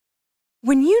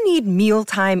When you need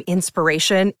mealtime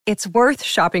inspiration, it's worth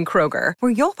shopping Kroger,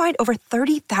 where you'll find over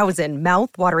 30,000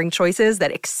 mouth-watering choices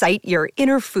that excite your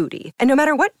inner foodie. And no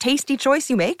matter what tasty choice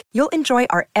you make, you'll enjoy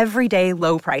our everyday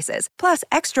low prices, plus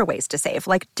extra ways to save,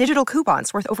 like digital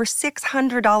coupons worth over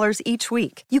 $600 each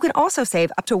week. You can also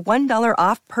save up to $1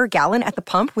 off per gallon at the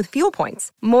pump with fuel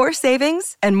points. More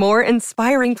savings and more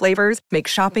inspiring flavors make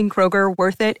shopping Kroger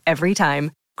worth it every time.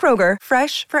 Kroger,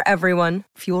 fresh for everyone.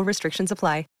 Fuel restrictions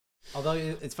apply. Although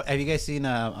have you guys seen?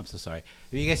 I'm so sorry.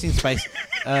 Have you guys seen Spice?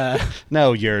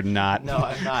 No, you're not. No,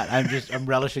 I'm not. I'm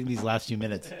relishing these last few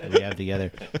minutes that we have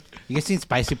together. You guys seen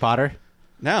Spicy Potter?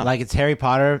 No. Like it's Harry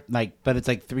Potter, but it's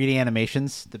like 3D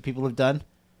animations that people have done.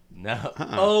 No.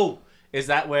 Oh, is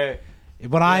that where?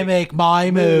 When I make my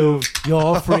move,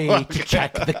 you're free to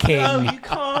check the king. Oh, you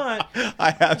can't.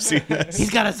 I have seen this.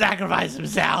 He's got to sacrifice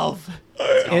himself.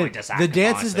 The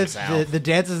dances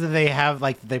that they have,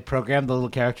 like they program the little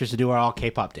characters to do, are all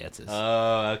K-pop dances.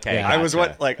 Oh, okay. Yeah. I was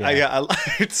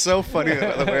it's so funny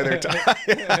the way they're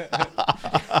talking.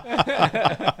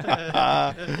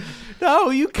 No,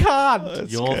 you can't.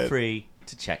 You're free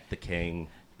to check the king.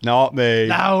 Not me.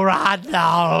 No, Rod,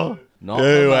 no. Not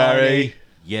You, the Harry. money.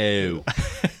 You.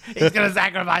 He's gonna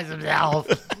sacrifice himself.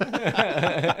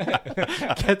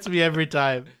 Gets me every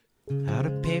time. Out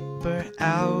of paper,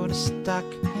 out of stock.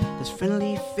 There's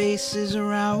friendly faces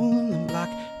around the block.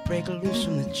 Break loose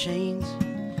from the chains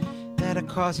that are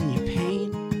causing you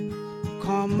pain.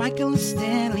 Call Michael and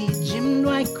Stanley, Jim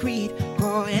Dwight Creed.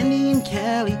 Call Andy and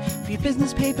Kelly for your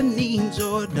business paper needs.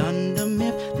 Or Dunder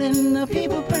Mifflin, the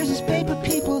people versus paper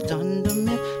people. Dunder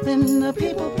Mifflin, the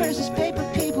people versus paper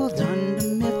people. Dunder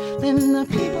Mifflin, the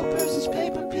people versus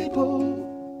paper people.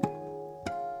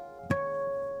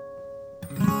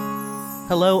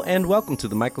 Hello and welcome to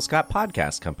the Michael Scott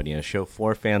Podcast Company, a show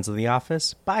for fans of The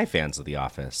Office by fans of The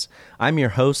Office. I'm your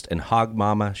host and hog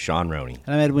mama, Sean Roney.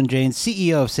 And I'm Edwin James,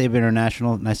 CEO of Sabre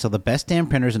International, and I sell the best damn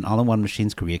printers and all-in-one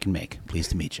machines Korea can make.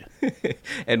 Pleased to meet you.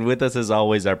 And with us, as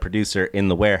always, our producer in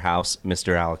the warehouse,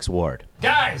 Mr. Alex Ward.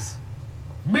 Guys,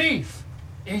 beef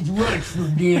is ready for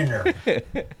dinner.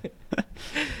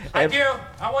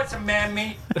 I want some man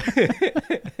meat.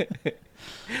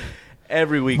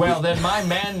 Every week. Well, then my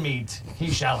man meat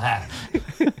he shall have.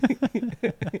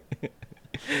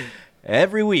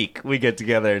 Every week we get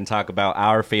together and talk about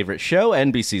our favorite show,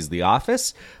 NBC's The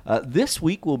Office. This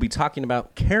week we'll be talking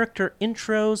about character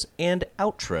intros and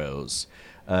outros,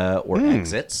 or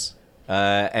exits.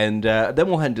 And then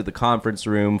we'll head into the conference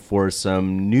room for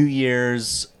some New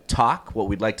Year's talk, what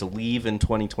we'd like to leave in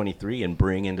 2023 and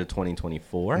bring into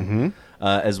 2024,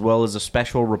 as well as a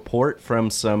special report from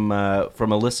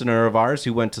a listener of ours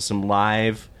who went to some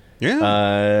live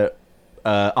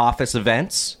Office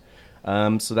events.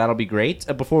 So that'll be great.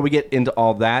 Before we get into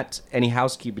all that, any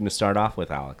housekeeping to start off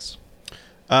with, Alex?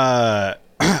 Wow,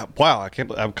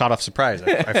 I'm caught off surprise.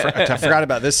 I forgot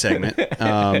about this segment.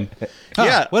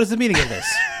 Yeah, What is the meaning of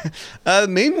this? the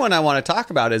main one I want to talk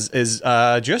about is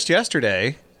just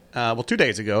yesterday. 2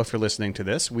 days ago, if you're listening to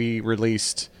this, we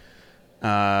released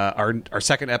our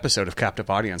second episode of Captive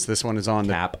Audience. This one is on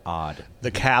Cap Odd.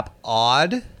 The Cap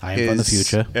Odd. I am from the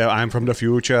future. Yeah, I'm from the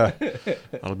future.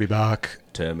 I'll be back.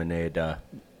 Terminator.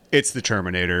 It's the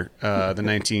Terminator, the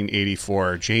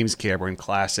 1984 James Cameron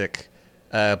classic.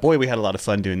 Boy, we had a lot of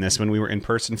fun doing this when we were in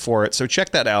person for it. So check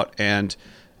that out. And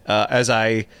as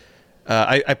I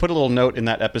put a little note in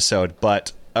that episode,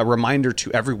 but a reminder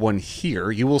to everyone here,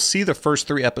 you will see the first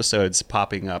 3 episodes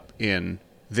popping up in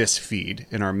this feed,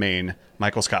 in our main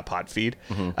Michael Scott Pod feed.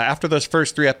 After those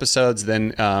first 3 episodes,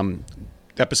 then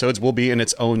episodes will be in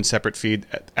its own separate feed,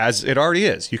 as it already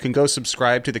is. You can go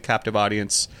subscribe to the Captive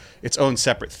Audience, its own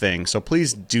separate thing. So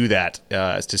please do that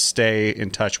to stay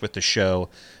in touch with the show.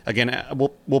 Again,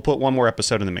 we'll put one more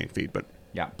episode in the main feed, but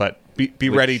be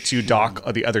ready to dock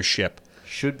the other ship.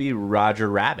 Should be Roger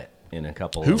Rabbit in a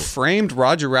couple. Who Framed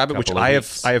Roger Rabbit, which I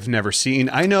have never seen.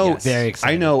 I know Very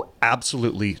excited. I know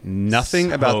absolutely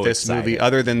nothing about this movie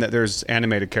other than that there's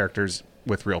animated characters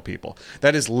with real people.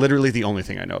 That is literally the only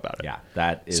thing I know about it. Yeah,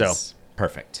 that is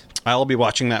perfect. I'll be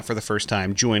watching that for the first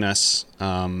time. Join us.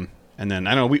 And then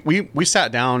I don't know, we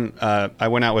sat down, I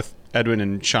went out with Edwin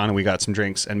and Sean and we got some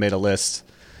drinks and made a list.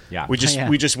 Yeah. We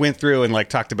just went through and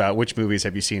talked about which movies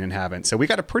have you seen and haven't. So we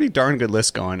got a pretty darn good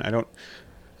list going. I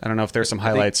don't know if there's some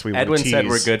highlights we want to tease. Edwin said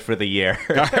we're good for the year.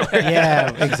 Yeah,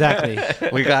 exactly.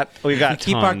 We got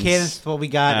Keep our tons. cadence to what we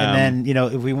got, and then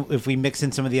if we mix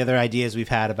in some of the other ideas we've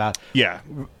had about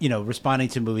responding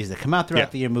to movies that come out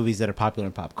throughout the year, movies that are popular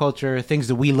in pop culture, things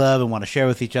that we love and want to share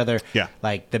with each other,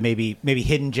 like the maybe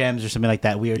hidden gems or something like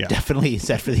that. We are definitely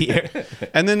set for the year.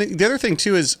 And then the other thing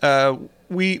too is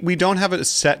we don't have a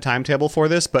set timetable for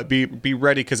this, but be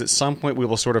ready, because at some point we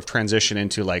will sort of transition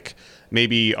into like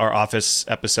maybe our Office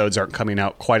episodes aren't coming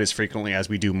out quite as frequently as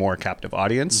we do more captive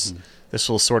audience. This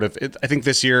will sort of, I think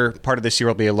this year, part of this year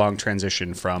will be a long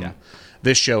transition from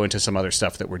this show into some other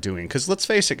stuff that we're doing. Because let's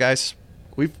face it, guys,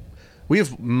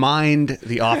 we've mined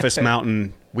the Office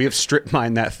mountain. We have strip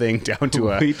mined that thing down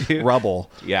to a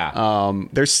rubble. Yeah.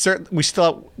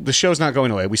 The show's not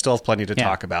going away. We still have plenty to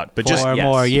talk about. But Four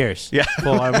more years. Yeah.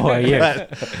 4 more years.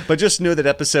 But just know that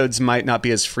episodes might not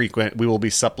be as frequent. We will be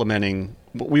supplementing.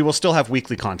 We will still have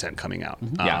weekly content coming out.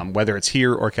 Whether it's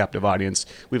here or captive audience.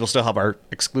 We will still have our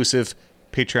exclusive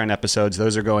Patreon episodes.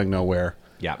 Those are going nowhere.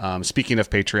 Yeah. Speaking of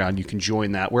Patreon, you can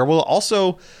join that, where we'll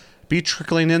also be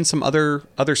trickling in some other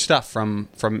stuff from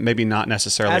maybe not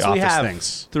necessarily as Office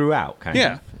things throughout, kind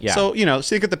of. Yeah. So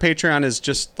think of the Patreon as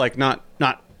just like not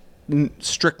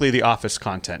strictly the Office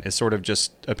content. It's sort of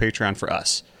just a Patreon for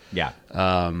us. Yeah.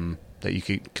 That you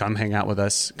could come hang out with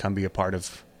us, come be a part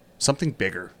of something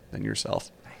bigger than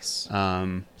yourself. Nice.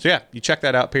 You check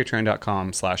that out,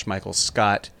 patreon.com/Michael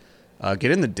Scott. Get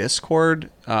in the Discord.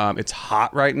 It's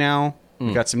hot right now.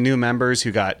 We got some new members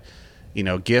who got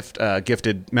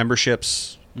gifted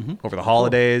memberships over the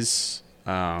holidays.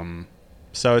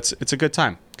 So it's a good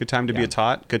time. Good time to be a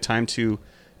tot. Good time to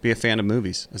be a fan of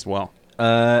movies as well.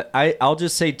 I'll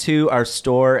just say too, our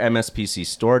store,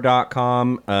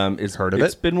 mspcstore.com, is heard of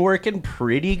it's been working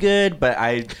pretty good, but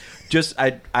I just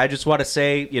want to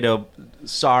say,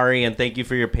 sorry and thank you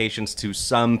for your patience to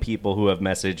some people who have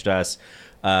messaged us.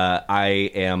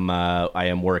 I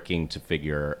am working to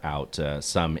figure out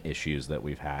some issues that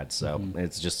we've had. So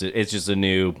it's just a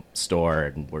new store,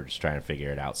 and we're just trying to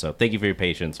figure it out. So thank you for your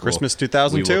patience. Christmas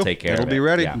 2002. We will take care It'll of it. be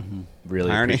ready. Yeah.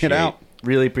 Really Ironing appreciate it out.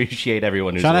 Really appreciate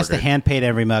everyone who's Sean has to ordered. hand paint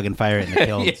every mug and fire it in the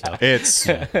kiln.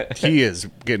 He is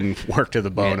getting work to the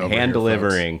bone over hand here,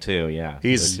 delivering folks. too. Yeah,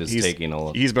 He's taking a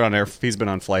little. He's been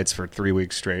on flights for 3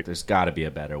 weeks straight. There's got to be a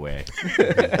better way.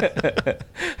 I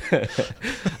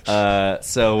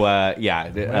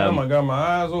got my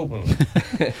eyes open.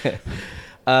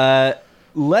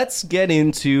 Let's get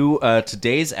into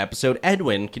today's episode.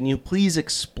 Edwin, can you please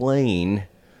explain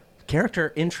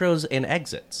character intros and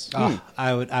exits?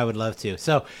 I would love to.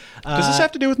 So, Does this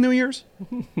have to do with New Year's?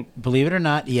 believe it or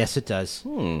not, yes, it does.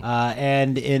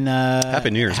 And in Happy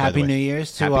New Year's, by the Happy way. New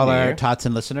Year's to Happy all New our Year. tots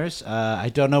and listeners. I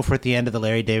don't know if we're at the end of the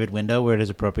Larry David window where it is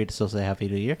appropriate to still say Happy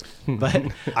New Year, but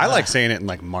I like saying it in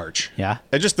like March. Yeah?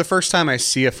 Just the first time I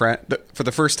see a friend, for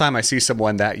the first time I see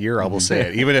someone that year, I will say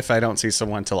it, even if I don't see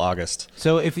someone till August.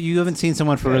 so if you haven't seen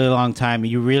someone for a really long time,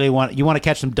 you really want to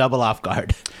catch them double off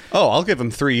guard. Oh, I'll give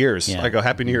them 3 years. Yeah. I go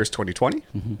Happy New Year's 2020,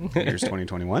 New Year's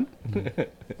 2021.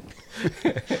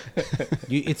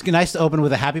 It's nice to open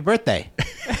with a happy birthday.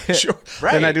 Sure.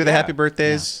 Right, Then I do the yeah. happy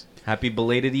birthdays. Happy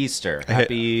belated Easter. I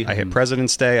hit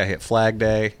President's Day. I hit Flag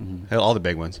Day. All the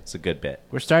big ones. It's a good bit.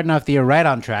 We're starting off the year right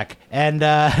on track. And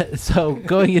so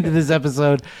going into this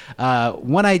episode,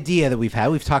 one idea that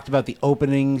we've talked about the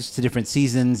openings to different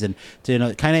seasons, and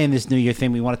to kind of in this New Year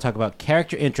thing, we want to talk about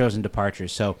character intros and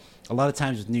departures. So a lot of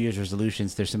times with New Year's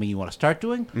resolutions, there's something you want to start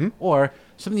doing or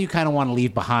something you kind of want to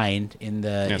leave behind in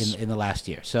the in the last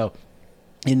year. So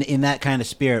in that kind of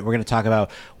spirit, we're going to talk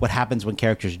about what happens when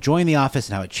characters join the office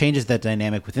and how it changes that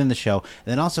dynamic within the show, and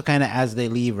then also kind of as they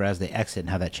leave or as they exit and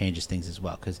how that changes things as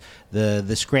well. Because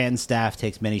the Scranton staff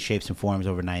takes many shapes and forms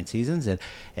over 9 seasons, and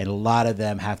a lot of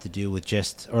them have to do with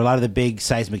a lot of the big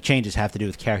seismic changes have to do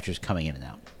with characters coming in and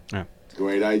out. Yeah.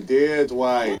 Great idea,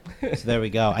 Dwight. So there we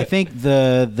go. I think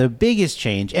the biggest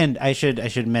change, and I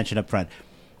should mention up front,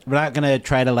 we're not going to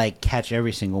try to catch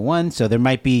every single one, so there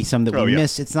might be some that we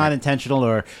miss. It's not intentional,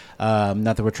 or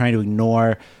not that we're trying to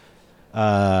ignore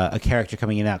a character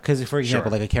coming in and out. Because, for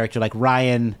example, a character like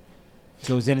Ryan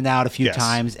goes in and out a few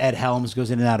times. Ed Helms goes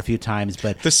in and out a few times.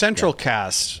 But the central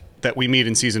cast that we meet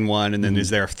in season 1 and then is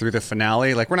there through the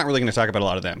finale, we're not really going to talk about a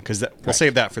lot of them because we'll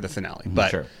save that for the finale.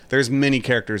 But there's many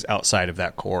characters outside of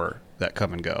that core that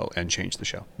come and go and change the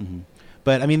show.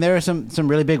 But, I mean, there are some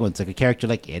really big ones, like a character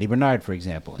like Andy Bernard, for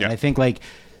example. And I think,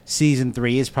 season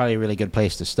 3 is probably a really good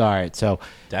place to start. So,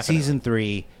 season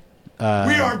 3... we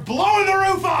are blowing the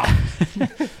roof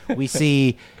off! we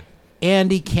see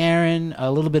Andy, Karen, a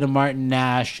little bit of Martin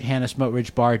Nash, Hannah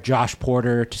Smotrich Barr, Josh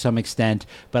Porter to some extent.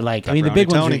 But, the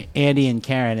big ones are Andy and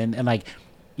Karen. And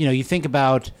you think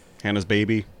about... Hannah's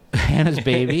baby.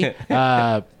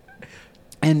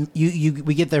 And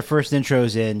we get their first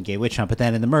intros in Gay Witch Hunt, but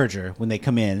then in the merger, when they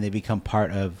come in and they become part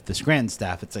of the Scranton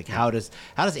staff, it's how does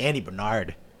Andy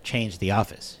Bernard change the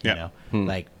office? You know,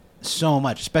 so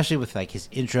much, especially with his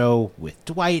intro with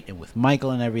Dwight and with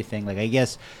Michael and everything. I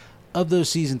guess of those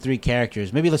season 3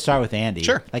 characters, maybe let's start with Andy.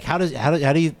 Sure. Like how does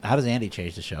Andy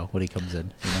change the show when he comes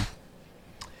in? You know?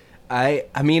 I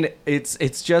mean,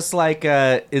 it's just like,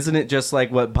 isn't it just like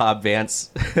what Bob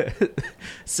Vance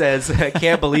says? I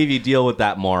can't believe you deal with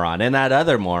that moron and that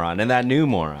other moron and that new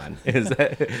moron. He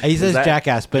says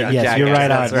jackass, but yes, Jackass, you're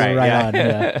right on. Right, you're right on.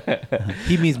 Yeah.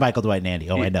 He means Michael, Dwight, and Andy.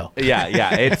 Oh, I know.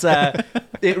 Yeah. It's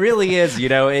it really is. You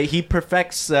know, he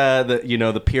perfects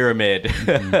the pyramid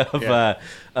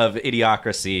of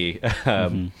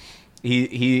idiocracy.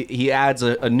 He adds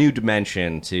a new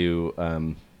dimension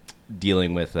to.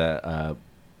 Dealing with an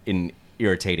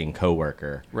irritating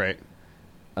coworker, right?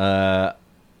 Yeah,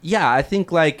 I think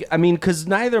because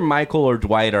neither Michael or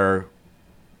Dwight are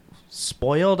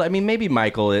spoiled. I mean, maybe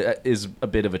Michael is a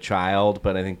bit of a child,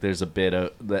 but I think there's a bit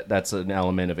of that's an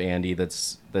element of Andy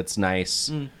that's nice.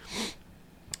 And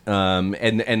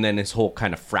then his whole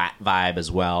kind of frat vibe as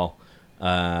well.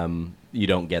 You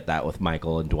don't get that with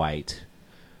Michael and Dwight.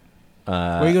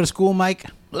 Where you go to school, Mike?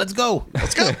 Let's go.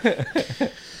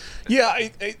 Yeah,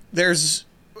 there's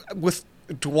with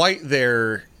Dwight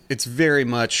there. It's very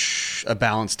much a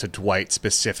balance to Dwight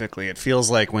specifically. It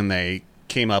feels like when they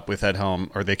came up with Ed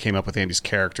Helms, or they came up with Andy's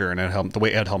character and Ed Helms, the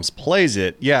way Ed Helms plays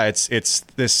it. Yeah, it's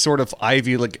this sort of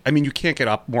Ivy. Like, I mean, you can't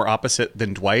get more opposite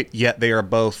than Dwight. Yet they are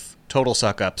both total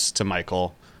suck ups to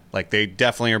Michael. Like, they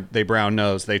definitely are. They brown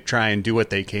nose. They try and do what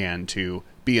they can to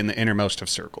be in the innermost of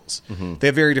circles. Mm-hmm. They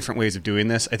have very different ways of doing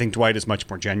this. I think Dwight is much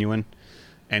more genuine.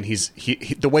 And he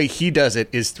the way he does it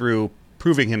is through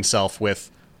proving himself with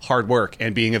hard work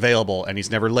and being available, and he's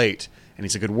never late, and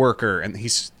he's a good worker, and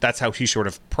that's how he sort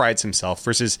of prides himself.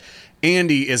 Versus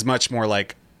Andy is much more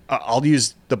like, I'll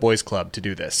use the boys club to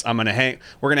do this. We're gonna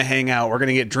hang out, we're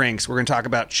gonna get drinks, we're gonna talk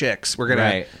about chicks,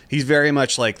 Right. He's very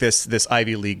much like this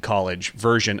Ivy League college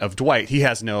version of Dwight. He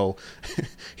has no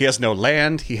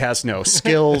land, he has no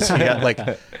skills, he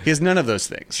has none of those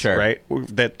things. Sure. Right?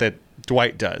 That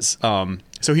Dwight does.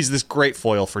 So he's this great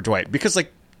foil for Dwight because,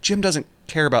 like, Jim doesn't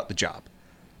care about the job.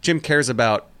 Jim cares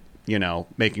about,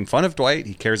 making fun of Dwight.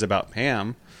 He cares about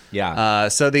Pam. Yeah.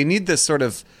 So they need this sort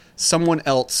of someone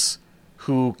else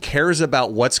who cares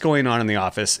about what's going on in the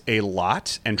office a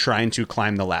lot and trying to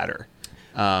climb the ladder.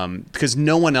 Because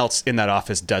no one else in that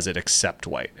office does it except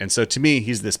Dwight. And so to me,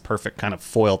 he's this perfect kind of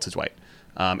foil to Dwight.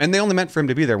 And they only meant for him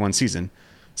to be there one season.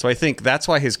 So I think that's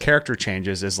why his character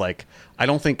changes is like, I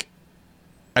don't think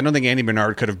Andy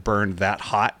Bernard could have burned that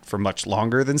hot for much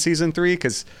longer than season 3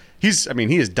 because he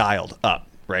is dialed up,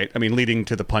 right? I mean, leading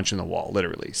to the punch in the wall,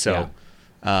 literally. So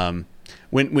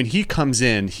when he comes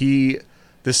in,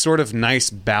 this sort of nice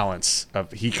balance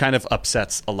he kind of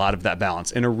upsets a lot of that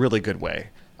balance in a really good way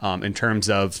in terms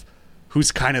of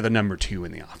who's kind of the number 2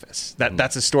 in the office.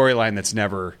 That's a storyline that's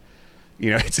never.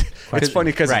 It's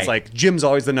funny because It's like Jim's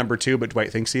always the number 2, but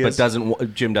Dwight thinks he is.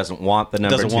 But Jim doesn't want the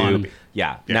number 2.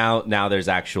 Yeah. Now there's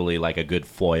actually like a good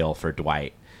foil for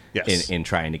Dwight. Yes. In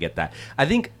trying to get that. I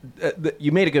think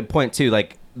you made a good point too.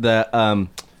 Like that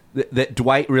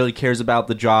Dwight really cares about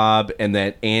the job, and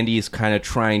that Andy is kind of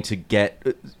trying to get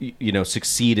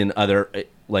succeed in other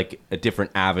like a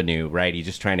different avenue. Right. He's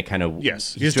just trying to kind of he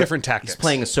has different tactics. He's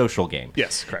playing a social game.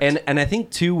 Yes. Correct. And I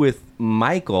think too with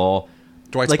Michael.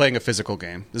 Dwight's playing a physical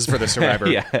game. This is for the Survivor.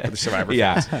 For the Survivor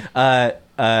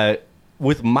fans.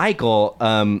 With Michael,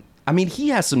 I mean, he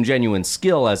has some genuine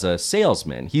skill as a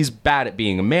salesman. He's bad at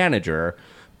being a manager,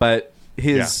 but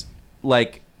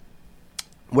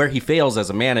where he fails as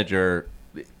a manager,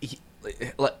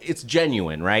 it's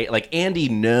genuine, right? Like Andy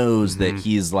knows that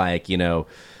he's like, he's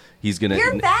gonna.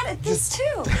 You're bad at this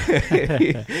too.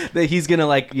 That he's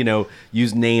gonna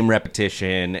use name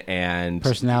repetition and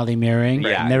personality mirroring.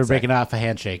 Yeah, never breaking off a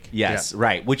handshake. Yes,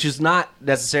 right. Which is not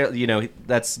necessarily,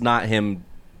 that's not him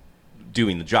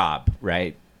doing the job,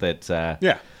 right?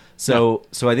 So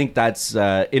I think that's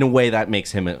in a way that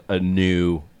makes him a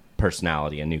new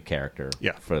personality, a new character.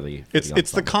 Yeah.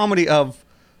 It's the comedy of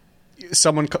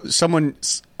someone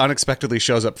unexpectedly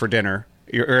shows up for dinner.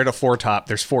 You're at a 4-top,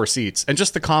 there's 4 seats, and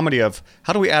just the comedy of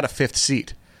how do we add a 5th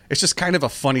seat? It's just kind of a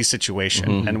funny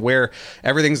situation, and where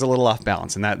everything's a little off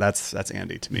balance, and that's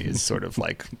Andy to me. Is sort of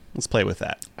like, let's play with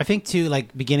that. I think too,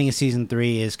 like beginning of season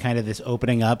 3 is kind of this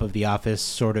opening up of the Office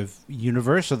sort of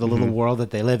universe or the little world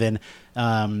that they live in.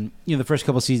 The first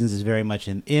couple seasons is very much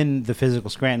in the physical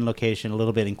Scranton location, a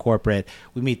little bit in corporate.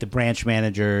 We meet the branch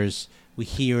managers. We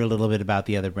hear a little bit about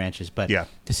the other branches, but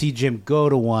to see Jim go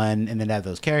to one and then have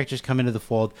those characters come into the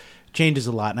fold changes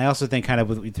a lot. And I also think kind of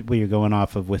with what you're going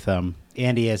off of with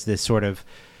Andy as this sort of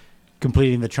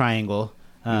completing the triangle.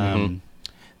 Andy's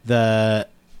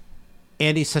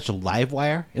such a live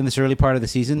wire in this early part of the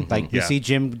season. Like you see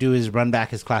Jim do his run back,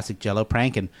 his classic Jello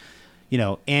prank, and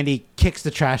Andy kicks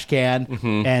the trash can,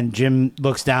 and Jim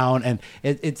looks down, and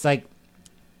it's like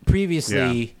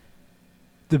previously,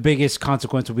 the biggest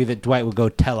consequence would be that Dwight would go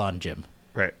tell on Jim.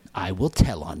 Right. I will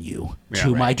tell on you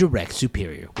to my direct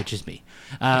superior, which is me.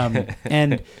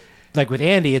 And like with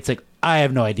Andy, it's like, I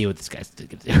have no idea what this guy's going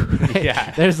to do. Right?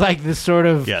 Yeah. There's like this sort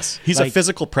of... Yes. He's a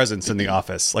physical presence in the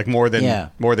office, like more than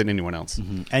anyone else.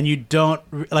 Mm-hmm. And you don't...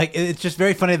 Like, it's just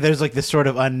very funny. There's like this sort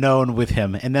of unknown with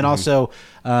him. And then also,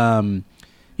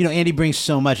 Andy brings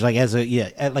so much, like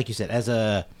like you said, as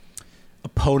a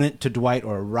opponent to Dwight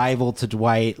or a rival to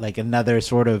Dwight, like another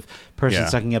sort of person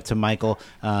sucking up to Michael.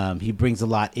 He brings a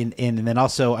lot in. And then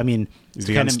also, I mean... He's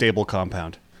the unstable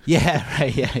compound. Yeah,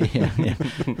 right. Yeah.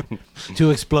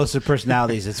 Two explosive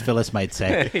personalities, as Phyllis might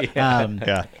say.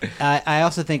 I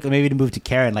also think maybe to move to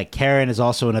Karen, like Karen is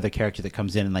also another character that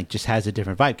comes in and like just has a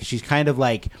different vibe because she's kind of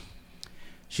like,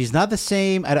 she's not the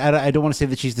same. I don't want to say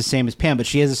that she's the same as Pam, but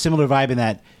she has a similar vibe in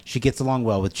that she gets along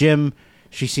well with Jim.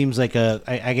 She seems like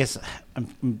I guess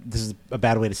this is a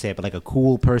bad way to say it, but like a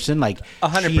cool person, like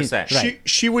 100%.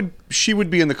 She would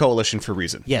be in the coalition for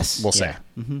reason. Yes, we'll say.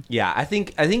 Mm-hmm. Yeah, I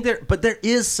think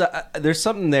there's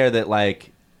something there that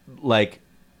like I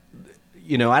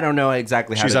don't know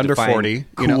exactly how she's to under define 40,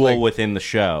 cool within the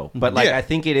show, but like I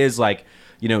think it is like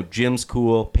Jim's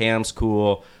cool, Pam's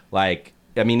cool, like.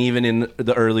 I mean, even in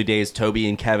the early days, Toby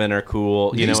and Kevin are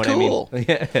cool. You know what cool. I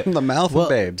mean? The mouth of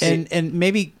babes, and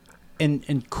maybe.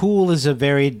 And cool is a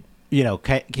very,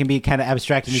 can be kind of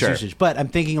abstract in its usage. But I'm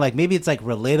thinking like maybe it's like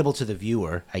relatable to the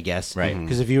viewer, I guess. Right.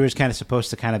 Because the viewer is kind of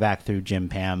supposed to kind of act through Jim,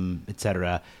 Pam,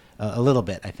 etc. A little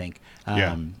bit, I think.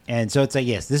 And so it's like,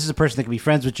 yes, this is a person that could be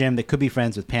friends with Jim, that could be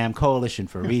friends with Pam, coalition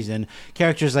for a reason.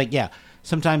 Characters like,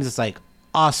 sometimes it's like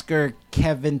Oscar,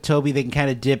 Kevin, Toby, they can kind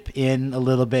of dip in a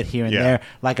little bit here and there.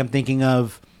 Like I'm thinking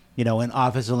of, in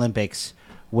Office Olympics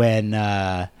when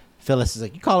Phyllis is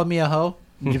like, you calling me a hoe?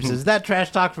 Jim says, is that trash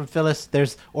talk from Phyllis?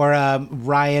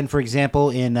 Ryan, for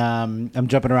example, in I'm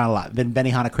jumping around a lot. In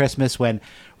Benihana Christmas, when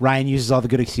Ryan uses all the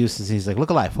good excuses, and he's like, look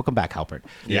alive, welcome back, Halpert.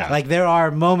 Yeah. Like, there are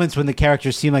moments when the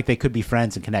characters seem like they could be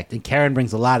friends and connect, and Karen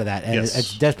brings a lot of that, and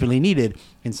it's desperately needed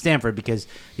in Stanford, because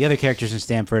the other characters in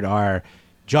Stanford are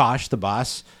Josh, the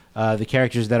boss, the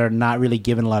characters that are not really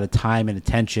given a lot of time and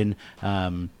attention,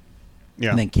 and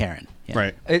then Karen. Yeah.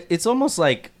 Right. It's almost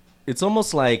like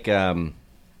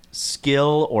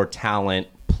skill or talent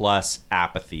plus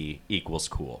apathy equals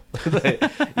cool.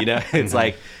 It's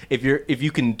like if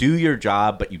you can do your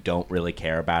job but you don't really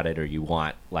care about it, or you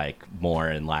want like more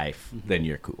in life, then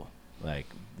you're cool. Like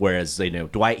whereas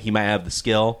Dwight, he might have the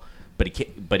skill, but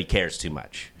he cares too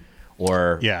much.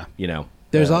 Or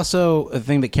there's also a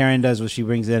thing that Karen does, where she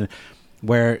brings in,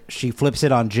 where she flips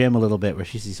it on Jim a little bit, where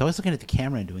she's always looking at the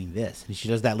camera and doing this, and she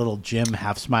does that little Jim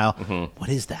half smile. What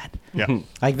is that? Yeah,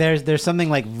 like there's something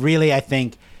like really I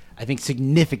think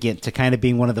significant to kind of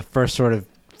being one of the first sort of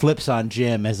flips on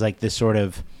Jim as like this sort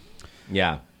of he's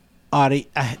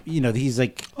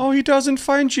like, oh, he doesn't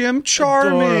find Jim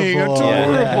charming,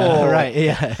 adorable. Right?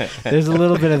 Yeah, there's a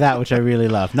little bit of that which I really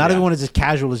love. Not everyone is as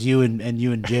casual as you and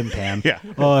you and Jim, Pam.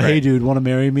 Hey, dude, want to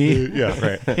marry me?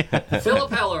 Right.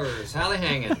 Philip Hellers, how they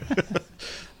hanging?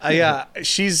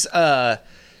 She's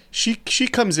she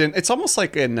comes in. It's almost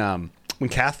like in when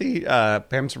Kathy,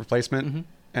 Pam's replacement,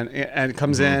 and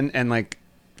comes in, and like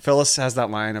Phyllis has that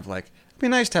line of like, it'd be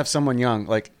nice to have someone young,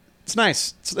 like. It's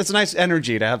nice. It's a nice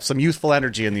energy to have some youthful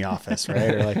energy in the office,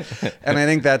 right? Or like, and I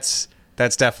think that's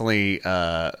definitely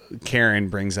Karen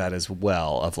brings that as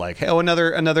well. Of like, hey,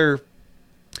 another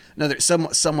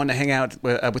someone to hang out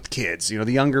with kids,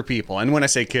 the younger people. And when I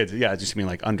say kids, I just mean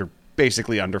like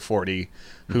basically under 40,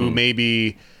 who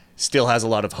maybe still has a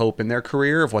lot of hope in their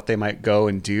career of what they might go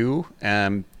and do.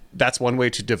 That's one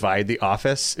way to divide the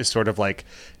office, is sort of like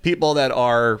people that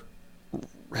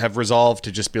have resolved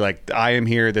to just be like, I am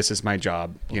here, this is my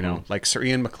job, like Sir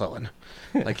Ian McClellan.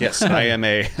 Like, yes, I am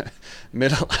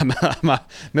I'm a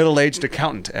middle-aged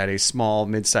accountant at a small,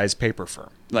 mid-sized paper firm.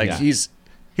 Like he's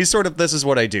sort of, this is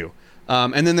what I do.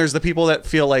 And then there's the people that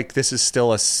feel like this is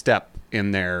still a step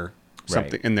in their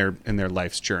something in their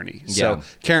life's journey. So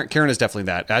Karen is definitely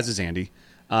that, as is Andy.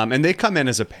 And they come in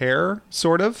as a pair,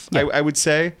 sort of, I would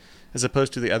say, as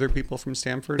opposed to the other people from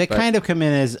Stanford. They kind of come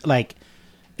in as like,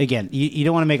 again, you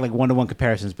don't want to make like one-to-one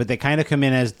comparisons, but they kind of come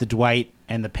in as the Dwight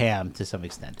and the Pam to some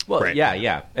extent. Well,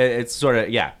 it's sort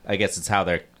of, I guess it's how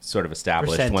they're sort of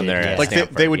established when they're at like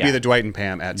Stanford. They would be the Dwight and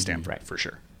Pam at Stanford, for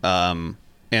sure. And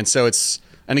so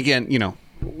and again,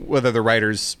 whether the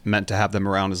writers meant to have them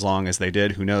around as long as they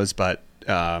did, who knows? But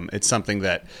it's something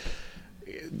that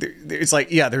it's like,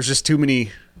 there's just too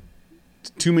many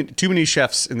too many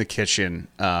chefs in the kitchen,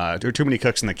 or too many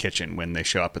cooks in the kitchen when they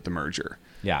show up at the merger.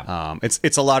 Yeah.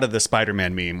 It's a lot of the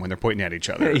Spider-Man meme when they're pointing at each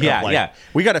other. Yeah, like, yeah.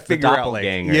 We got to figure out, like,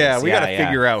 doppelgangers. we got to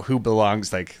figure out who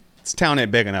belongs. Like, this town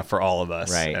ain't big enough for all of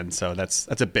us, Right. And so that's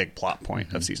a big plot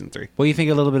point of season 3. Well, you think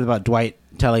a little bit about Dwight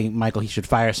telling Michael he should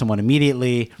fire someone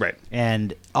immediately, right?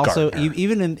 And also,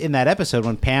 even in that episode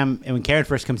when Karen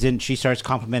first comes in, she starts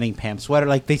complimenting Pam's sweater.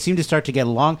 Like, they seem to start to get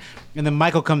along, and then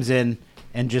Michael comes in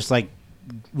and just like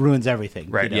ruins everything.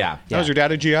 Right? You know? Yeah. That was your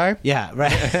dad a GI? Yeah.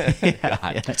 Right.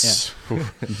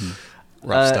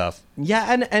 Rough stuff.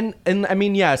 Yeah, and I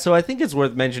mean, yeah. So I think it's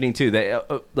worth mentioning too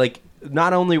that like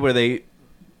not only were they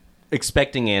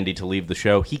expecting Andy to leave the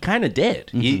show, he kind of did.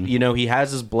 Mm-hmm. He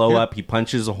has his blow up. He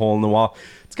punches a hole in the wall.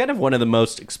 It's kind of one of the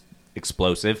most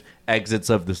explosive exits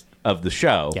of the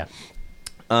show. Yeah.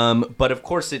 But of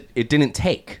course, it didn't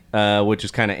take, which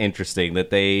is kind of interesting. That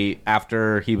they,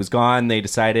 after he was gone, they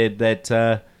decided that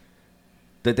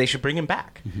that they should bring him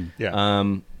back. Mm-hmm.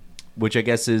 Yeah. Which I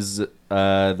guess is is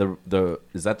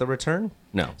that the return?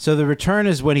 No. So the return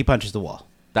is when he punches the wall,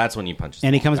 That's when he punches.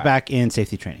 and the he comes wall. back in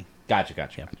safety training. Gotcha.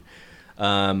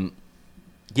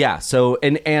 Yeah. So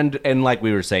and like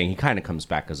we were saying, he kind of comes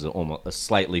back as almost a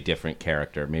slightly different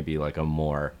character, maybe like a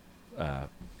more.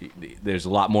 There's a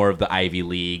lot more of the Ivy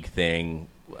League thing.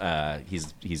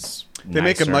 He's. They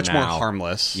make him nicer much more now.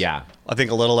 harmless. Yeah. I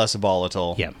think a little less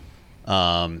volatile. Yeah.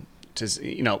 Just,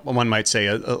 one might say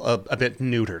a bit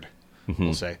neutered.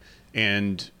 We'll say,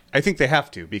 and I think they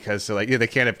have to, because they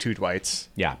can't have two Dwights.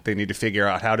 Yeah. They need to figure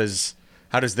out how does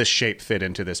this shape fit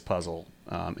into this puzzle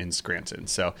in Scranton.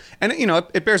 So, and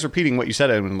it bears repeating what you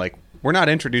said, Edwin. Like, we're not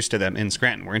introduced to them in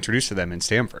Scranton. We're introduced to them in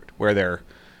Stamford, where they're,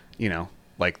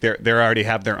 they already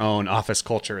have their own office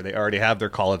culture. They already have their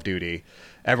Call of Duty.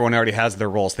 Everyone already has their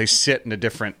roles. They sit in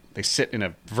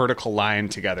a vertical line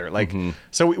together. Like,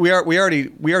 so we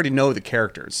already know the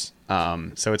characters.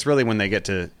 So it's really when they get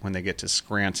to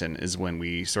Scranton is when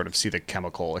we sort of see the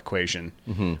chemical equation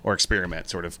or experiment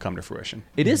sort of come to fruition.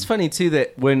 It is funny too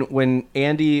that when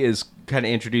Andy is kind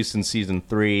of introduced in season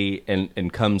 3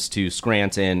 and comes to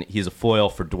Scranton, he's a foil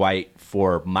for Dwight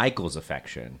for Michael's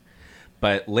affection,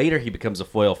 but later he becomes a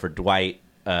foil for Dwight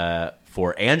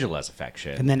for Angela's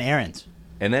affection, And then Aaron's.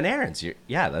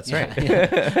 Yeah, that's right.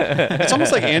 It's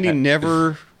almost like Andy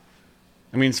never.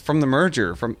 I mean, from the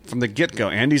merger, from the get-go,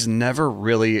 Andy's never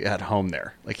really at home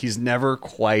there. Like, he's never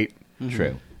quite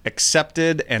True.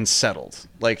 accepted and settled.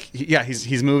 Like,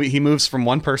 he moves from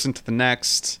one person to the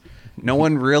next. No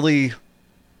one really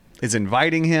is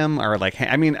inviting him, or like,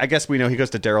 I mean, I guess we know he goes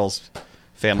to Daryl's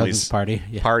family's party.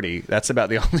 Yeah. Party. That's about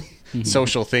the only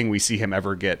social thing we see him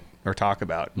ever get or talk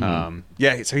about.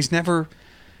 So he's never.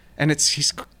 And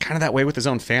he's kind of that way with his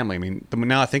own family. I mean,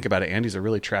 now I think about it, Andy's a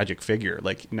really tragic figure.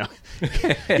 Like,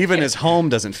 even his home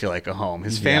doesn't feel like a home.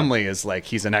 His family is like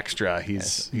he's an extra.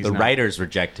 He's the writers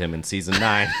reject him in season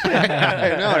 9.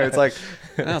 I know. It's like,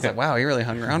 I was like, wow, he really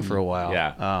hung around for a while.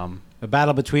 Yeah. A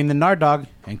battle between the Nardog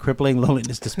and crippling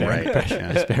loneliness, despair, Right. and depression.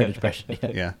 Yeah. Despair and depression.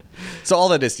 Yeah. So all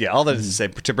that is to say,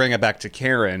 to bring it back to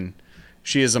Karen,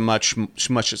 she is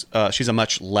she's a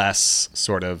much less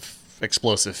sort of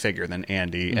explosive figure than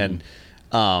Andy, and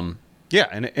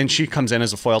and she comes in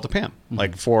as a foil to Pam,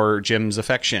 like for Jim's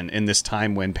affection in this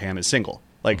time when Pam is single.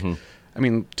 Like, I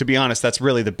mean, to be honest, that's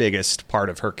really the biggest part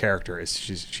of her character is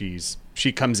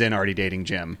she comes in already dating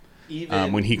Jim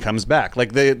when he comes back.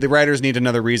 Like, the writers need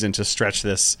another reason to stretch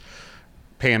this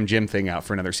Pam Jim thing out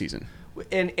for another season.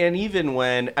 And even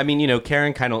when, I mean,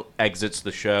 Karen kind of exits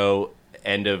the show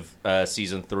end of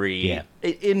season 3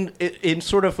 in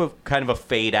sort of a kind of a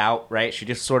fade out, right? She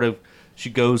just sort of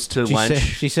goes to lunch.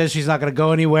 She says she's not going to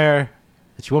go anywhere.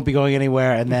 That she won't be going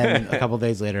anywhere, and then a couple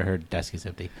days later, her desk is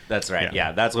empty. That's right.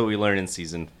 Yeah, that's what we learned in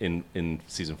season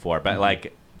 4. But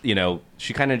like,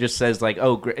 she kind of just says like,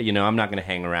 "Oh, I'm not going to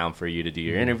hang around for you to do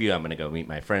your interview. I'm going to go meet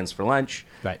my friends for lunch."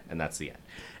 Right, and that's the end.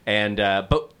 And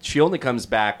but she only comes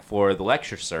back for the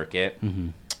lecture circuit,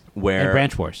 where and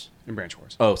Branch Wars.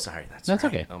 Oh, sorry, that's right.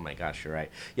 okay. Oh my gosh, you're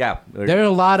right. Yeah, there are a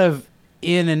lot of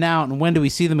in and out, and when do we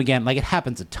see them again? Like, it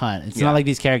happens a ton. It's not like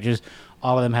these characters,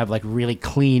 all of them have like really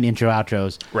clean intro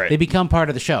outros. Right. They become part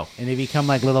of the show, and they become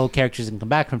like little characters and come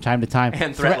back from time to time.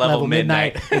 And Threat Level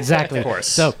Midnight. Exactly. Of course.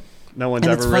 So no one's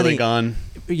ever really gone.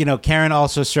 Karen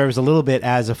also serves a little bit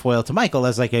as a foil to Michael,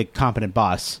 as like a competent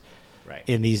boss. Right.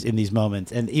 In these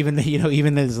moments, and even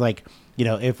even there's like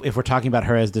if we're talking about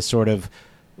her as this sort of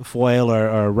foil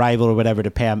or rival or whatever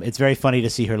to Pam, it's very funny to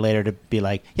see her later to be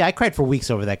like, yeah, I cried for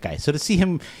weeks over that guy. So to see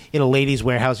him in a ladies'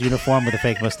 warehouse uniform with a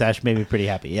fake mustache made me pretty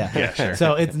happy. Yeah, sure.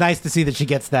 So it's nice to see that she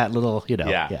gets that little,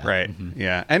 right,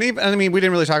 yeah. And even, I mean, we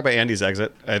didn't really talk about Andy's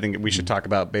exit. I think we should talk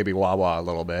about Baby Wawa a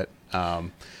little bit.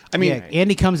 I mean,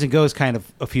 Andy comes and goes kind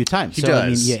of a few times. He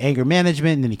does. I mean, anger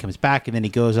management, and then he comes back, and then he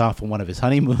goes off on one of his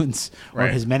honeymoons, or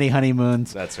his many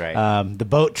honeymoons. That's right. The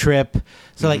boat trip.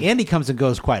 So, like, Andy comes and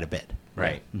goes quite a bit.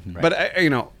 Right. Right. But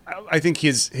I think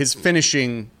his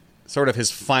finishing, sort of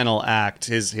his final act,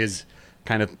 his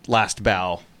kind of last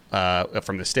bow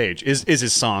from the stage is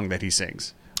his song that he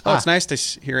sings. Oh, it's nice to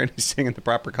hear Andy sing in the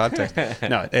proper context.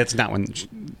 No, it's not when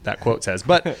that quote says,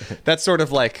 but that's sort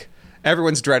of like.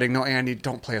 Everyone's dreading, no, Andy,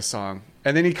 don't play a song.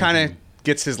 And then he kind of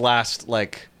gets his last,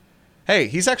 like, hey,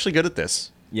 he's actually good at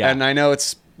this. Yeah. And I know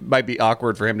might be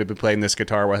awkward for him to be playing this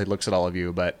guitar while he looks at all of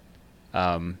you, but,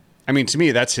 I mean, to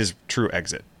me, that's his true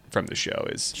exit from the show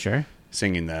is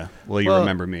singing the Will You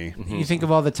Remember Me? You think of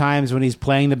all the times when he's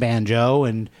playing the banjo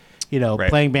and,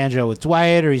 playing banjo with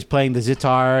Dwight, or he's playing the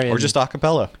zitar. Or just a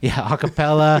cappella. Yeah, a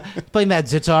cappella. Playing that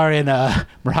zitar in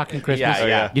Moroccan Christmas.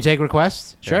 Yeah. You take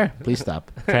requests? Sure. Please stop.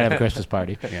 Try to have a Christmas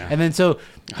party. And then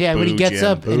when he gets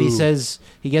up and he says,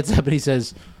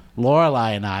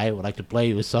 Lorelai and I would like to play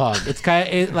you a song. It's kind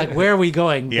of like, where are we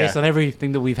going based on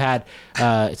everything that we've had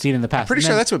seen in the past? I'm pretty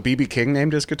sure that's what B.B. King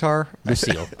named his guitar.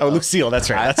 Lucille. Lucille. That's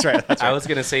right. I was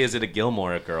going to say, is it a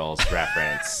Gilmore Girls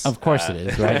reference? Of course it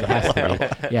is, right? It has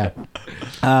to be. Yeah.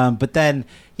 But then,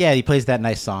 he plays that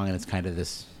nice song, and it's kind of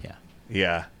this,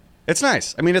 Yeah. It's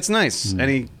nice. I mean, it's nice. And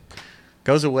he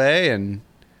goes away and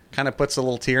kind of puts a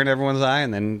little tear in everyone's eye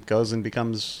and then goes and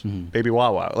becomes Baby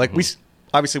Wawa. Like,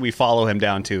 obviously, we follow him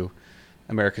down to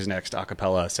America's Next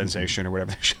Acapella Sensation or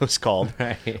whatever the show's called,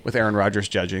 with Aaron Rodgers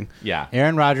judging. Yeah.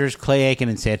 Aaron Rodgers, Clay Aiken,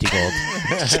 and Santi Gold.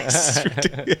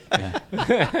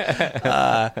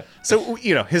 So,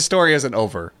 his story isn't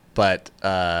over, but,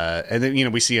 and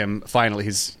then, we see him finally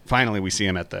we see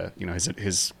him at the,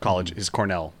 his college, his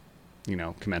Cornell,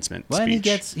 commencement speech.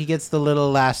 And he gets the little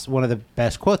last, one of the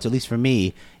best quotes, at least for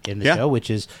me, in the show, which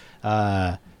is,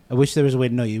 I wish there was a way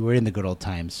to know you were in the good old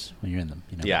times when you're in them.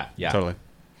 Yeah. Totally.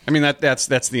 I mean, that's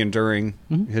the enduring,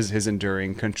 his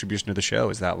enduring contribution to the show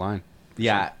is that line.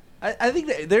 Yeah. I think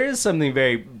that there is something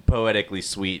very poetically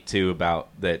sweet, too, about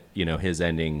that, his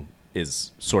ending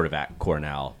is sort of at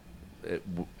Cornell.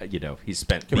 He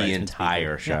spent the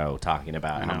entire show talking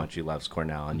about how much he loves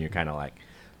Cornell, and you're kind of like,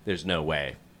 there's no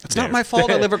way. It's not my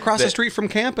fault I live across the street from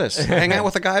campus. I hang out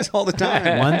with the guys all the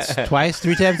time. Once, twice,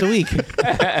 3 times a week.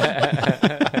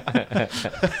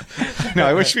 No,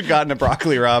 I wish we'd gotten a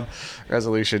Broccoli Rob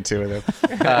resolution too with him.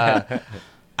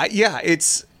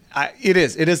 It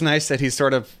is nice that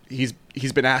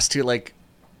he's been asked to like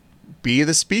be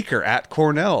the speaker at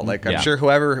Cornell. Like I'm sure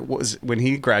whoever was when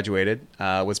he graduated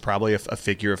was probably a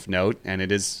figure of note, and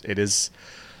it is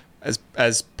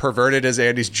as perverted as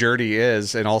Andy's journey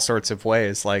is in all sorts of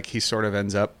ways. Like he sort of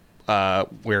ends up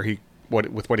with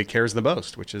what he cares the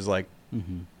most, which is like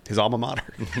his alma mater.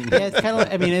 It's kind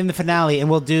of. I mean, in the finale, and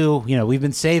we'll do. We've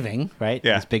been saving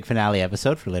this big finale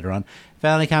episode for later on.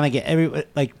 Finally, kind of get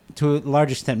to a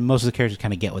large extent, most of the characters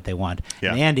kind of get what they want.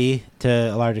 Yeah. And Andy, to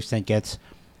a large extent, gets.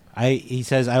 He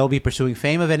says, "I will be pursuing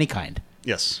fame of any kind."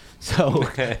 Yes. So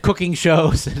cooking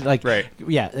shows,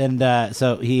 and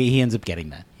so he ends up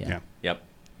getting that. Yeah. Yep.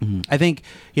 Mm-hmm. I think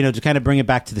to kind of bring it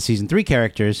back to the season 3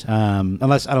 characters.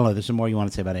 Unless I don't know, there's some more you want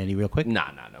to say about Andy, real quick. No.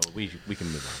 We can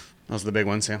move on. Those are the big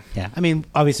ones, yeah. Yeah, I mean,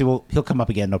 obviously, he'll come up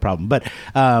again, no problem. But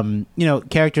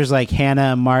characters like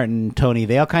Hannah, Martin, Tony,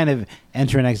 they all kind of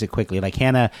enter and exit quickly. Like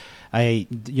Hannah,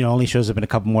 only shows up in a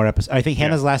couple more episodes. I think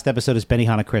Hannah's last episode is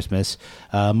Benihana Christmas.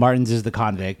 Martin's is the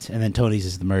convict, and then Tony's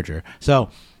is the merger. So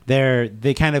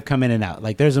they kind of come in and out.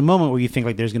 Like there's a moment where you think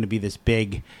like there's going to be this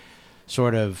big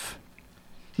sort of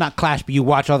not clash, but you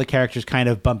watch all the characters kind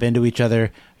of bump into each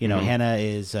other. Hannah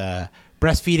is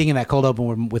breastfeeding in that cold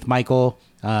open with Michael,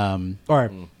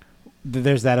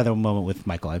 there's that other moment with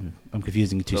Michael. I'm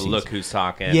confusing the two scenes. Look who's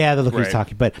talking. Yeah, the look who's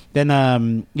talking. But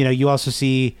then you also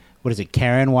see what is it?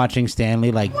 Karen watching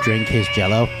Stanley drink his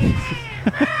Jell-O.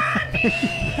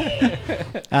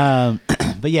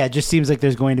 But yeah, it just seems like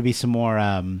there's going to be some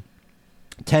more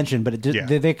tension, but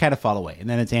they kind of fall away, and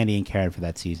then it's Andy and Karen for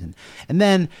that season, and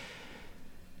then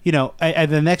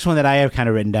the next one that I have kind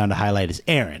of written down to highlight is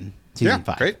Aaron, season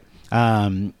 5. Great.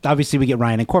 Obviously, we get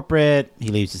Ryan in corporate. He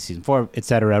leaves in season 4,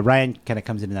 etc. Ryan kind of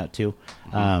comes in and out too,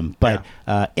 but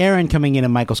Aaron coming in at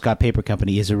Michael Scott Paper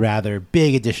Company is a rather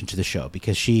big addition to the show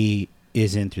because she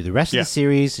is in through the rest of the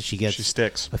series. She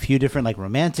sticks a few different like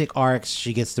romantic arcs.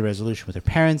 She gets the resolution with her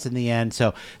parents in the end.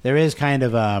 So there is kind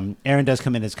of Erin does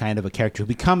come in as kind of a character who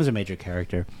becomes a major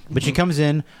character, but she comes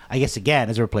in, I guess, again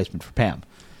as a replacement for Pam.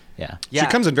 Yeah. She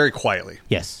comes in very quietly.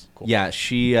 Yes. Cool. Yeah.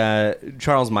 She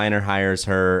Charles Miner hires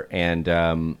her,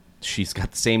 and she's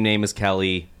got the same name as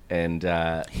Kelly, and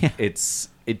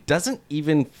it doesn't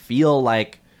even feel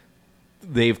like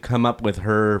they've come up with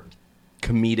her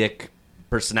comedic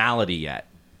personality yet,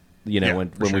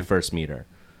 when we first meet her,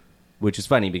 which is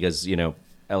funny because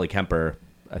Ellie Kemper,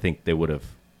 I think they would have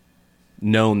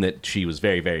known that she was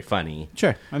very, very funny.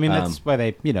 Sure. I mean, that's why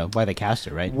they cast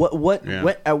her, right? What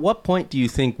at what point do you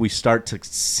think we start to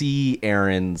see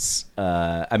Erin's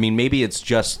I mean, maybe it's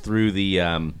just through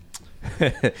the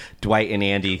Dwight and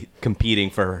Andy competing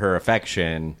for her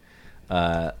affection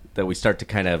that we start to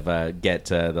kind of get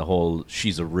the whole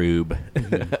she's a rube.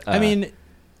 I mean,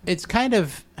 it's kind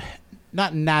of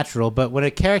not natural, but when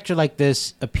a character like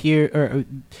this or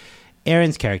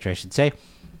Erin's character, I should say,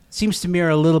 seems to mirror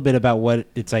a little bit about what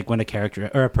it's like when a character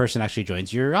or a person actually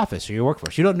joins your office or your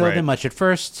workforce. You don't know them much at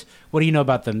first. What do you know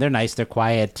about them? They're nice. They're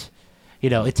quiet.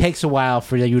 It takes a while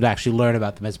for you to actually learn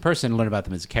about them as a person, learn about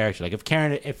them as a character. Like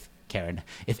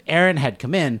if Erin had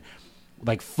come in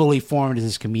like fully formed as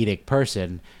this comedic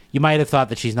person, you might have thought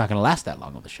that she's not going to last that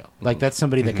long on the show. Like that's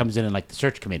somebody that comes in and like the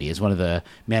search committee is one of the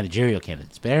managerial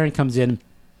candidates. But Erin comes in,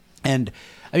 and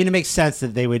I mean it makes sense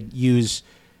that they would use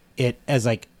it as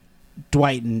like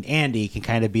Dwight and Andy can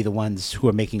kind of be the ones who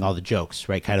are making all the jokes,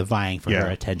 right? Kind of vying for her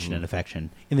attention and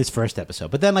affection in this first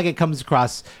episode. But then like it comes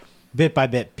across bit by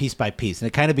bit, piece by piece, and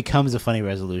it kind of becomes a funny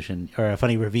resolution or a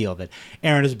funny reveal that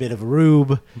Erin is a bit of a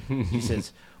rube. He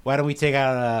says, "Why don't we take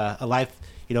out a life?"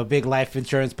 Big life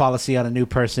insurance policy on a new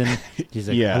person. She's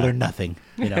like, I learned nothing.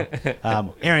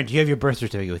 Erin, do you have your birth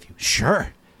certificate with you? Sure.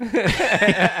 It's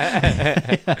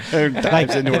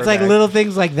like little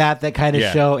things like that kind of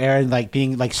show Erin like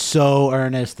being like so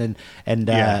earnest and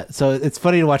so it's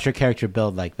funny to watch her character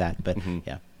build like that. But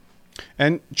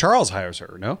and Charles hires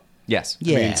her. No. Yes.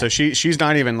 Yeah. I mean, so she's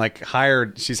not even like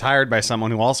hired. She's hired by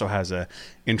someone who also has a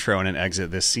intro and an exit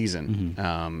this season,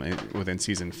 within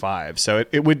season 5. So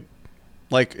it would.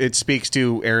 Like, it speaks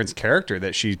to Erin's character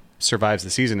that she survives the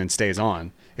season and stays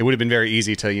on. It would have been very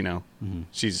easy to,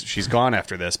 she's gone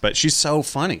after this, but she's so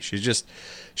funny.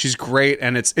 She's great.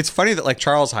 And it's funny that, like,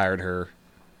 Charles hired her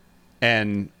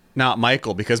and not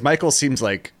Michael, because Michael seems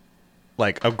like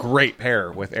a great pair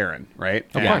with Erin, right?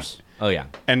 Of course. Oh, yeah.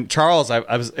 And Charles,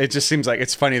 it just seems like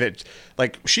it's funny that,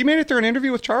 like, she made it through an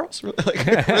interview with Charles? Like,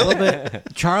 really?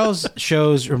 But Charles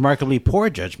shows remarkably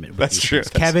poor judgment. That's true.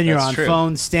 Kevin, you're on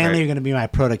phone. Stanley, you're going to be my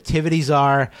productivity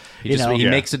czar. He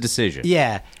makes a decision.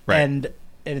 Yeah. Right. And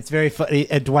it's very funny.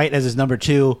 And Dwight as his number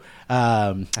 2.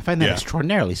 I find that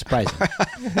extraordinarily surprising.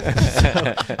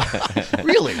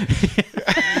 Really?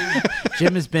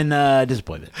 Jim has been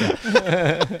disappointed.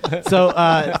 Yeah. So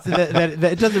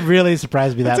that doesn't really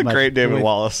surprise me that much. That's a great David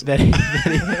Wallace.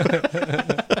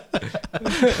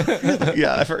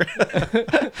 Yeah, I've heard. I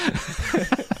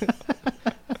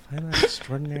find that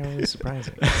extraordinarily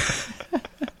surprising.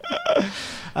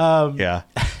 Yeah.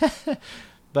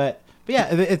 But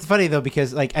yeah, it's funny though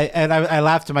because like I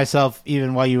laughed to myself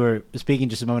even while you were speaking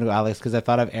just a moment ago, Alex, because I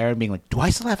thought of Erin being like, "Do I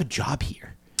still have a job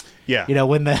here?" Yeah.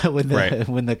 When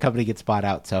the company gets bought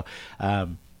out. So,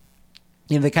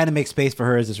 they kind of make space for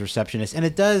her as this receptionist, and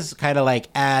it does kind of like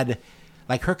add,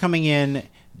 like her coming in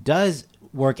does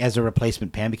work as a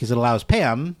replacement Pam because it allows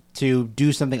Pam to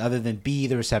do something other than be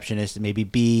the receptionist and maybe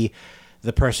be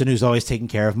the person who's always taking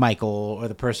care of Michael or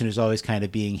the person who's always kind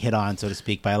of being hit on, so to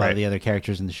speak, by a lot of the other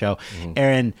characters in the show.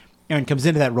 Erin comes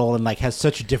into that role and like has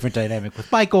such a different dynamic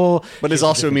with Michael, but is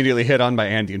also immediately hit on by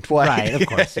Andy and Dwight. Right, of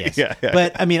course, yes. Yeah.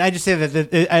 But I mean, I just say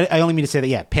that I only mean to say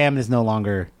that Pam is no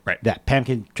longer that. Pam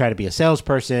can try to be a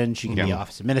salesperson. She can be an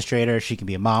office administrator. She can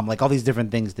be a mom. Like all these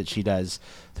different things that she does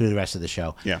through the rest of the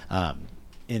show. Yeah.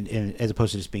 As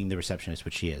opposed to just being the receptionist,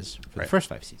 which she is for the first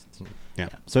 5 seasons. Yeah.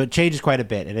 So it changes quite a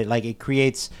bit, and it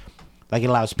creates. Like, it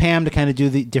allows Pam to kind of do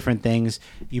the different things.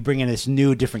 You bring in this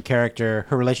new, different character.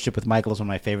 Her relationship with Michael is one of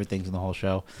my favorite things in the whole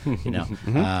show.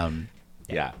 I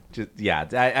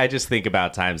just think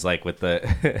about times like with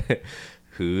the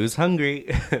who's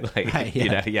hungry,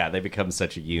 they become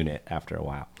such a unit after a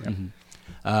while.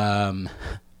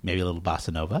 Maybe a little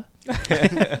bossa nova.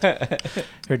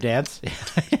 Her dance.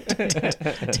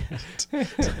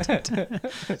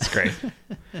 It's great.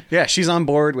 Yeah, she's on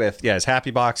board with his happy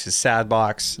box, his sad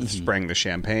box, spraying the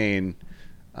champagne.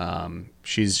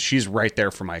 She's right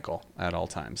there for Michael at all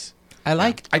times. I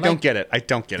don't get it.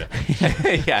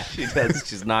 Yeah, she does.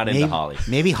 She's not into Holly.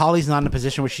 Maybe Holly's not in a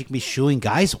position where she can be shooing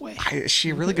guys away. Is she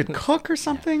a really good cook or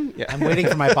something? Yeah. I'm waiting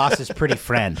for my boss's pretty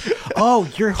friend. Oh,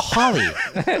 you're Holly.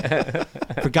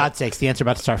 For God's sakes, the ants are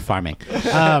about to start farming.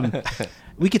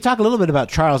 We could talk a little bit about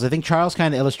Charles. I think Charles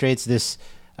kind of illustrates this.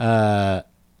 I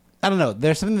don't know.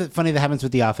 There's something funny that happens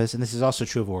with The Office, and this is also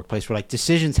true of a workplace, where like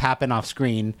decisions happen off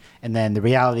screen, and then the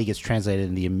reality gets translated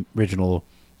in the original.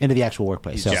 Into the actual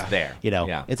workplace. He's just there.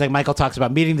 It's like Michael talks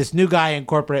about meeting this new guy in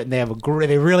corporate, and they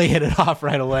really hit it off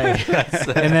right away.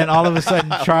 And then all of a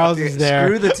sudden, Charles is there.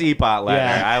 Screw the teapot letter.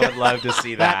 Yeah. I would love to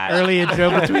see that. Early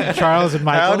intro between Charles and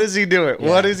Michael. How does he do it? Yeah.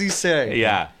 What does he say?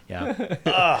 Yeah.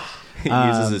 He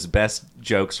uses his best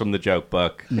jokes from the joke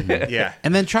book. Yeah.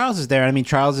 And then Charles is there. I mean,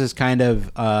 Charles is kind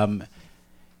of,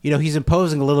 he's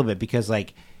imposing a little bit because,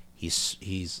 like, he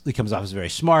comes off as very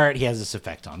smart. He has this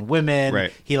effect on women.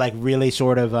 Right. He like really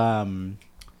sort of I'm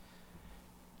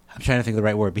trying to think of the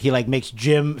right word, but he like makes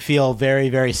Jim feel very,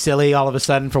 very silly all of a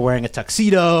sudden for wearing a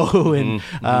tuxedo. And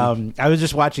I was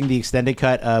just watching the extended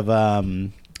cut of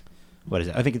what is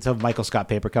it? I think it's of Michael Scott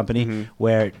Paper Company,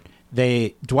 where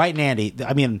Dwight and Andy.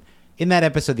 I mean, in that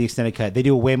episode, the extended cut, they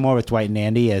do way more with Dwight and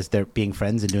Andy as they're being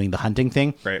friends and doing the hunting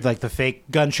thing. Right. Like the fake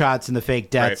gunshots and the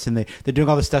fake deaths, and they're doing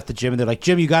all this stuff to Jim, and they're like,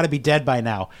 Jim, you got to be dead by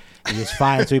now. And he's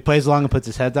fine. So he plays along and puts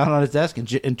his head down on his desk,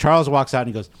 and Charles walks out and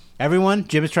he goes, everyone,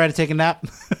 Jim is trying to take a nap.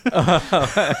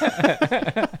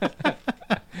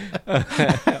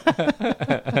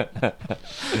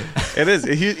 It is.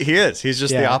 He is. He's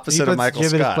just the opposite of Michael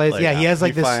Scott. He has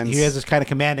like this. He has this kind of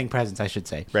commanding presence, I should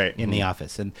say, in the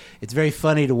office, and it's very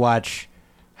funny to watch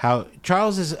how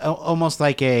Charles is almost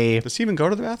like a. Does he even go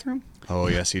to the bathroom? Oh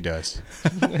yes, he does.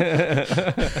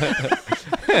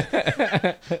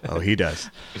 Oh, he does.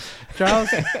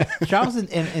 Charles,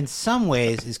 in some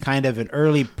ways, is kind of an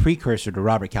early precursor to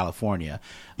Robert California.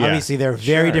 Yeah. Obviously, they're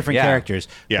very different characters,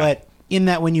 but in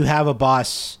that, when you have a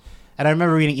boss. And I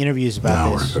remember reading interviews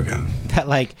about this, that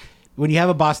like when you have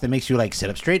a boss that makes you like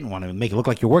sit up straight and want to make it look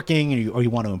like you're working, or you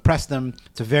want to impress them,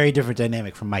 it's a very different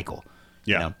dynamic from Michael.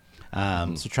 Yeah.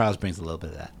 So Charles brings a little bit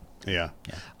of that. Yeah.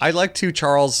 I like too.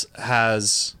 Charles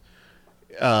has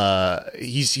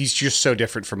he's just so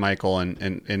different from Michael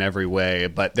in every way,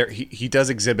 but he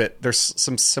does exhibit. There's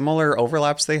some similar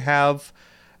overlaps they have,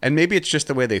 and maybe it's just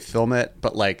the way they film it.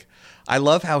 But like, I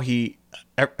love how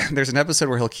there's an episode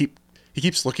where he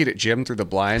keeps looking at Jim through the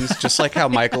blinds, just like how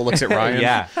Michael looks at Ryan.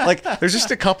 Yeah. Like, there's just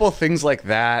a couple of things like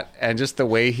that, and just the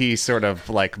way he sort of,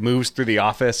 like, moves through the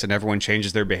office and everyone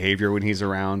changes their behavior when he's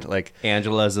around. Like,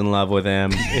 Angela's in love with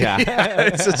him. Yeah.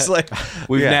 It's just like...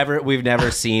 We've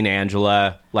never seen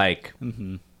Angela, like,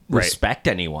 respect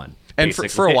anyone. And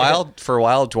for a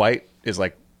while, Dwight is,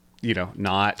 like,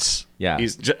 not... Yeah.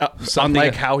 He's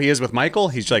unlike how he is with Michael,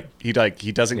 he's like, he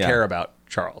doesn't care about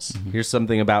Charles. Here's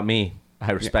something about me.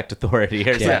 I respect authority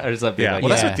or something like that. Well,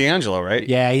 that's with D'Angelo, right?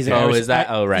 Yeah, he's like, is that?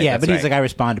 Oh, right. Yeah, but he's like, I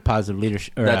respond to positive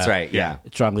leadership. That's right, yeah.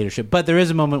 Strong leadership. But there is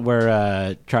a moment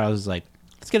where Charles is like,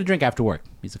 let's get a drink after work.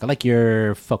 He's like, I like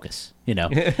your focus, and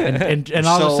all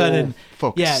of a sudden,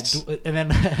 focused. And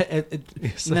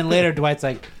then later Dwight's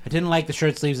like, I didn't like the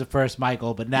shirt sleeves at first,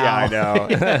 Michael, but now I know.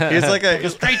 He's like a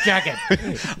straight jacket.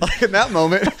 Like in that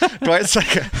moment, Dwight's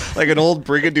like an old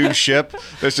Brigadoon ship.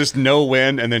 There's just no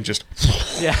wind, and then just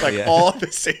all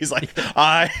this. He's like,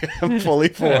 I am fully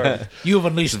formed. You have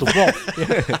unleashed the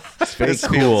wolf. It's very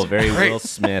cool, very Will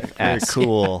Smith. Very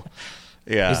cool.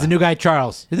 Yeah, he's the new guy,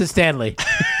 Charles. This is Stanley.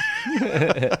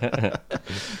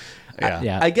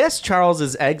 I guess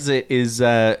Charles's exit is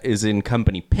in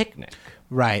Company Picnic.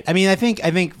 Right. I mean, I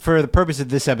think for the purpose of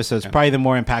this episode, probably the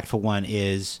more impactful one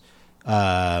is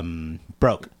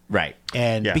Broke. Right.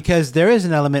 And because there is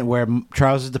an element where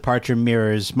Charles's departure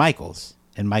mirrors Michael's,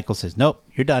 and Michael says, "Nope,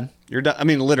 you're done. You're done." I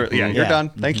mean, literally, you're done.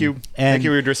 Thank you. Thank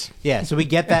you, Idris. Yeah. So we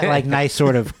get that like nice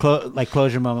sort of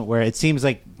closure moment where it seems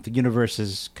like the universe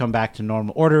has come back to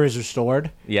normal. Order is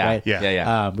restored. Yeah. Right?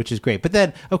 Yeah. Which is great. But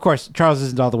then, of course, Charles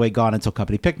isn't all the way gone until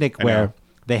Company Picnic, where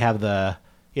they have the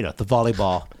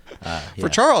volleyball. For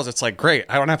Charles, it's like, great.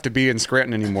 I don't have to be in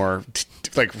Scranton anymore,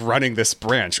 like running this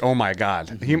branch. Oh my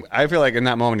God. I feel like in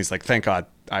that moment, he's like, thank God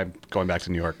I'm going back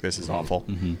to New York. This is awful.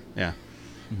 Yeah.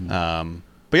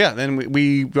 But yeah, then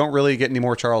we don't really get any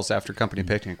more Charles after Company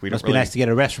Picnic. Must be nice to get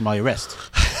a rest from all your rest.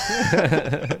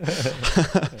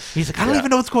 He's like, I don't even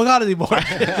know what's going on anymore.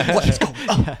 Let's go.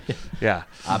 Oh. Yeah.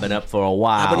 I've been up for a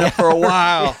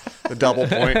while. The double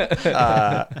point.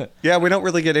 Yeah, we don't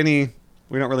really get any.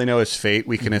 We don't really know his fate.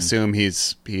 We can assume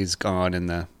he's gone in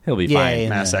the. He'll be fine.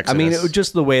 Mass exodus. I mean,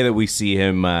 just the way that we see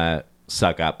him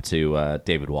suck up to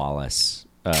David Wallace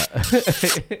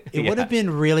It would have been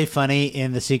really funny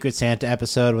in the Secret Santa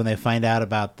episode when they find out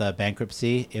about the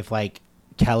bankruptcy if, like,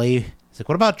 Kelly is like,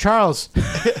 what about Charles?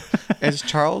 Is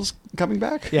Charles coming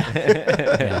back?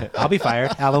 Yeah. I'll be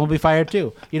fired. Alan will be fired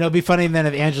too. You know, it'd be funny then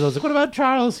if Angela's like, what about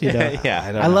Charles? You know?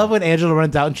 Yeah, I love when Angela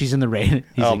runs out and she's in the rain.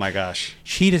 He's Oh like, my gosh.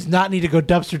 she does not need to go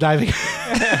dumpster diving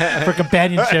for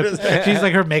companionship. She's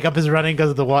like, her makeup is running because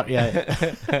of the water. Yeah.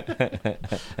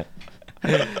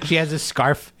 She has a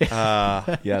scarf.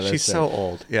 She's so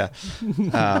old. Yeah.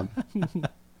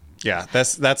 Yeah,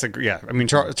 that's a yeah. I mean,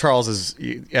 Charles is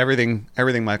everything.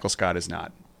 Everything Michael Scott is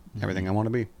not. Everything I want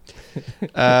to be.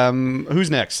 Who's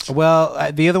next?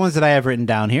 Well, the other ones that I have written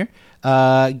down here,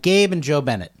 Gabe and Joe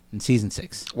Bennett in season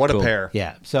 6. What a pair.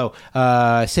 Yeah. So,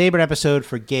 Saber episode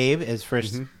for Gabe as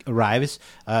first arrives.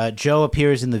 Joe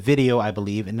appears in the video, I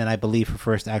believe, and then I believe her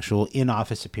first actual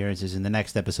in-office appearances in the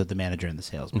next episode, the manager and the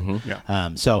salesman.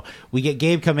 Yeah. So we get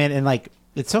Gabe come in, and like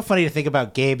it's so funny to think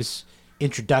about Gabe's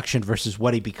introduction versus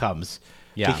what he becomes.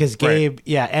 Yeah. Because Gabe,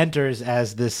 enters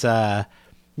as this, just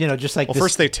like Well, this,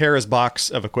 first they tear his box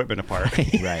of equipment apart.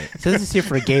 Right. So this is here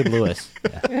for Gabe Lewis.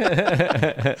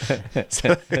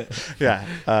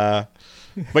 Yeah.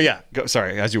 But yeah, go,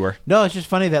 sorry, as you were. No, it's just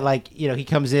funny that he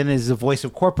comes in as the voice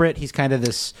of corporate. He's kind of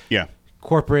this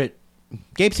corporate.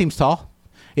 Gabe seems tall.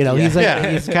 He's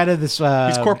he's kind of this.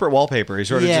 He's corporate wallpaper. He's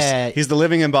sort of yeah. he's the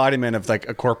living embodiment of like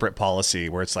a corporate policy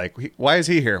where it's like, why is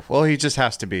he here? Well, he just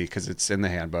has to be because it's in the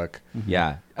handbook.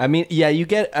 Yeah. I mean, you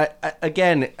get,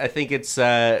 again, I think it's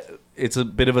a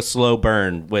bit of a slow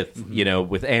burn with,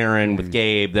 with Aaron, with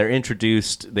Gabe. They're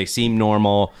introduced. They seem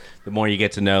normal. The more you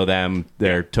get to know them,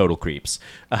 they're total creeps.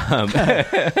 And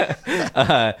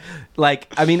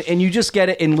you just get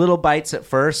it in little bites at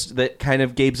first that kind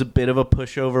of Gabe's a bit of a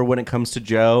pushover when it comes to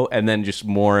Joe. And then just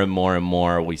more and more and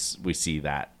more, we see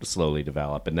that slowly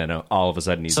develop. And then all of a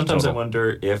sudden he's Sometimes I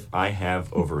wonder if I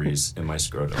have ovaries in my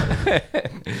scrotum.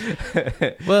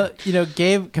 Well,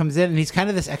 Gabe comes in and he's kind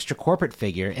of this extra corporate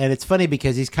figure. And it's funny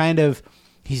because he's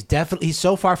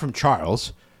so far from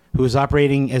Charles, who is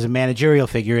operating as a managerial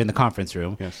figure in the conference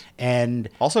room. Yes. And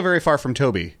also very far from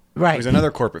Toby. Right. Who's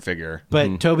another corporate figure.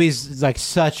 But Toby's like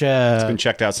such a... He's been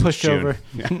checked out since pushover.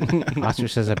 June. Yeah. Oscar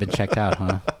says I've been checked out,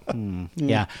 huh?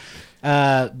 Yeah.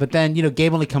 But then,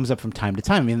 Gabe only comes up from time to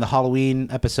time. I mean, the Halloween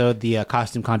episode, the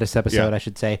costume contest episode, I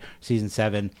should say, season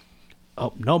 7.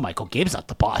 Oh, no, Michael, Gabe's not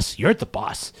the boss. You're the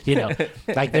boss.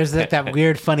 Like there's that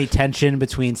weird, funny tension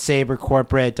between Saber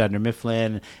corporate, Dunder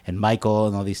Mifflin, and Michael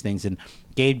and all these things. And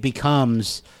Gabe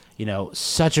becomes,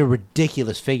 such a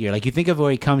ridiculous figure. Like you think of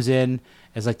where he comes in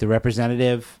as like the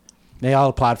representative. They all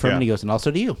applaud for him and he goes, and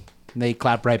also to you. And they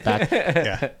clap right back.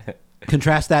 Yeah.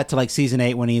 Contrast that to like season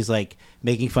 8 when he's like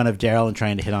making fun of Daryl and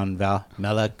trying to hit on Val.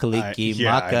 Mela Kaliki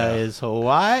Maka is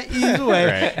Hawaii's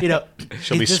way. Right.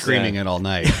 She'll be screaming it all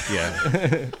night.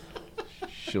 Yeah.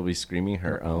 She'll be screaming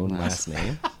her own last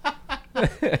name.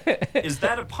 Is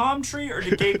that a palm tree or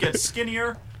did Gabe get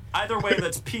skinnier? Either way,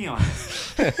 that's peon.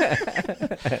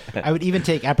 I would even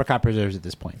take apricot preserves at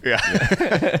this point.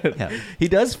 Yeah. He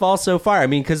does fall so far. I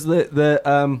mean, because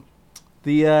the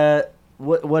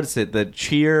what is it? The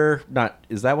cheer?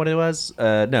 Is that what it was?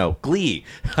 No, Glee.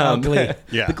 Glee.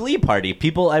 Yeah. The Glee party.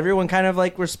 Everyone kind of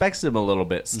like respects him a little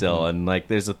bit still, and like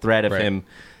there's a thread of him,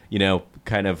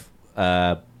 kind of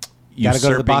Gotta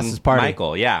go to the boss's party.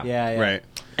 Michael. Yeah. Yeah. Right.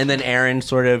 And then Aaron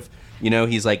sort of.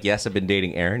 He's like, yes, I've been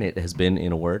dating Aaron. It has been,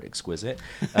 in a word, exquisite.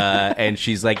 And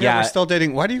she's like, We're still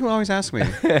dating. Why do you always ask me?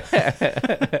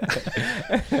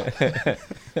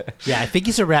 Yeah, I think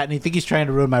he's a rat, and I think he's trying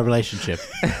to ruin my relationship.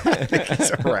 I think he's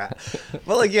a rat.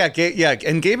 Well, like,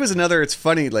 and Gabe is another. It's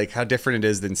funny, like how different it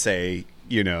is than say,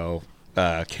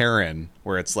 Karen,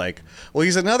 where it's like, well,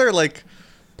 he's another like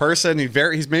person.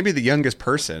 He's maybe the youngest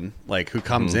person, like who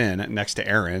comes in next to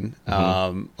Aaron.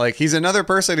 Like he's another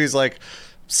person who's like.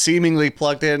 Seemingly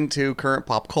plugged into current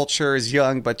pop culture, is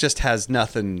young, but just has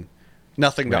nothing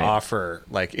to offer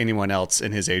like anyone else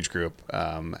in his age group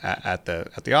at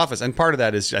the office. And part of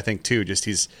that is, I think, too, just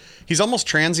he's almost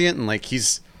transient and like he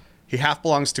half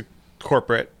belongs to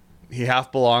corporate, he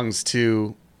half belongs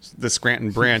to the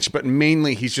Scranton branch, but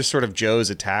mainly he's just sort of Joe's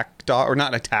attack dog, or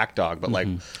not attack dog, but like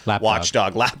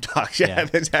watchdog, lapdog. Yeah,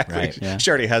 exactly. Right, yeah. She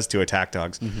already has 2 attack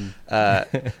dogs.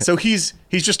 So he's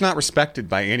just not respected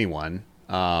by anyone.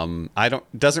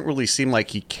 Doesn't really seem like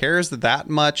he cares that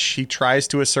much. He tries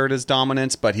to assert his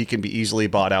dominance, but he can be easily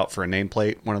bought out for a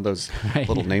nameplate, one of those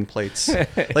little nameplates.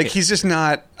 Like he's just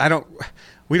not,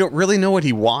 we don't really know what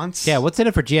he wants. Yeah. What's in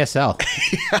it for GSL?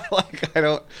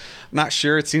 I'm not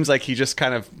sure. It seems like he just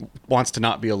kind of wants to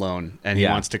not be alone and he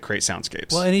wants to create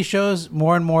soundscapes. Well, and he shows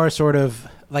more and more sort of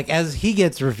like as he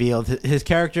gets revealed, his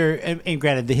character, and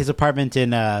granted, his apartment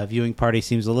in Viewing Party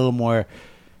seems a little more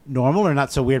normal or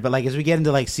not so weird, but like as we get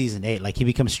into like season 8, like he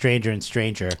becomes stranger and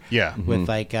stranger. Yeah, with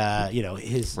like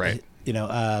his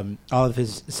all of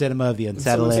his cinema of the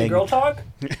unsettling. Girl talk.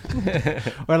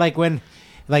 Or like when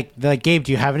like Gabe,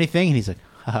 do you have anything? And he's like,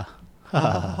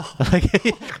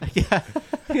 yeah.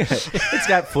 It's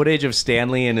got footage of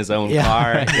Stanley in his own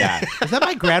car. Yeah. Is that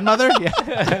my grandmother? Yeah.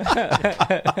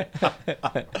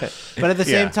 But at the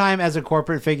same time, as a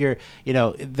corporate figure,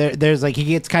 there's like he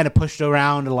gets kind of pushed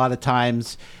around a lot of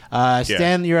times.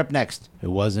 Stan, you're up next. It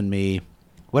wasn't me.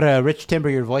 What a rich timbre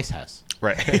your voice has.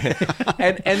 Right.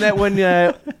 and that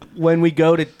when we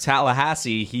go to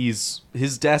Tallahassee,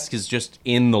 his desk is just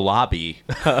in the lobby.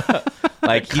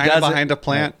 Like he does behind a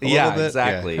plant. A little bit.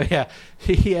 Exactly. Yeah,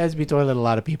 he has me toilet a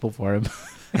lot of people for him.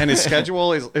 And his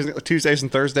schedule is Tuesdays and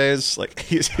Thursdays. Like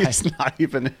he's not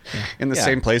even in the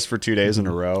same place for 2 days in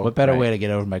a row. What better way to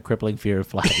get over my crippling fear of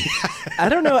flying? I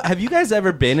don't know. Have you guys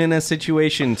ever been in a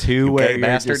situation too where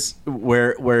you're just,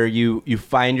 where you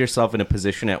find yourself in a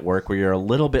position at work where you're a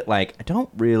little bit like, I don't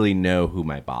really know who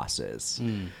my boss is.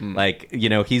 Like,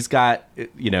 he's got,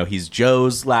 he's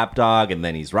Joe's lapdog and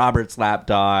then he's Robert's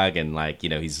lapdog and like,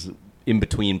 he's in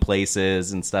between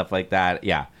places and stuff like that.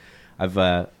 Yeah. I've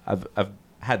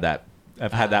had that.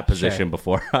 I've had that position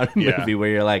before on a movie where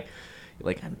you're like,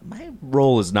 my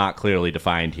role is not clearly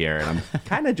defined here, and I'm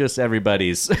kind of just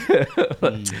everybody's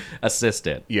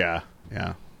assistant. Yeah.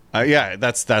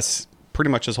 That's pretty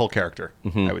much his whole character.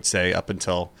 I would say up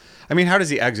until. I mean, how does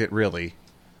he exit really?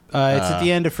 It's at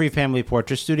the end of Free Family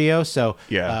Portrait Studio, so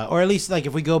or at least like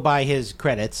if we go by his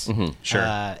credits, sure.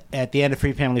 At the end of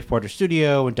Free Family Portrait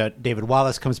Studio, when David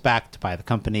Wallace comes back to buy the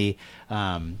company,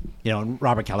 and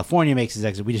Robert California makes his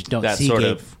exit, we just don't see sort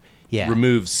Gabe. Of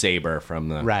removes Saber from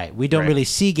the right. We don't really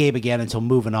see Gabe again until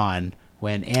Moving On,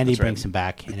 when Andy brings him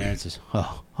back, and Aaron says,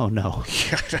 "Oh no."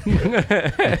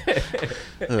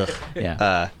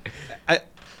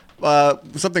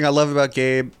 Something I love about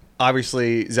Gabe.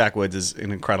 Obviously, Zach Woods is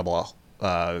an incredible,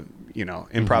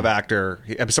 improv actor.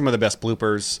 Some of the best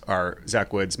bloopers are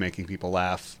Zach Woods making people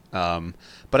laugh.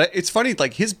 But it's funny,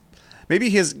 like his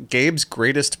Gabe's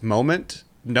greatest moment,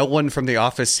 no one from The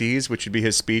Office sees, which would be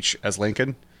his speech as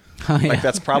Lincoln. Like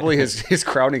that's probably his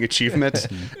crowning achievement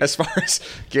as far as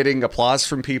getting applause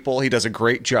from people. He does a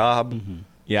great job.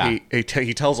 Yeah,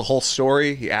 he tells a whole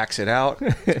story. He acts it out.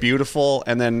 It's beautiful,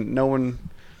 and then no one's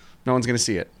going to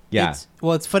see it. Yeah.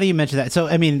 It's funny you mentioned that. So,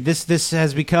 I mean, this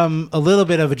has become a little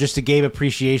bit of just a Gabe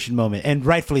appreciation moment, and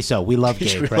rightfully so. We love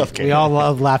Gabe, right? We all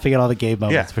love laughing at all the Gabe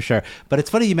moments, for sure. But it's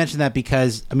funny you mentioned that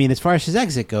because, I mean, as far as his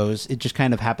exit goes, it just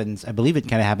kind of happens. I believe it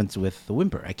kind of happens with The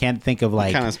Whimper. I can't think of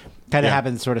kind of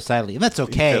happens sort of silently, and that's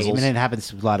okay. I mean, it happens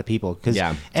to a lot of people because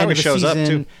end of the shows season, up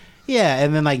too. Yeah,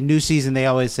 and then like new season, they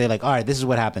always say like, all right, this is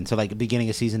what happened. So like the beginning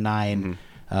of season 9.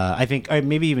 I think, or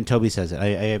maybe even Toby says it. I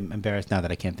am embarrassed now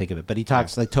that I can't think of it. But he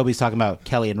talks like Toby's talking about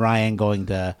Kelly and Ryan going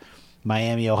to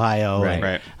Miami, Ohio.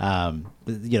 Right.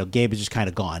 Gabe is just kind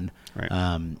of gone. Right.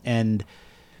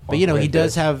 But he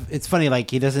does have. It's funny, like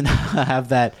he doesn't have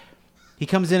that. He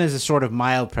comes in as a sort of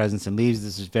mild presence and leaves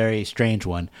this very strange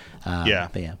one. But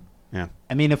yeah.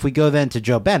 I mean, if we go then to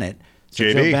Joe Bennett,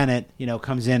 Joe Bennett,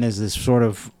 comes in as this sort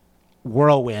of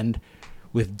whirlwind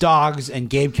with dogs and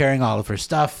Gabe carrying all of her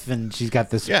stuff, and she's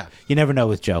got this. Yeah. You never know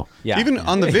with Joe. Yeah. Even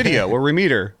on the video where we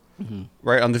meet her,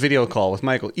 right, on the video call with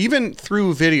Michael, even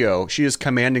through video, she is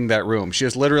commanding that room. She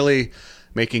is literally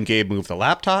making Gabe move the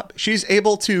laptop. She's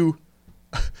able to,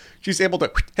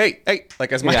 hey,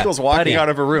 like as Michael's walking out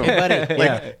of a room,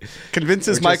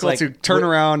 convinces Michael to turn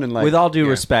around and like. With all due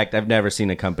respect, I've never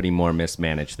seen a company more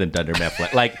mismanaged than Dunder Mifflin.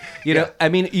 Like, know, I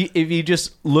mean, if you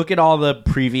just look at all the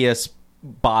previous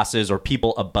bosses or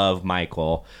people above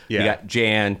Michael, you got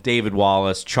Jan, David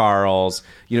Wallace, Charles,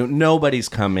 nobody's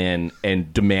come in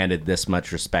and demanded this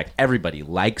much respect. Everybody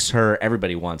likes her.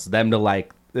 Everybody wants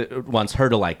her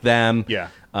to like them.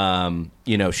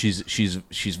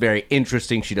 She's very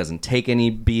interesting. She doesn't take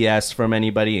any BS from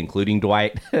anybody, including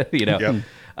Dwight.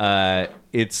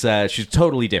 She's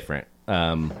totally different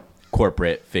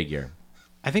corporate figure.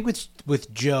 I think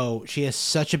with Joe, she has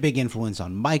such a big influence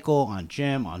on Michael, on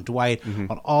Jim, on Dwight,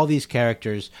 on all these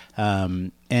characters,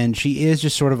 and she is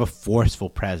just sort of a forceful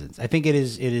presence. I think it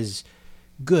is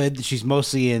good that she's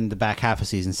mostly in the back half of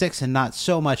season 6 and not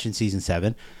so much in season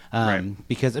 7,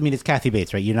 because I mean it's Kathy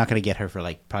Bates, right? You're not going to get her for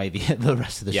like probably the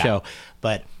rest of the show,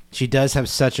 but she does have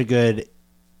such a good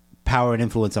power and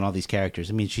influence on all these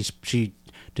characters. I mean, she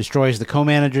destroys the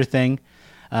co-manager thing.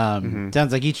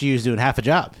 Sounds like each of you is doing half a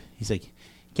job. He's like,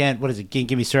 can't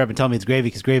give me syrup and tell me it's gravy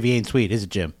because gravy ain't sweet, is it,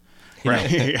 Jim?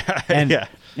 And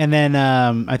And then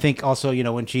I think also,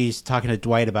 when she's talking to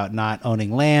Dwight about not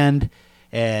owning land,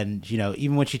 and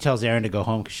even when she tells Aaron to go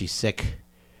home because she's sick,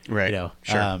 right?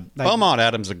 Sure. Beaumont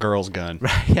Adams, a girl's gun,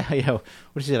 right? Yeah. What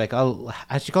does she like? Oh,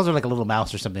 she calls her like a little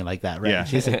mouse or something like that, right? Yeah.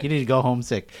 She's like, you need to go home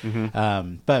sick.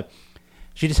 But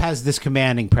she just has this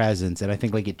commanding presence, and I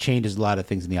think like it changes a lot of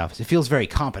things in the office. It feels very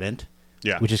competent,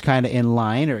 which is kind of in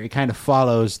line, or it kind of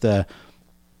follows the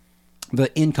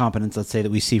incompetence, let's say,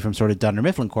 that we see from sort of Dunder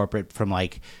Mifflin Corporate from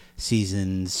like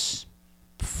seasons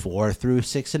 4 through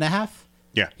 6.5.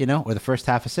 Yeah. Or the first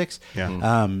half of 6.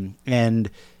 Yeah. And,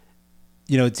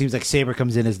 it seems like Saber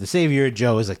comes in as the savior.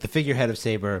 Jo is like the figurehead of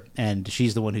Saber, and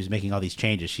she's the one who's making all these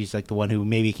changes. She's like the one who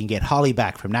maybe can get Holly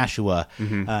back from Nashua.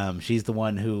 She's the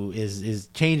one who is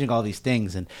changing all these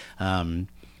things. And,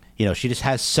 she just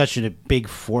has such a big,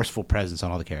 forceful presence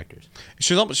on all the characters.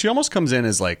 She almost comes in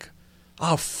as like,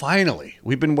 oh, finally.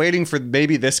 We've been waiting for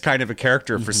maybe this kind of a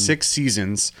character for 6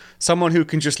 seasons. Someone who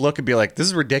can just look and be like, this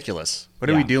is ridiculous.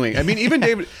 What are we doing? I mean, even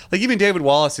David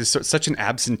Wallace is such an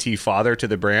absentee father to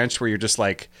the branch where you're just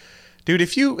like, dude,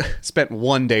 if you spent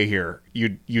one day here,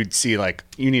 you'd see like,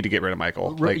 you need to get rid of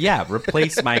Michael.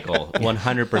 Replace Michael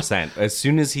 100%. As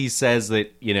soon as he says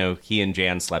that, he and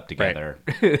Jan slept together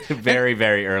very,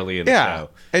 very early in the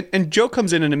show. And Jo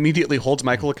comes in and immediately holds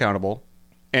Michael accountable.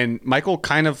 And Michael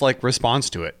kind of like responds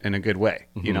to it in a good way.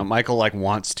 Michael like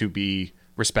wants to be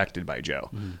respected by Jo.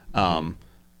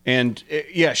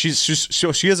 She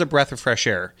is a breath of fresh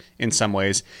air in some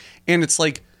ways. And it's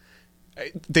like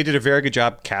they did a very good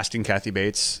job casting Kathy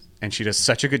Bates, and she does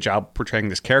such a good job portraying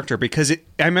this character because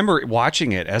I remember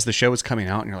watching it as the show was coming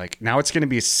out, and you're like, now it's going to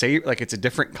be it's a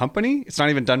different company. It's not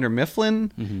even Dunder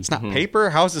Mifflin. It's not paper.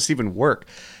 How does this even work?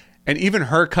 And even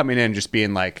her coming in just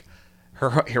being like,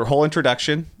 her whole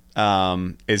introduction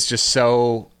is just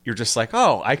so, you're just like,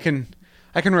 oh, I can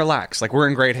relax. Like, we're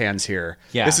in great hands here.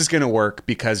 Yeah. This is going to work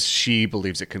because she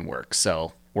believes it can work.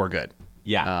 So we're good.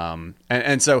 Yeah.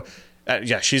 So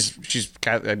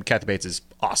Kathy Bates is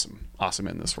awesome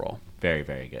in this role. Very,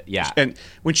 very good. Yeah. And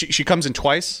when she comes in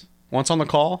twice, once on the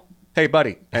call, hey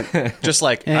buddy, and just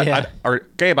like, or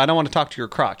Gabe, I don't want to talk to your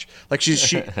crotch. Like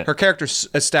her character's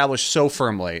established so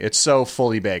firmly. It's so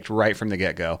fully baked right from the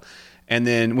get-go. And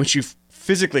then when she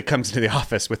physically comes into the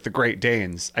office with the Great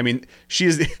Danes, I mean, she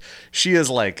is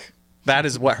like, that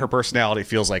is what her personality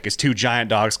feels like, is 2 giant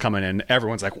dogs coming in.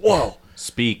 Everyone's like, whoa.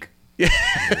 Speak. Yeah.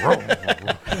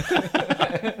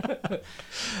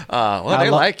 They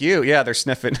like you. Yeah, they're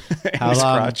sniffing Amy's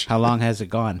crotch. How long has it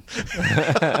gone?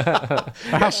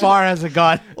 How far has it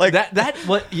gone? Like that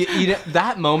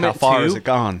moment. How far has it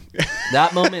gone?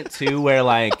 That moment too, where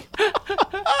like.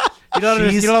 You don't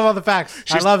have all the facts.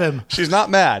 I love him. She's not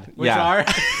mad.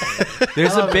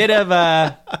 There's a bit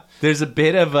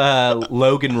of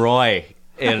Logan Roy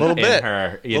in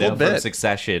her, from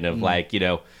Succession of like,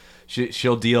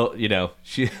 she'll deal,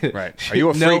 right. Are you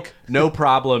a freak? No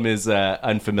problem is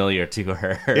unfamiliar to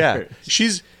her. Yeah.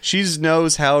 She's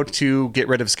knows how to get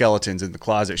rid of skeletons in the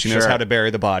closet. She knows how to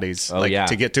bury the bodies.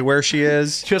 To get to where she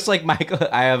is. Just like Michael,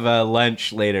 I have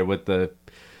lunch later with the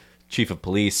chief of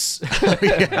police.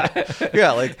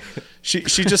 Like she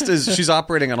just is. She's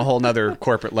operating on a whole nother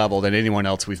corporate level than anyone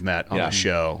else we've met on the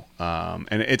show.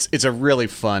 And it's a really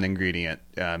fun ingredient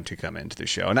to come into the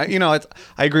show. And I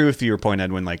agree with your point,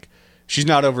 Edwin. Like, she's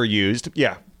not overused.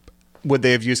 Yeah. Would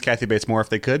they have used Kathy Bates more if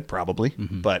they could? Probably.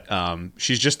 But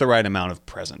she's just the right amount of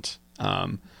present.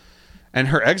 And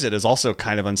her exit is also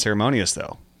kind of unceremonious,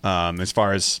 though, as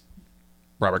far as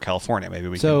Robert California. Maybe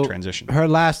we can transition. Her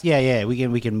last,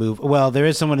 we can move. Well, there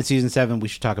is someone in season 7 we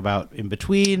should talk about in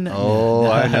between.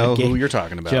 I know who you're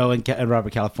talking about. Jo and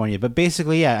Robert California. But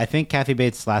basically, I think Kathy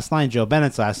Bates' last line, Jo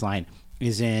Bennett's last line,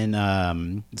 is in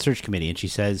the search committee, and she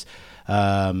says,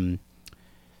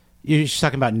 she's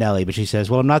talking about Nellie, but she says,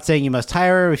 well, I'm not saying you must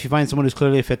hire her. If you find someone who's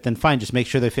clearly a fit, then fine. Just make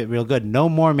sure they fit real good. No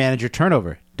more manager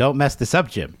turnover. Don't mess this up,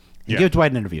 Jim. And give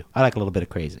Dwight an interview. I like a little bit of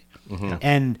crazy.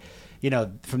 And,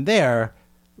 from there,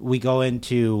 we go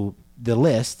into the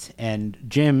list, and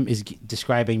Jim is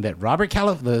describing that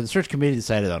the search committee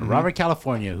decided on Robert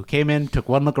California, who came in, took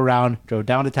one look around, drove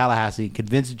down to Tallahassee,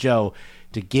 convinced Jo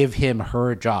to give him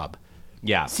her job.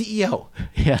 Yeah. CEO.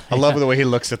 Yeah. I love the way he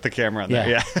looks at the camera.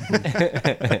 Yeah.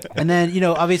 And then,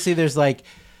 obviously there's like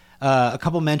a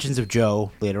couple mentions of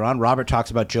Jo later on. Robert talks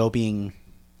about Jo being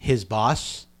his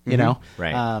boss.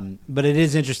 Right. But it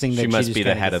is interesting that she must be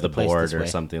the head of the board board or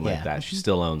something like that. She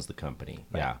still owns the company.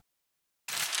 Right. Yeah.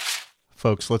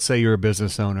 Folks, let's say you're a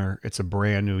business owner. It's a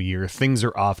brand new year. Things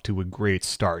are off to a great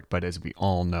start, but as we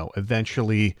all know,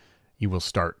 eventually you will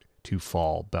start to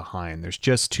fall behind. There's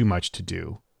just too much to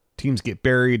do. Teams get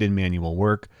buried in manual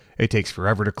work. It takes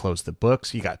forever to close the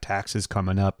books. You got taxes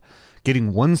coming up.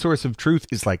 Getting one source of truth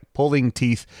is like pulling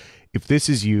teeth. If this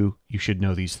is you, you should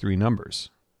know these three numbers.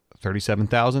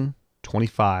 37,000,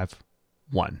 25,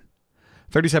 1.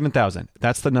 37,000.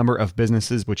 That's the number of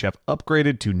businesses which have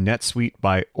upgraded to NetSuite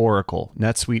by Oracle.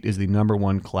 NetSuite is the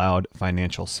 #1 cloud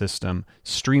financial system,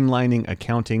 streamlining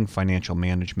accounting, financial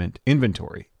management,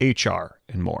 inventory, HR,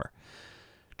 and more.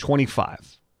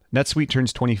 25. NetSuite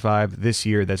turns 25 this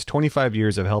year. That's 25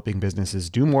 years of helping businesses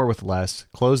do more with less,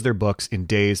 close their books in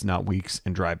days, not weeks,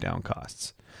 and drive down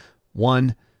costs.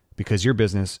 1, because your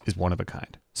business is one of a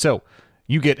kind. So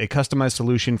you get a customized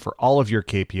solution for all of your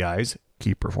KPIs,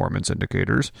 key performance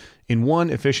indicators, in one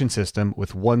efficient system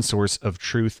with one source of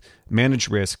truth, manage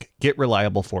risk, get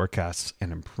reliable forecasts,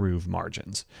 and improve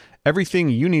margins. Everything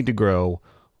you need to grow,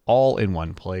 all in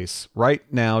one place. Right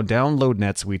now, download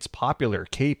NetSuite's popular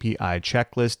KPI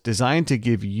checklist designed to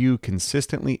give you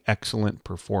consistently excellent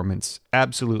performance,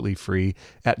 absolutely free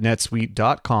at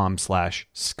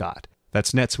netsuite.com/Scott.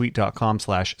 That's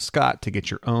netsuite.com/Scott to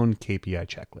get your own KPI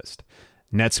checklist.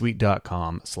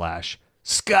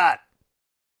 netsuite.com/Scott.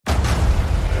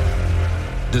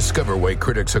 Discover why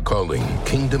critics are calling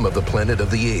Kingdom of the Planet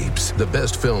of the Apes the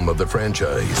best film of the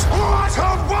franchise. What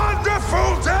a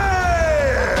wonderful day!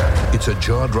 It's a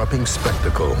jaw-dropping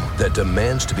spectacle that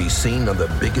demands to be seen on the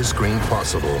biggest screen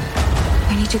possible.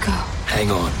 I need to go.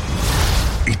 Hang on.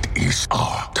 It is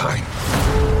our time.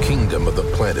 Kingdom of the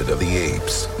Planet of the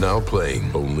Apes. Now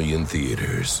playing only in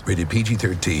theaters. Rated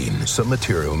PG-13. Some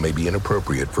material may be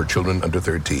inappropriate for children under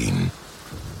 13.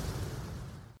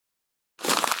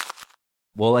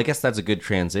 Well, I guess that's a good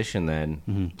transition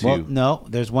then. To... Well, no,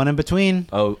 there's one in between.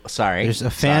 Oh, sorry. There's a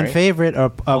fan favorite.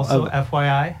 Also,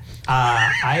 FYI,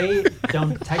 I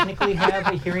don't technically have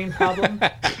a hearing problem,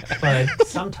 but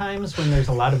sometimes when there's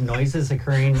a lot of noises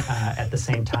occurring at the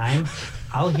same time,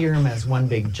 I'll hear them as one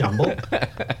big jumble.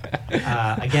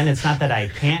 Again, it's not that I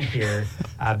can't hear,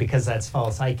 because that's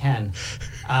false. I can.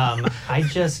 I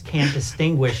just can't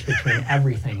distinguish between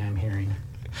everything I'm hearing.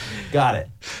 Got it.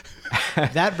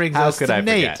 That brings us to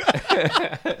Nate.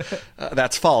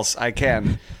 That's false. I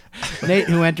can. Nate,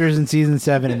 who enters in season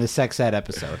 7 in the sex ed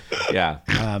episode. Yeah.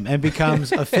 And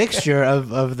becomes a fixture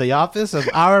of the office of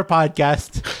our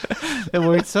podcast. It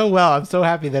worked so well. I'm so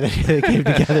happy that it came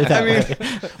together that way.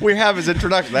 We have his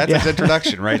introduction. That's his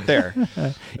introduction right there.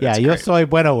 Yeah, yo soy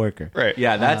bueno worker. Right.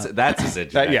 Yeah, that's his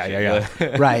introduction. Yeah.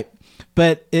 Right.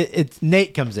 But it's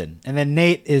Nate comes in. And then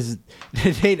Nate, as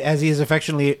he is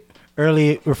affectionately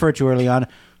referred to early on,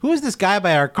 who is this guy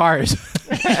by our cars?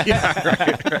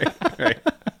 Yeah, right.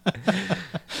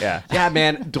 Yeah,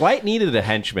 man. Dwight needed a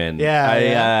henchman.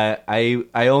 Yeah.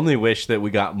 I only wish that we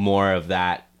got more of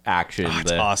that action.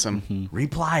 It's awesome.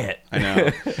 Reply it. I know.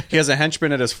 He has a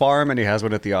henchman at his farm and he has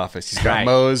one at the office. He's got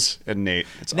Mose and Nate.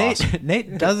 It's awesome.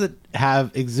 Nate doesn't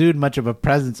exude much of a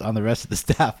presence on the rest of the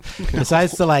staff,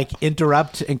 besides to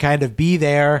interrupt and kind of be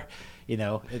there,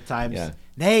 at times. Yeah.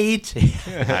 Nate,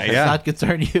 does not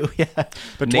concern you. Yeah.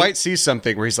 But Nate, Dwight sees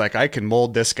something where he's like, I can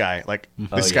mold this guy.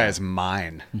 This guy is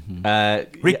mine.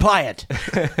 Reply it.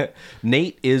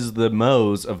 Nate is the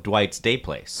Mose of Dwight's day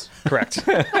place. Correct.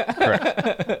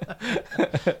 That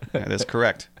is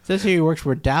correct. It says here he works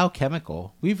for Dow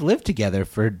Chemical. We've lived together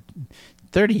for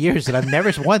 30 years, and I've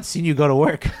never once seen you go to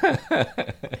work.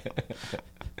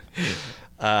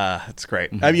 That's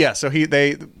great. Yeah. So we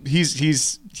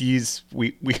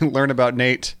learn about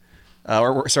Nate,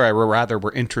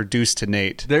 we're introduced to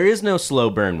Nate. There is no slow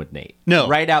burn with Nate. No,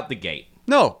 right out the gate.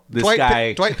 No, this Dwight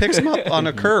guy. Dwight picks him up on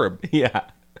a curb. Yeah.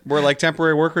 Where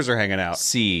temporary workers are hanging out.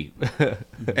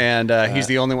 And he's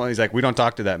the only one. He's like, we don't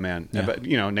talk to that man. Yeah. But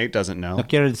Nate doesn't know. No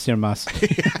quiero decir más.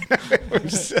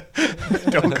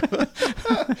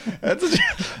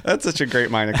 That's such a great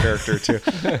minor character too.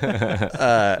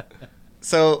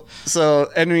 So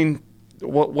I mean,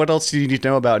 what else do you need to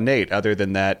know about Nate other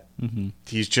than that?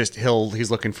 He's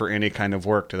looking for any kind of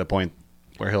work to the point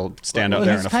where he'll stand up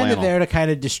there in a flannel. He's kind of there to kind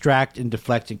of distract and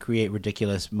deflect and create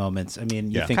ridiculous moments. I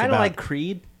mean, you think kind of like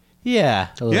Creed. Yeah,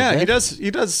 bit. He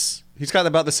does. He's got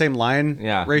about the same line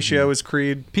ratio as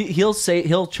Creed.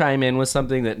 He'll chime in with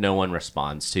something that no one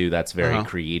responds to. That's very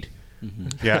Creed.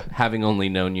 Yeah, having only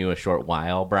known you a short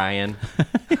while, Brian.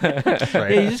 Right. Yeah,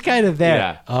 he's just kind of there.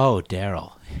 Yeah. Oh,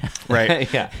 Daryl.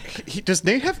 Right. Yeah. Does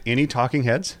Nate have any talking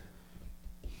heads?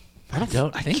 I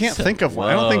can't so. think of one.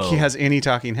 I don't think he has any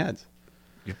talking heads.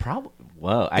 You're probably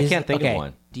I can't think of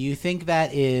one. Do you think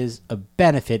that is a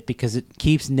benefit because it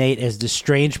keeps Nate as the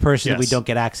strange person that we don't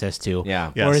get access to?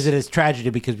 Yeah. Or is it as tragedy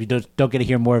because we don't get to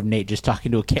hear more of Nate just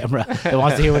talking to a camera that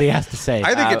wants to hear what he has to say?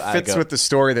 I think it fits with the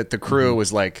story that the crew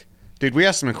was like, Dude, we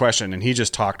asked him a question, and he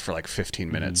just talked for like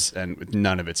 15 minutes, and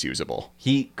none of it's usable.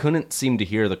 He couldn't seem to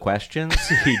hear the questions.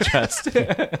 He just...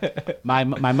 My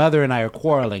mother and I are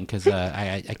quarreling because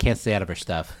I can't stay out of her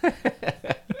stuff.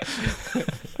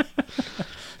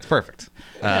 It's perfect.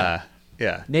 Yeah.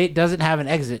 Nate doesn't have an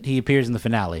exit. He appears in the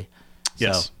finale.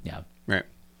 Yes. So, yeah. Right.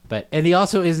 And he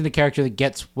also isn't a character that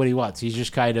gets what he wants. He's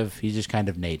just kind of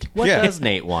Nate. What does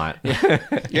Nate want?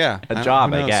 Yeah. A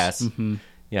job, I guess. Mm-hmm.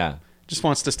 Yeah. Just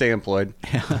wants to stay employed.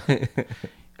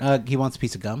 He wants a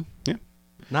piece of gum. Yeah.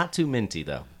 Not too minty,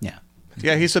 though. Yeah.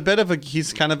 Yeah, he's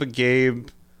kind of a Gabe,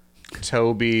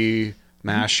 Toby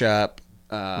mashup.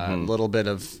 A little bit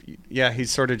of, he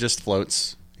sort of just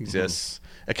floats, exists.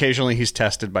 Occasionally he's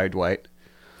tested by Dwight.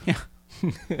 Yeah.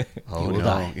 Oh, no.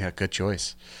 Die. Yeah, good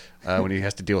choice. When he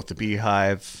has to deal with the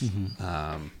beehive,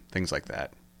 things like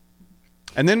that.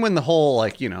 And then when the whole,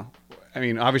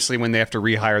 obviously when they have to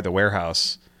rehire the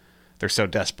warehouse, they're so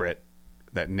desperate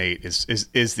that Nate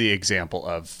is the example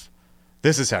of,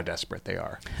 this is how desperate they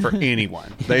are for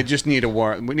anyone. They just need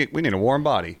we need a warm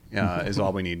body, is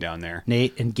all we need down there.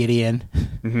 Nate and Gideon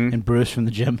and Bruce from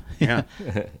the gym. Yeah.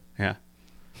 Yeah.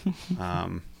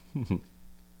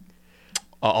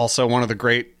 Also one of the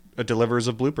great deliverers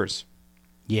of bloopers.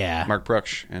 Yeah. Mark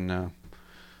Brooks. And I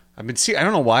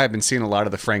don't know why I've been seeing a lot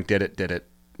of the Frank Did It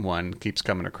one keeps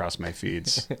coming across my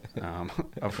feeds. Do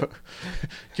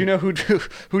you know who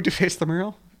defaced the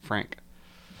mural? Frank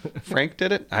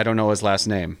did it? I don't know his last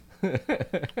name.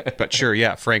 But sure,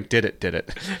 yeah, Frank did it.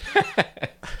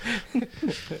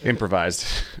 Improvised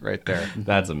right there.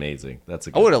 That's amazing.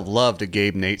 I would have loved a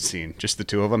Gabe Nate scene, just the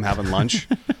two of them having lunch.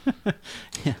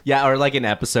 Yeah, or like an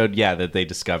episode, that they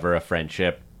discover a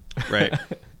friendship. Right.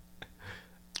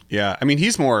 Yeah, I mean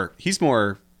he's more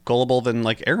gullible than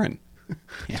like Aaron.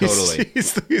 Yeah. Totally.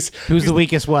 Who's the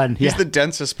weakest one? He's the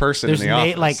densest person in the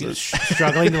Nate, office.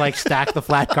 Struggling to stack the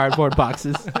flat cardboard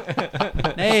boxes.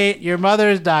 Nate, your mother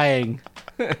is dying.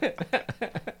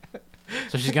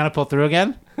 So she's gonna pull through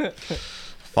again?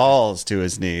 Falls to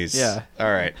his knees. Yeah.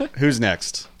 All right. Who's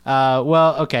next?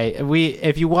 Well, okay.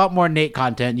 If you want more Nate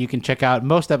content, you can check out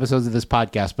most episodes of this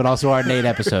podcast, but also our Nate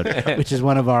episode, which is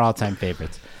one of our all-time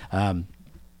favorites.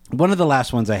 One of the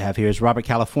last ones I have here is Robert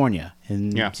California.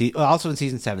 Also in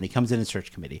season 7, he comes in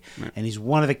search committee, and he's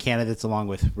one of the candidates along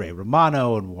with Ray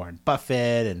Romano and Warren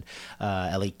Buffett and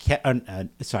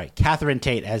Catherine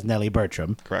Tate as Nellie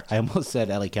Bertram. Correct. I almost said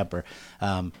Ellie Kemper.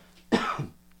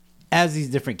 As these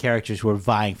different characters who are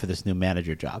vying for this new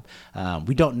manager job.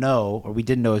 We don't know, or we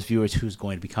didn't know as viewers, who's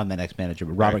going to become the next manager.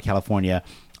 But Robert California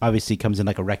obviously comes in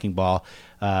like a wrecking ball,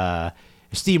 a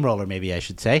steamroller, maybe I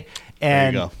should say.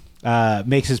 And there you go.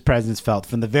 Makes his presence felt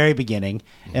from the very beginning.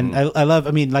 And I love,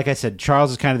 like I said, Charles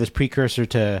is kind of this precursor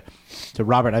to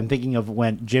Robert. I'm thinking of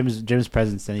when Jim's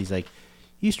presence, and he's like,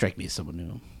 you strike me as someone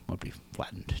who won't be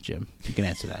flattened, Jim. You can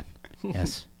answer that.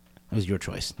 Yes. It was your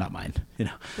choice, not mine.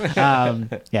 Yeah. You're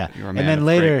a man of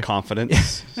great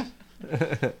confidence.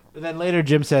 And then later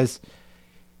Jim says,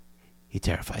 he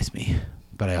terrifies me,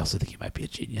 but I also think he might be a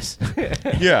genius.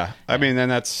 Yeah. I mean, then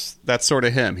that's sort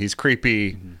of him. He's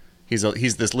creepy.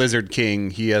 He's this lizard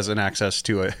king. He has an access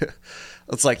to a.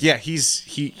 It's like, yeah, he's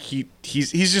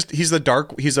a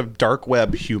dark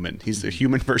web human. He's the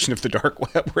human version of the dark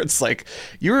web, where it's like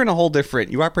you operate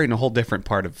in a whole different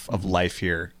part of life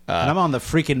here. And I'm on the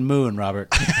freaking moon,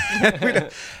 Robert.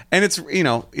 And it's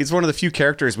one of the few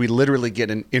characters we literally get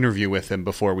an interview with him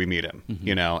before we meet him.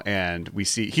 And we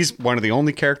see he's one of the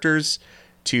only characters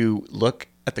to look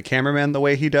at the cameraman the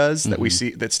way he does that we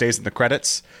see that stays in the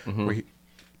credits. Where he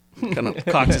kind of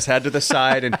cocks his head to the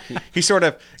side, and he sort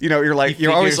of,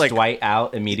 you're always like Dwight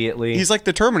out immediately. He's like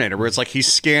the Terminator, where it's like he's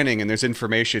scanning and there's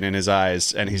information in his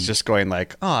eyes, and he's just going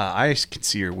like, I can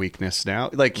see your weakness now.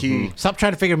 Like stop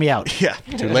trying to figure me out. Yeah,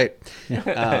 too late.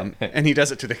 And he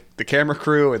does it to the camera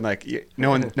crew, and like no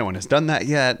one has done that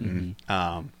yet. And,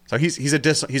 so he's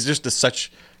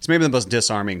maybe the most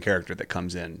disarming character that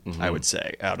comes in, I would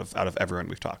say, out of everyone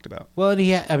we've talked about. Well,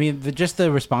 and just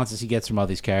the responses he gets from all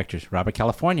these characters. Robert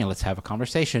California, let's have a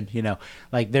conversation.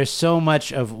 Like there's so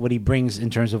much of what he brings in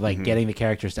terms of like getting the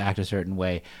characters to act a certain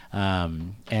way.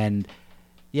 And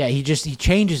yeah, he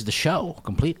changes the show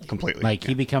completely. Like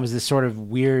he becomes this sort of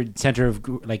weird center of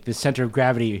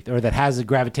gravity, or that has a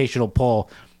gravitational pull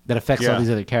that affects all these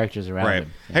other characters around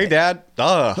him. Hey, Dad.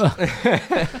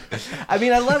 I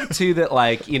mean, I love too that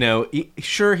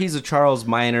sure he's a Charles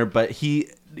Minor, but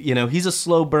he's a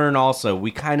slow burn also.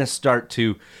 We kind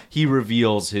of he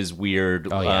reveals his weird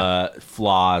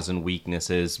flaws and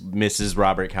weaknesses. Mrs.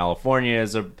 Robert California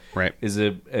is a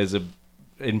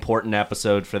important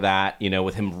episode for that,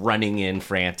 with him running in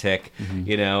frantic,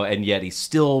 and yet he's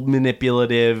still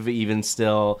manipulative, even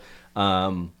still.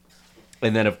 And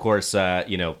then, of course,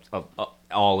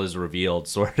 all is revealed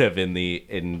sort of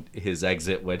in his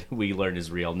exit when we learn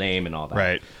his real name and all that.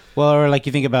 Right. Well, or like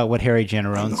you think about what Harry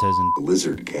Janarone says in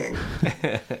Lizard Gang.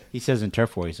 He says in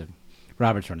Turf War, he said,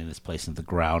 Robert's running this place into the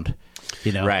ground,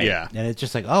 Right. Yeah. And it's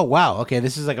just like, oh, wow, okay,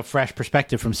 this is like a fresh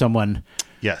perspective from someone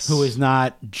who is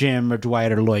not Jim or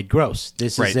Dwight or Lloyd Gross.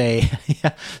 This is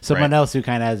someone else who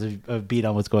kind of has a beat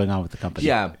on what's going on with the company.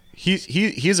 Yeah.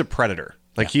 He's a predator.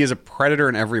 He is a predator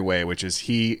in every way, which is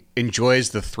he enjoys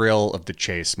the thrill of the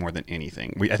chase more than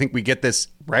anything. I think we get this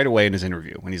right away in his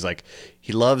interview when he's like,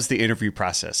 he loves the interview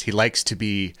process. He likes to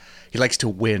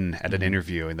win at an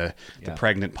interview, and the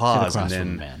pregnant pause, and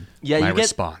then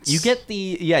response. You get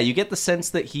the sense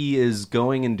that he is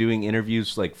going and doing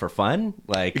interviews like for fun,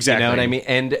 like exactly. You know what I mean,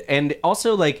 and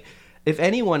also like. If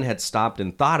anyone had stopped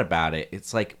and thought about it,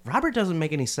 it's like, Robert doesn't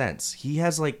make any sense. He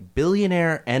has like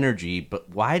billionaire energy, but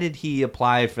why did he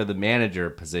apply for the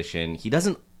manager position?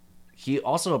 He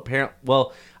also apparently,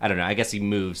 well, I don't know. I guess he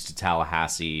moves to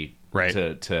Tallahassee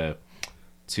to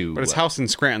But his house in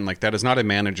Scranton, like, that is not a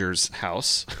manager's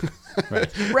house.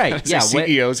 Right. It's a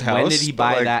CEO's house. When did he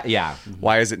buy that? Yeah.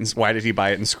 Why did he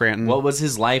buy it in Scranton? What was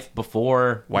his life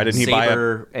before? Why didn't he buy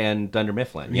Sabre and Dunder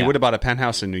Mifflin? He would have bought a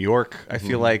penthouse in New York. I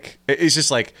feel like it's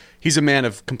just like he's a man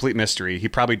of complete mystery. He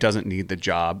probably doesn't need the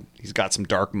job. He's got some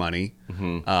dark money.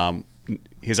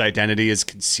 His identity is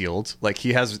concealed. Like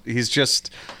he's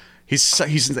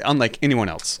unlike anyone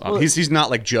else. He's not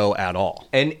like Joe at all.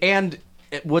 And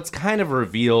what's kind of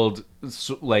revealed,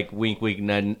 like wink, wink,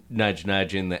 nudge,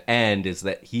 nudge in the end, is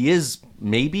that he is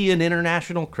maybe an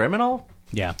international criminal.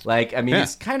 Yeah. Like, I mean,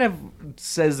 he's kind of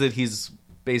says that he's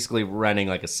basically running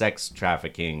like a sex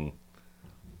trafficking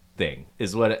thing,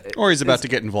 is what. Or he's about to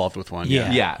get involved with one.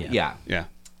 Yeah.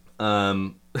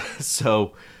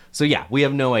 So yeah, we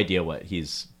have no idea what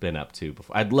he's been up to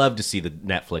before. I'd love to see the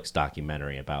Netflix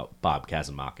documentary about Bob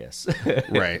Kazimakis.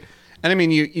 Right. And I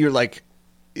mean, you're like,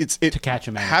 to catch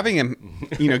him, having him,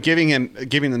 giving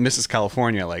the Mrs.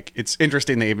 California, like, it's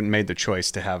interesting they even made the choice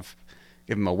to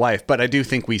give him a wife. But I do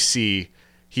think we see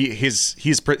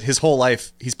his whole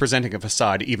life, he's presenting a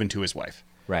facade even to his wife.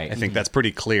 Right. I think that's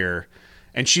pretty clear.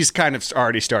 And she's kind of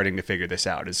already starting to figure this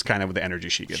out. Is kind of the energy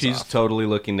she gives She's off. totally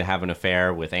looking to have an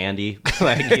affair with Andy.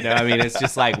 I mean, it's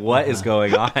just like, what is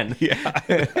going on? Yeah.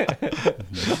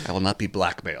 I will not be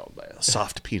blackmailed by a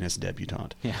soft penis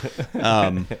debutante. Yeah.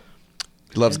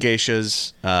 He loves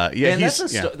geishas.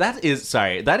 That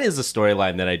is a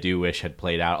storyline that I do wish had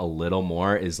played out a little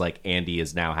more. Is like Andy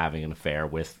is now having an affair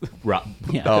with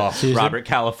Robert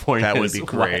California's that would be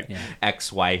great.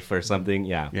 Ex-wife or something.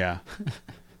 Yeah.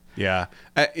 Yeah,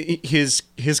 his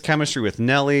chemistry with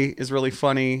Nellie is really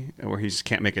funny, where he just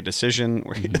can't make a decision,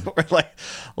 where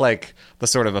like the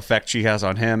sort of effect she has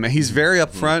on him. And he's very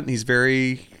upfront.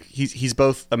 He's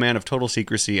both a man of total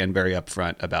secrecy and very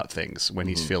upfront about things. When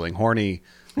he's feeling horny,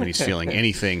 when he's feeling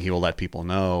anything, he will let people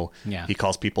know. Yeah. He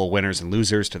calls people winners and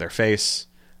losers to their face.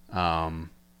 But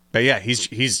yeah,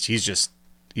 he's just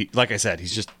like I said,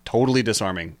 he's just totally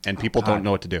disarming, and people don't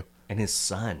know what to do. And his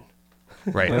son.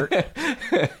 Right.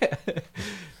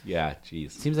 Yeah,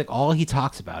 jeez. Seems like all he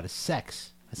talks about is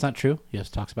sex. That's not true. He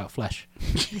just talks about flesh.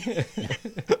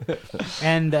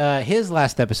 And his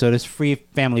last episode is Free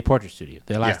Family Portrait Studio.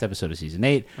 The last episode of season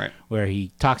 8, where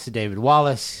he talks to David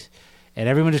Wallace, and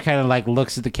everyone just kind of like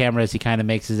looks at the camera as he kind of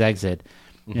makes his exit.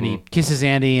 And he kisses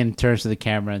Andy and turns to the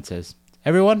camera and says,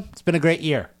 "Everyone, it's been a great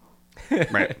year."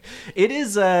 Right. It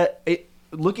is.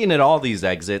 Looking at all these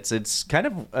exits, it's kind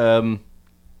of.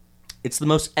 It's the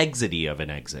most exity of an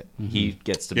exit. He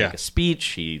gets to make a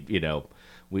speech.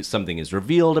 Something is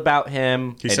revealed about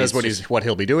him. He says what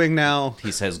he'll be doing now.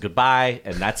 He says goodbye,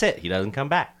 and that's it. He doesn't come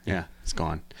back. Yeah, it's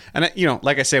gone. And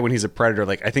like I say, when he's a predator,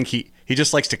 like I think he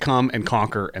just likes to come and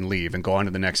conquer and leave and go on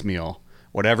to the next meal,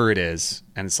 whatever it is.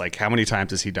 And it's like, how many times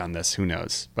has he done this? Who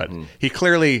knows? But he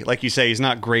clearly, like you say, he's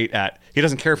not great at. He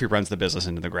doesn't care if he runs the business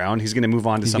into the ground. He's going to move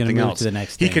on to something else. To the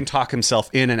next he thing. can talk himself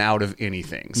in and out of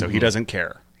anything, so he doesn't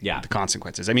care. Yeah, the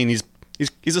consequences. I mean, he's a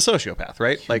sociopath,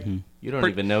 right? Like you don't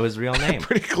even know his real name.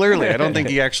 Pretty clearly, I don't think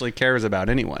he actually cares about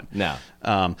anyone. No.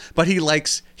 But he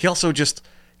loves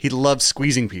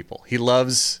squeezing people. He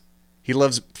loves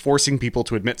forcing people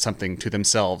to admit something to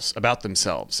themselves about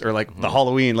themselves, or like the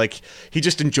Halloween. Like he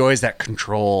just enjoys that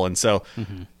control, and so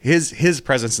his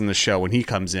presence in the show when he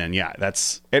comes in,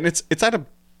 it's at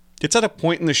a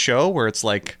point in the show where it's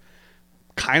like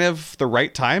kind of the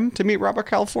right time to meet Robert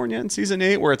California in season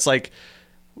 8, where it's like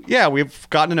yeah, we've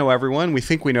gotten to know everyone. We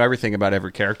think we know everything about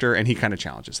every character, and he kind of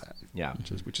challenges that. Yeah,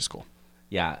 which is cool.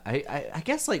 Yeah, I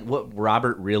guess like what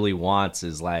Robert really wants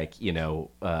is like,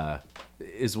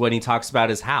 is when he talks about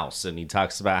his house and he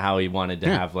talks about how he wanted to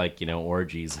have like,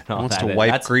 orgies and all he wants that. to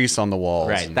wipe grease on the walls.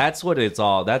 Right. And... That's what it's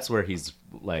all. That's where he's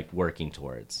like working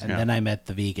towards. And then I met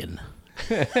the vegan.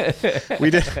 We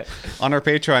did on our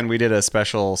Patreon. We did a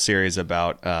special series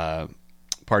about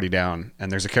Party Down,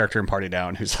 and there's a character in Party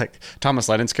Down who's like Thomas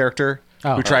Lennon's character.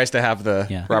 Who tries to have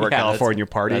the Robert California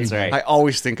party. That's right. I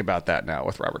always think about that now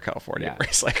with Robert California. Yeah.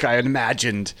 It's like I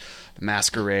imagined the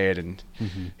masquerade and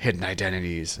hidden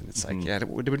identities, and it's like, it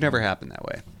would never happen that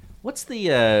way. What's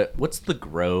the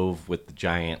grove with the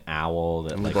giant owl?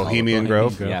 That like Bohemian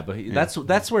Grove? Yeah, but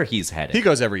that's where he's headed. He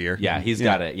goes every year. Yeah, he's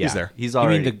got it. Yeah, he's there. He's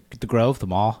already. You mean the Grove, the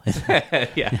mall?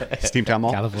 Yeah, Steamtown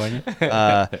Mall, California.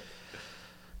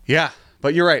 Yeah,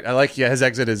 but you're right. I like his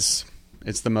exit is.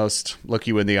 It's the most look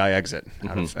you in the eye exit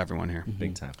out of everyone here.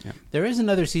 Big time. Yeah. There is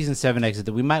another season 7 exit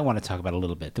that we might want to talk about a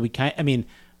little bit.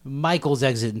 Michael's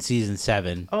exit in season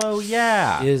 7. Oh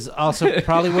yeah, is also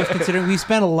probably worth considering. We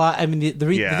spent a lot. I mean, the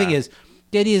thing is,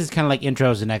 the idea is kind of like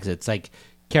intros and exits, like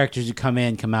characters who come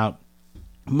in, come out.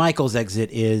 Michael's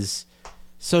exit is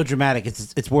so dramatic;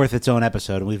 it's worth its own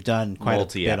episode, and we've done quite a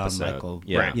bit on Michael,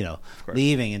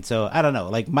 leaving. And so I don't know,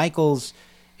 like Michael's.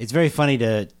 It's very funny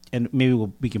to. And maybe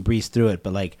we can breeze through it,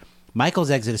 but like Michael's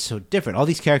exit is so different. All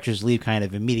these characters leave kind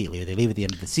of immediately. They leave at the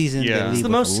end of the season. Yeah. They leave It's the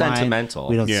with most a line. sentimental.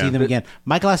 We don't see them again.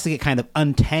 Michael has to get kind of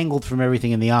untangled from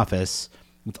everything in the office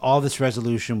with all this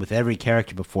resolution with every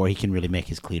character before he can really make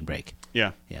his clean break.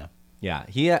 Yeah.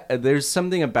 There's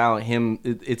something about him.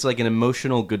 It's like an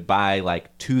emotional goodbye,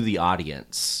 like to the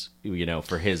audience.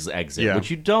 For his exit,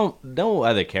 which no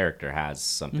other character has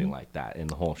something like that in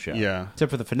the whole show. Yeah,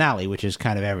 except for the finale, which is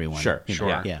kind of everyone. Sure.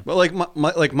 Yeah. But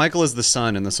like Michael is the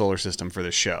sun in the solar system for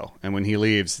this show, and when he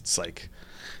leaves, it's like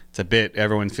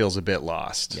everyone feels a bit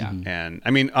lost. Yeah. And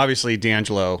I mean, obviously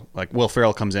D'Angelo, like Will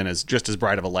Ferrell, comes in as just as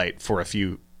bright of a light for a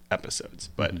few episodes,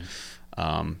 but.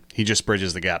 He just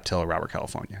bridges the gap till Robert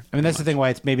California. I mean, that's the thing why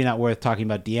it's maybe not worth talking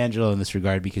about D'Angelo in this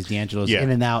regard, because D'Angelo's in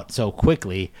and out so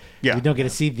quickly. Yeah. You don't get to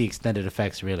see the extended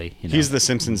effects, really. He's the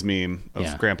Simpsons meme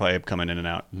of Grandpa Abe coming in and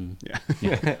out. Yeah.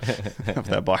 Of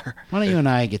that bar. Why don't you and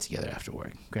I get together after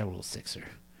work? Grab a little sixer.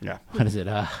 Yeah. What is it?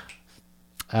 The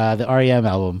REM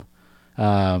album.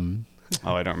 I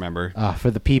don't remember.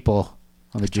 For the people.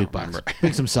 On the jukebox.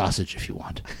 Bring some sausage if you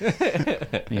want.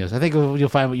 He goes, I think you'll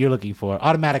find what you're looking for.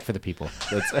 Automatic for the people.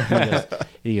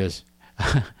 He goes,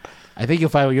 I think you'll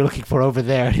find what you're looking for over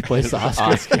there. And he plays the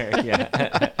Oscar. Yeah.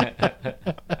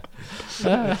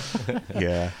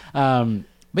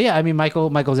 But yeah, I mean,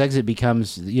 Michael's exit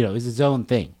becomes, is his own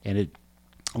thing. And it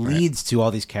leads to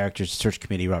all these characters, Search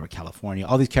Committee, Robert California,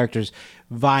 all these characters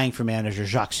vying for manager,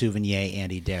 Jacques Souvenier,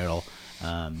 Andy Darrell.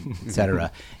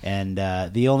 Etc. And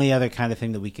the only other kind of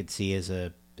thing that we could see as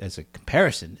a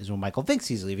comparison is when Michael thinks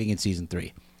he's leaving in season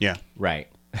 3. Yeah, right.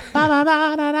 I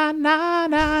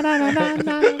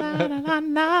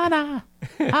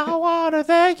want to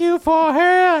thank you for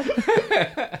him.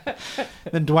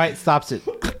 Then Dwight stops it.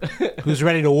 Who's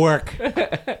ready to work?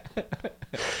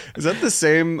 Is that the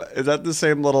same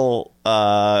little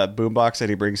boombox that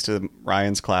he brings to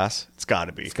Ryan's class? It's got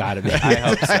to be. It's got to be. I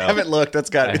hope so. I haven't looked. That's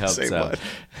got to be the same one.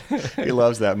 He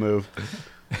loves that move.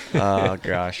 Oh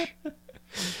gosh.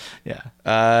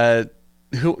 Yeah.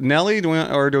 Who Nellie? Do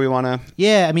we want to?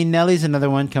 Yeah, I mean Nellie's another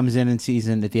one. Comes in at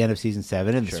the end of season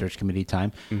 7 in the Search Committee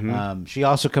time. Mm-hmm. She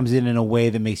also comes in a way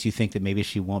that makes you think that maybe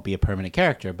she won't be a permanent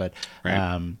character, but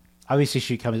obviously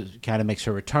she kind of makes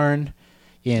her return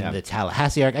in the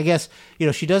Tallahassee arc. I guess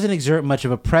she doesn't exert much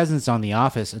of a presence on The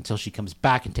Office until she comes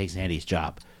back and takes Andy's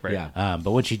job. Right. Yeah.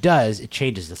 But when she does, it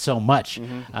changes so much.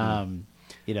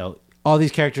 All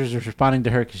these characters are responding to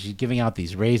her because she's giving out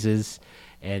these raises,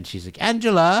 and she's like,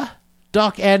 Angela,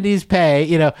 dock Andy's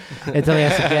pay, until he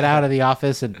has to get out of the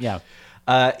office. And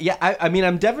I mean,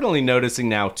 I'm definitely noticing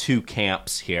now 2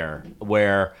 camps here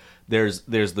where there's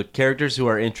the characters who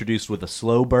are introduced with a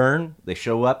slow burn. They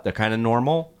show up, they're kind of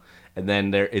normal. And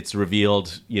then it's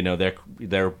revealed,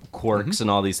 their quirks and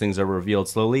all these things are revealed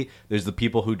slowly. There's the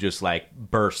people who just like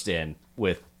burst in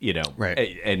with,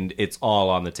 right. And it's all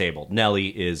on the table. Nellie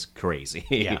is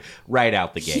crazy, right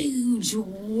out the gate. Huge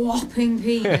whopping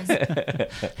penis.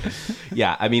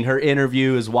 Yeah, I mean, her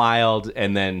interview is wild,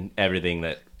 and then everything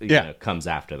that comes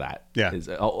after that. Yeah,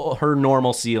 her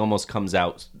normalcy almost comes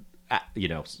out,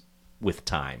 with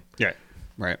time. Yeah,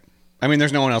 right. I mean,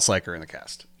 there's no one else like her in the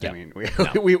cast. Yep. I mean,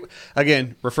 we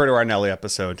again refer to our Nellie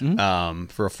episode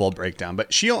for a full breakdown.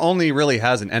 But she only really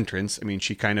has an entrance. I mean,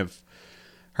 she kind of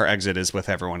her exit is with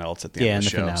everyone else at the end of the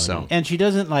show. Finale. So, and she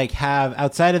doesn't like have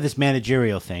outside of this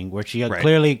managerial thing where she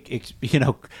clearly,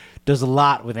 does a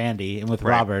lot with Andy and with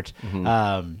Robert.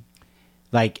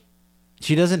 Like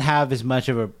she doesn't have as much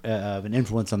of an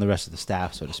influence on the rest of the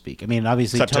staff, so to speak. I mean,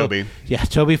 obviously, except Toby. Yeah,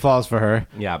 Toby falls for her.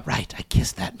 Yeah, right. I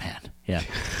kissed that man. Yeah.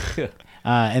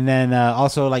 And then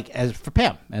also like as for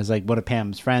Pam, as like one of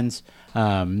Pam's friends.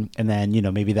 And then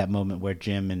maybe that moment where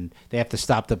Jim and they have to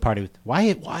stop the party with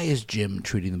why is Jim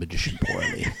treating the magician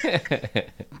poorly?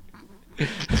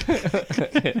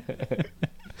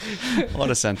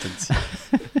 What a sentence.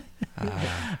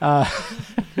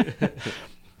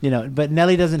 But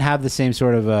Nellie doesn't have the same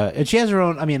sort of and she has her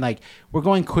own. I mean, like we're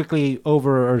going quickly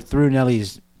over or through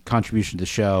Nellie's contribution to the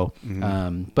show,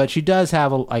 but she does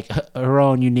have her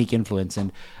own unique influence,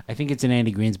 and I think it's in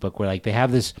Andy Green's book where like they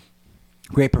have this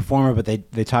great performer, but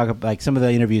they talk about, like, some of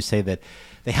the interviews say that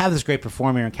they have this great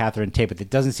performer in Catherine Tate, but it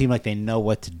doesn't seem like they know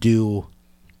what to do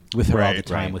with her all the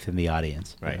time within the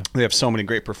audience. Right. They have so many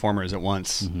great performers at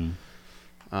once.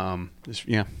 I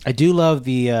do love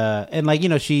the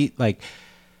and she like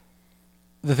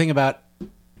the thing about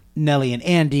Nellie and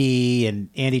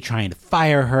Andy trying to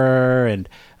fire her, and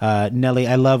Nellie,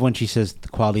 I love when she says the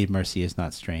quality of mercy is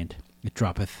not strained. It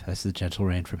droppeth as the gentle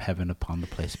rain from heaven upon the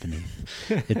place beneath.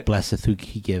 It blesseth who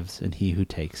he gives, and he who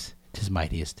takes. 'Tis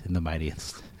mightiest in the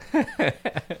mightiest.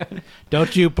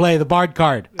 Don't you play the bard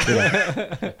card.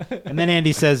 And then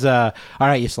Andy says, all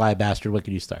right, you sly bastard, what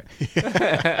can you start?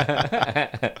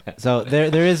 So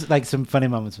there is like some funny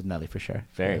moments with Nellie for sure.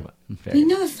 Very much.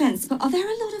 No offence, but are there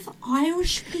a lot of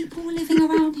Irish people living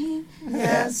around here?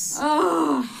 Yes.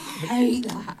 Oh, I hate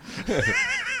that.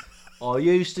 I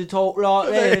used to talk like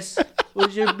this.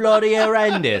 Was you bloody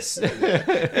horrendous?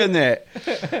 Isn't it?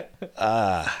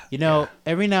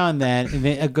 Every now and then,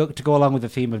 to go along with the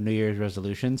theme of New Year's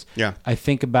resolutions, I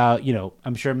think about,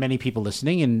 I'm sure many people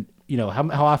listening, and,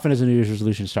 how often does a New Year's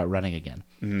resolution start running again?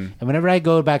 And whenever I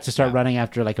go back to start running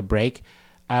after like a break,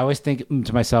 I always think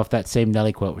to myself that same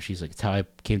Nelly quote where she's like, it's how I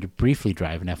came to briefly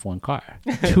drive an F1 car.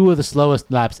 2 of the slowest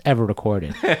laps ever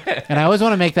recorded. And I always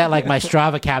want to make that like my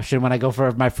Strava caption when I go for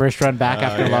my first run back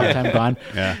after a long time gone.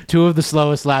 Yeah. 2 of the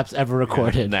slowest laps ever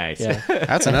recorded. Nice. Yeah.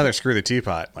 That's another screw the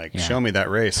teapot. Like, show me that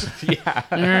race.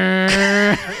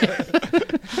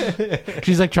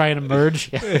 She's like trying to merge.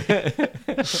 Pete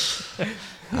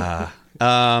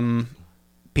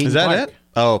is that Clark. it?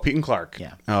 Oh, Pete and Clark.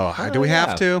 Yeah. Oh, do we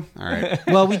have to? All right.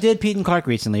 Well, we did Pete and Clark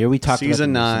recently, or we talked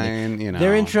Season about 9.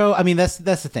 Their intro. I mean, that's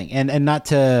the thing, and not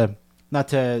to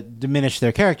diminish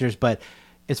their characters, but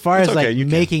as far as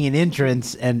making an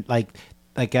entrance and like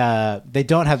they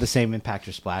don't have the same impact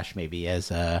or splash maybe as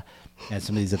some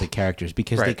of these other characters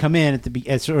because they come in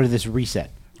at sort of this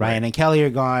reset. Ryan and Kelly are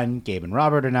gone. Gabe and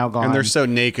Robert are now gone, and they're so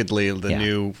nakedly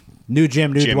new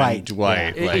Jim, new Dwight.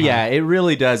 It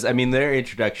really does. I mean, their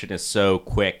introduction is so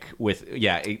quick with,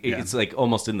 it's like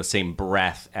almost in the same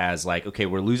breath as like, okay,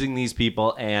 we're losing these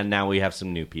people and now we have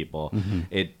some new people. Mm-hmm.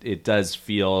 It does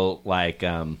feel like,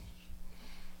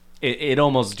 it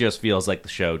almost just feels like the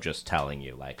show just telling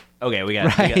you like, okay, we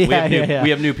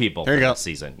have new people for this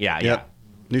season. Yeah.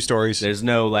 New stories. There's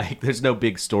no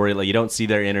big story. Like you don't see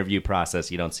their interview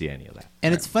process. You don't see any of that.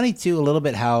 And it's funny too, a little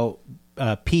bit how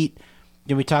Pete,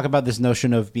 we talk about this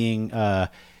notion of being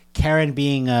Karen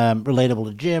being relatable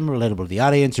to Jim, relatable to the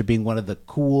audience, or being one of the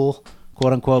cool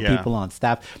quote unquote people on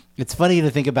staff. It's funny to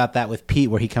think about that with Pete,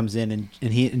 where he comes in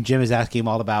and Jim is asking him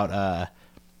all about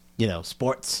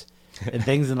sports and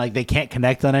things, and like they can't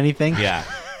connect on anything. Yeah.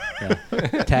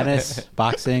 Tennis,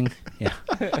 boxing,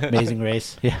 Amazing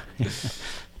Race,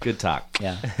 good talk.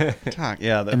 Yeah.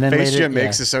 The face Jim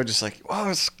makes is so just like, wow,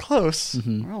 it's close.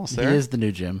 Mm-hmm. We're almost there. He is the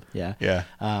new Jim. Yeah.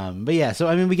 Yeah. So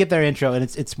I mean, we get their intro, and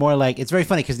it's more like, it's very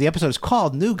funny because the episode is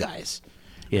called New Guys,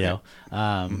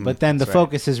 but then the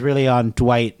focus is really on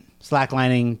Dwight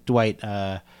slacklining, Dwight,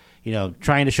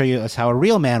 trying to show you us how a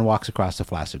real man walks across a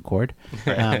flaccid cord.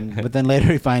 But then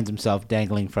later he finds himself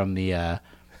dangling from the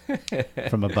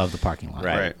from above the parking lot.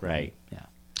 Right. Yeah.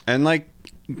 And like,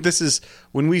 this is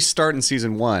when we start in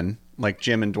season 1, like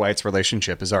Jim and Dwight's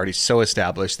relationship is already so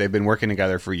established. They've been working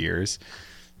together for years.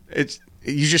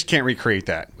 You just can't recreate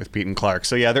that with Pete and Clark.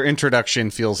 So yeah, their introduction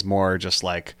feels more just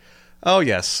like, oh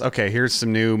yes, okay, here's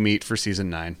some new meat for season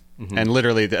 9. Mm-hmm. And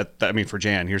literally for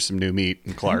Jan, here's some new meat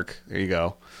and Clark. There you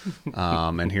go.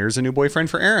 And here's a new boyfriend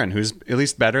for Aaron, who's at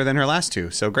least better than her last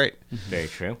 2. So great. Very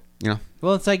true. Yeah.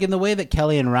 Well, it's like in the way that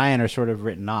Kelly and Ryan are sort of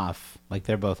written off, like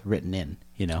they're both written in,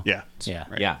 Yeah.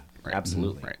 Right. Yeah. Right.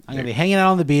 Absolutely. Right. I'm going to be hanging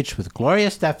out on the beach with Gloria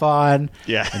Stefan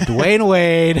and Dwayne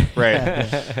Wade.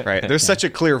 Right. There's such a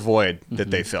clear void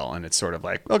that they fill, and it's sort of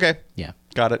like, okay. Yeah.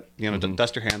 Got it.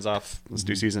 Dust your hands off. Let's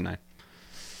do season 9.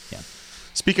 Yeah.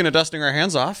 Speaking of dusting our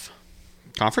hands off,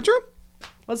 conference room?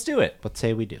 Let's do it. Let's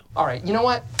say we do. All right, you know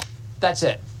what? That's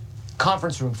it.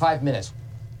 Conference room, 5 minutes.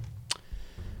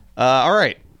 All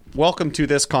right. Welcome to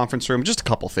this conference room. Just a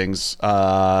couple things,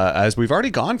 as we've already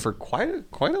gone for quite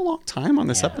a long time on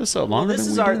this episode. Longer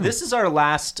than this is our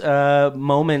last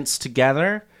moments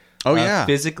together. Oh yeah,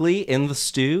 physically in the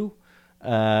stew,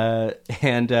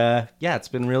 it's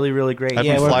been really, really great.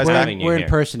 Edwin we're in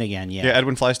person again. Yeah,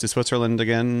 Edwin flies to Switzerland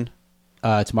again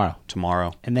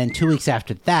tomorrow, and then 2 weeks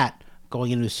after that,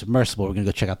 going into a submersible, we're gonna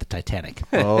go check out the Titanic.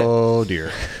 Oh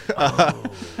dear.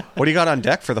 What do you got on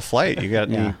deck for the flight? You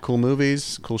got any cool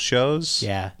movies, cool shows?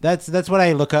 Yeah, that's what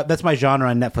I look up. That's my genre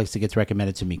on Netflix that gets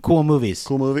recommended to me. Cool movies.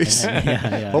 Cool movies.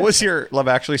 Then, What was your Love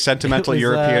Actually sentimental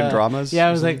European dramas? Yeah,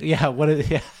 I was like,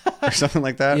 or something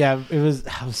like that. Yeah, it was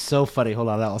so funny. Hold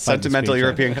on, I'll find sentimental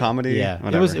European comedy. Yeah,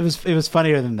 whatever. it was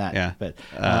funnier than that. Yeah, but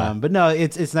no,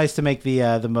 it's nice to make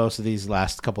the most of these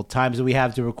last couple times that we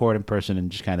have to record in person and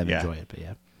just kind of enjoy it. But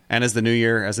yeah. And as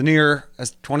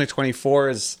 2024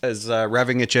 is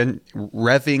revving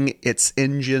its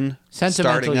engine,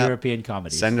 sentimental European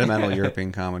comedies, sentimental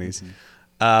European comedies,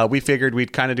 we figured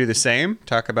we'd kind of do the same,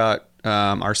 talk about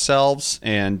ourselves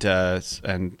and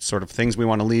sort of things we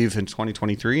want to leave in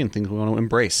 2023 and things we want to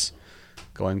embrace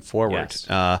going forward.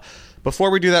 Yes.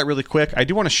 Before we do that, really quick, I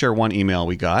do want to share one email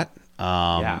we got.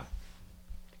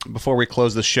 Before we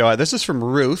close the show, this is from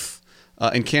Ruth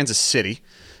in Kansas City.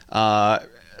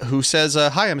 Who says,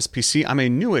 hi, MSPC. I'm a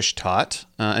newish tot,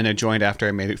 and I joined after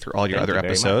I made it through all your other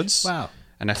episodes. Wow.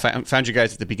 And I found you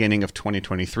guys at the beginning of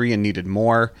 2023 and needed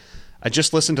more. I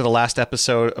just listened to the last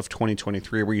episode of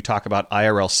 2023 where you talk about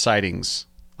IRL sightings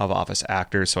of Office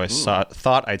actors, so I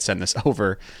thought I'd send this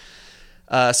over.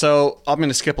 So I'm going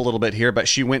to skip a little bit here, but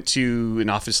she went to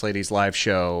an Office Ladies live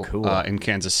show in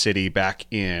Kansas City back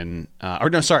in...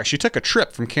 she took a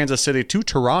trip from Kansas City to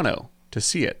Toronto to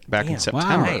see it back in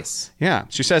September. Wow, nice. Yeah.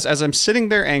 She says, as I'm sitting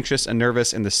there anxious and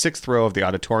nervous in the 6th row of the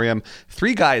auditorium,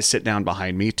 3 guys sit down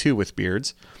behind me, 2 with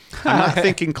beards. I'm not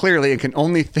thinking clearly and can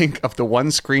only think of the one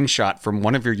screenshot from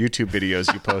one of your YouTube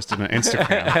videos you posted on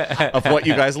Instagram of what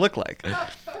you guys look like.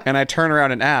 And I turn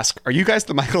around and ask, are you guys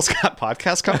the Michael Scott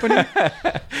Podcast Company?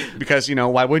 Because,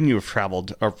 why wouldn't you have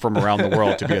traveled from around the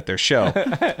world to be at their show?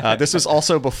 This was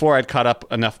also before I'd caught up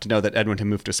enough to know that Edwin had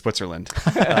moved to Switzerland.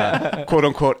 Quote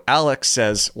unquote, Alex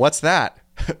says, what's that?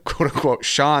 Quote unquote,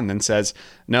 Sean then says,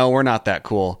 no, we're not that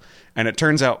cool. And it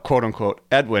turns out, quote unquote,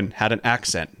 Edwin had an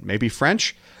accent, maybe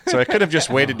French. So I could have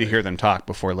just waited to hear them talk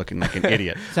before looking like an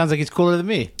idiot. Sounds like he's cooler than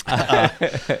me.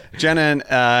 Jenna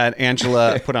and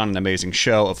Angela put on an amazing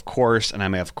show, of course, and I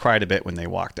may have cried a bit when they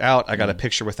walked out. I got a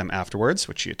picture with them afterwards,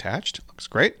 which she attached. Looks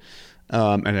great.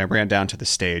 And I ran down to the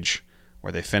stage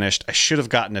where they finished. I should have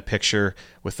gotten a picture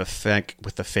with the fake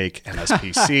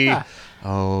MSPC.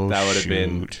 that would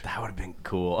have been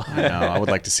cool. I know. I would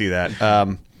like to see that.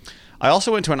 I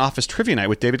also went to an Office trivia night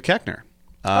with David Koechner.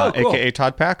 Cool. A.k.a.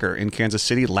 Todd Packer in Kansas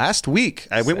City last week.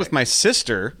 I went with my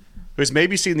sister, who's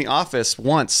maybe seen The Office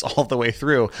once all the way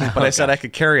through, but I said I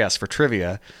could carry us for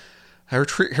trivia. Her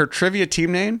trivia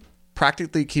team name,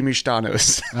 Practically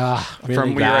Kimishtanos. Really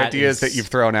from your ideas that you've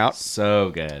thrown out.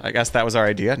 So good. I guess that was our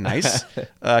idea. Nice.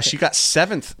 She got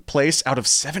 7th place out of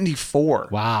 74.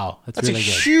 Wow. That's really good.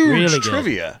 Huge really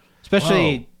trivia.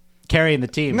 Especially... carrying the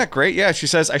team. Isn't that great? Yeah, she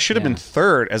says, I should have been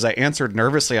 3rd as I answered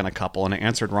nervously on a couple and I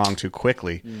answered wrong too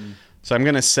quickly. So I'm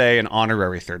going to say an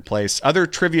honorary 3rd place. Other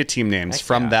trivia team names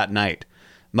from that night.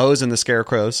 Moe's and the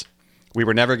Scarecrows. We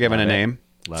Were Never Given a Name.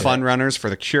 Fun Runners for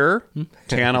the Cure.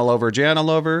 Tan All Over, Jan All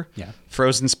Over.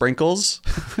 Frozen Sprinkles.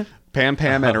 Pam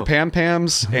Pam and her Pam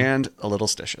Pams. And A Little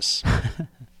Stitious.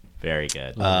 Very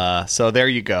good. So there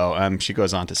you go. She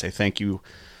goes on to say, thank you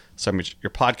so much. Your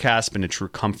podcast has been a true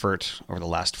comfort over the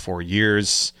last 4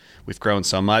 years. We've grown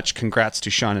so much. Congrats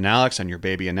to Sean and Alex on your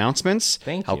baby announcements.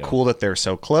 Thank you. How cool that they're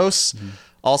so close.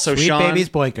 Also, Sweet Sean, baby's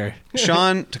boinker.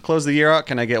 Sean, to close the year out,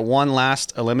 can I get one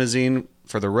last a limousine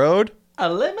for the road?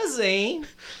 A limousine.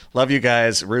 Love you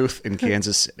guys, Ruth in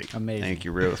Kansas City. Amazing. Thank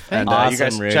you, Ruth. And awesome, you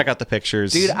guys Ruth. check out the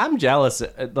pictures. Dude, I'm jealous.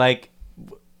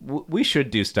 We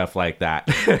should do stuff like that.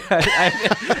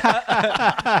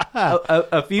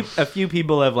 A few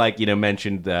people have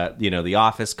mentioned the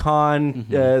Office Con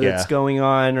that's going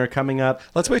on or coming up.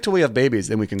 Let's wait till we have babies,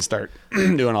 then we can start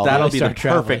doing all that. That'll be the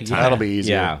perfect time. That'll be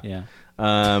easier. Yeah.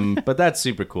 But that's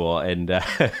super cool, and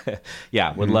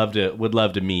would love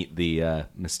to meet the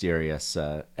mysterious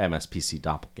MSPC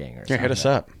doppelgangers. Yeah, hit us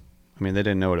up. I mean, they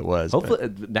didn't know what it was.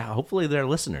 Hopefully they're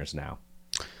listeners now.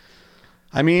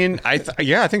 I mean, I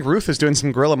think Ruth is doing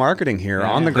some guerrilla marketing here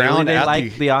on the ground. They at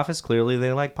like the Office. Clearly,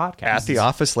 they like podcasts. At the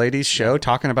Office Ladies show,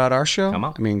 talking about our show. Come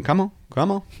on. I mean, come on.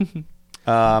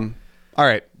 All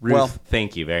right. Ruth, well,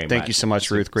 thank you very much. Thank you so much,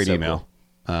 Ruth. Great email.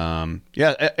 Cool.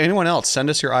 Anyone else? Send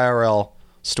us your IRL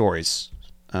stories.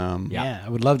 I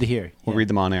would love to hear. We'll read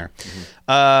them on air.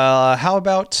 How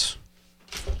about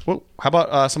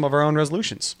some of our own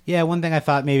resolutions? Yeah, one thing I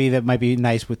thought maybe that might be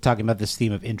nice with talking about this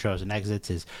theme of intros and exits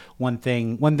is one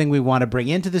thing we want to bring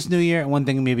into this new year, and one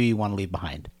thing maybe you want to leave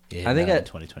behind in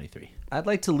 2023. I'd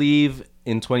like to leave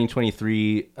in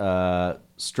 2023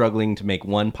 struggling to make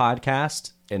one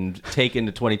podcast and take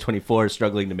into 2024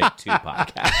 struggling to make two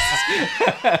podcasts.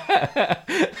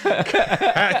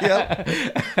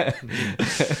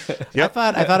 Yep.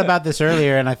 I thought about this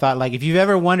earlier, and I thought, like, if you've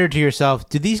ever wondered to yourself,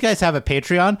 do these guys have a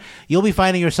Patreon? You'll be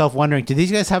finding yourself wondering, do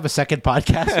these guys have a second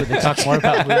podcast where they talk more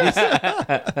about movies?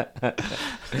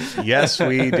 Yes,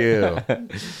 we do.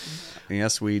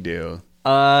 Yes, we do.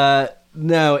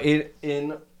 No,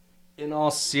 in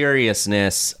all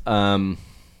seriousness, I'm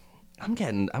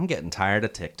getting tired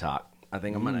of TikTok. I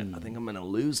think I'm gonna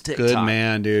lose TikTok. Good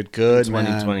man, dude. Good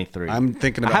 2023. Man. I'm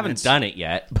thinking about. I haven't done it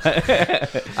yet, but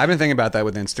I've been thinking about that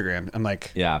with Instagram. I'm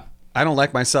like, yeah, I don't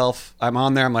like myself. I'm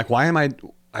on there. I'm like, why am I?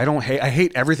 I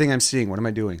hate everything I'm seeing. What am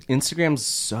I doing? Instagram's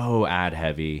so ad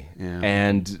heavy,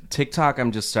 and TikTok.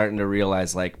 I'm just starting to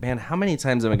realize, like, man, how many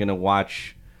times am I gonna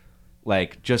watch,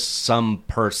 like, just some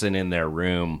person in their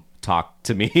room talk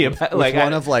to me about like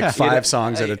one of like five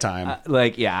songs at a time?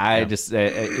 I just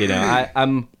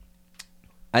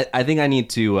I think I need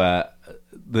to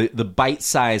the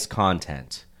bite-sized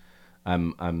content.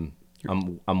 I'm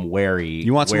wary.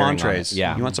 You want some entrees?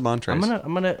 Yeah, you want some entrees?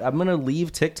 I'm gonna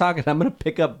leave TikTok and I'm gonna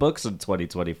pick up books in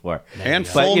 2024 and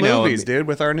full movies, dude,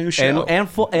 with our new show. And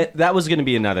that was gonna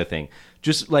be another thing.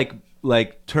 Just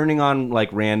like turning on like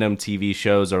random TV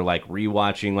shows or like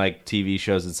rewatching like TV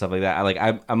shows and stuff like that.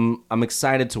 I'm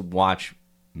excited to watch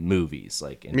movies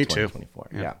like in 2024.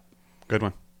 Yeah. Good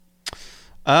one.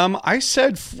 I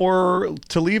said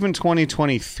to leave in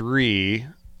 2023.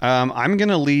 I'm going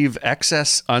to leave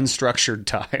excess unstructured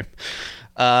time,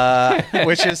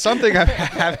 which is something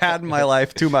I've had in my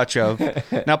life too much of.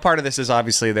 Now, part of this is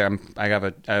obviously that I have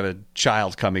a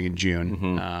child coming in June.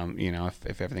 Mm-hmm.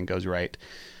 If everything goes right,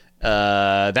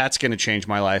 that's going to change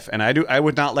my life. And I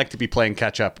would not like to be playing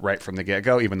catch up right from the get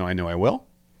go, even though I know I will.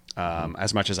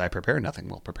 As much as I prepare, nothing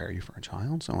will prepare you for a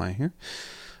child. So I hear.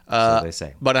 So they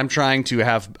say. But I'm trying to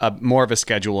have more of a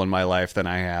schedule in my life than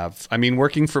I have. I mean,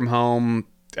 working from home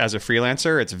as a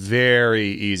freelancer, it's very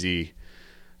easy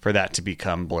for that to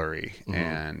become blurry. Mm-hmm.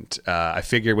 And I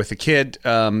figure with a kid,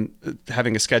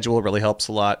 having a schedule really helps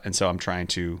a lot. And so I'm trying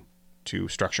to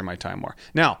structure my time more.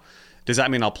 Now, does that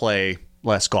mean I'll play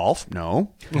less golf?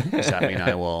 No. Does that mean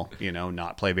I will,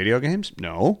 not play video games?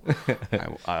 No.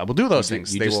 I will do those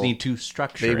things. You just need to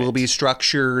structure They will be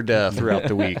structured throughout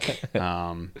the week.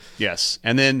 Yes.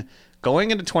 And then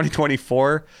going into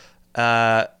 2024,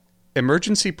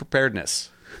 emergency preparedness.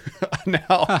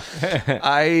 Now,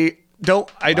 I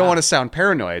don't want to sound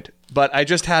paranoid, but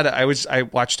I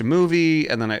watched a movie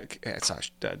and then I saw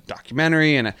a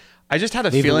documentary and I just had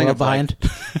a feeling of behind.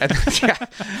 I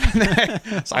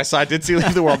did see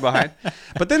Leave the World Behind,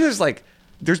 but then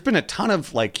there's been a ton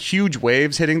of like huge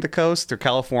waves hitting the coast through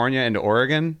California into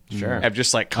Oregon. Sure, of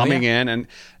just like coming in, and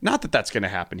not that that's going to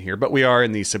happen here, but we are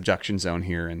in the subduction zone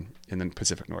here in the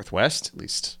Pacific Northwest, at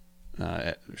least.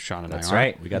 Sean and that's I are.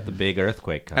 right. We got the big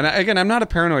earthquake coming. And I'm not a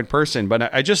paranoid person,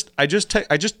 but I just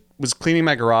was cleaning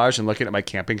my garage and looking at my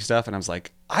camping stuff, and I was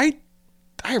like, I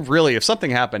really, if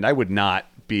something happened, I would not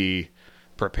be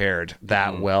prepared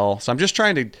that well. So I'm just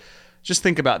trying to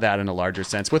think about that in a larger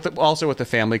sense. Also with the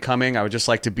family coming, I would just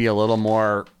like to be a little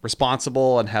more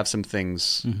responsible and have some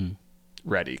things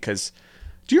ready. Because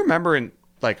do you remember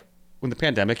when the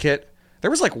pandemic hit?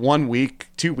 There was like 1 week,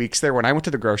 2 weeks there when I went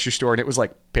to the grocery store and it was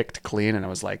like picked clean, and I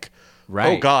was like,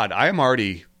 oh God, I am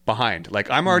already behind. Like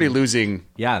I'm already losing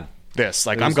this.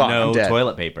 Like I'm gone. I'm dead.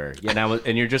 Toilet paper. Yeah, now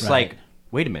and you're just like,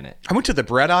 wait a minute. I went to the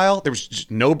bread aisle. There was just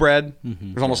no bread.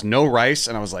 There was almost no rice,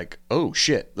 and I was like, oh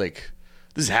shit, like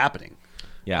this is happening.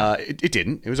 Yeah. It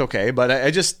didn't. It was okay, but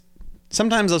I just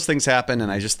sometimes those things happen,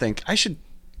 and I just think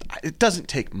it doesn't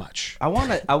take much. I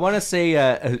want to say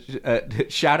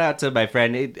shout out to my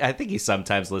friend. I think he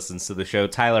sometimes listens to the show,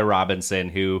 Tyler Robinson,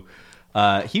 who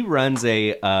he runs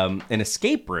an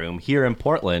escape room here in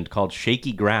Portland called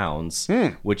Shaky Grounds,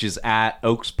 which is at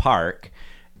Oaks Park,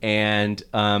 and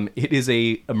it is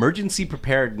a emergency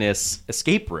preparedness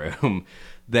escape room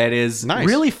that is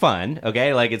really fun.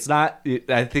 Okay, like it's not.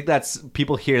 I think that's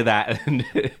people hear that and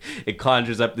it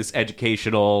conjures up this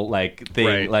educational like thing.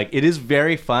 Right. Like it is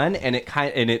very fun, and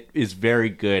it is very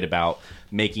good about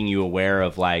making you aware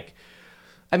of like,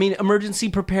 I mean, emergency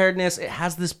preparedness. It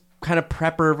has this kind of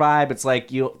prepper vibe. It's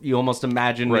like you almost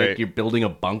imagine like you're building a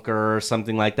bunker or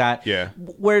something like that. Yeah.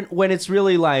 When it's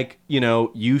really like,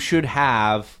 you should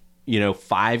have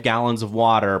 5 gallons of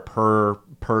water per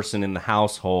person in the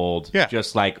household. Yeah.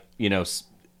 Just like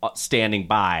standing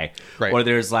by. Right. Or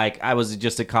there's like, I was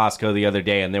just at Costco the other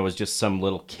day and there was just some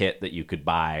little kit that you could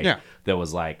buy. Yeah. That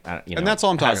was like, and that's all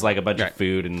I'm talking has like a about. bunch of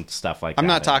food and stuff like that. I'm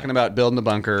not talking about building the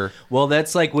bunker. Well,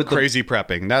 that's like with crazy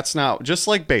prepping. That's not just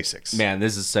like basics. Man,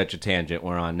 this is such a tangent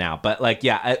we're on now. But like,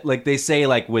 yeah, like they say,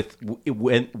 like when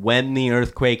the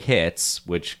earthquake hits,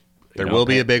 which there will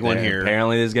be a big one here.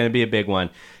 Apparently, there's going to be a big one.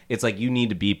 It's like you need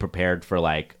to be prepared for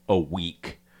like a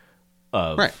week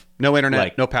of no internet,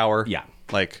 like, no power. Yeah,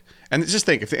 like, and just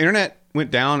think if the internet went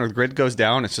down or the grid goes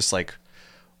down, it's just like,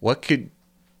 what could.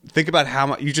 Think about how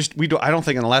much I don't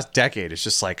think in the last decade, it's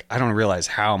just like, I don't realize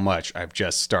how much I've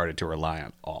just started to rely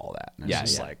on all that. And it's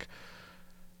just like,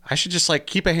 I should just like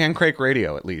keep a hand crank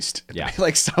radio at least. Yeah.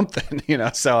 Like something,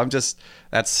 So I'm just,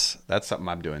 that's something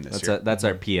I'm doing this year. That's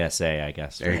our PSA, I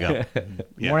guess. There you go.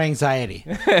 More anxiety.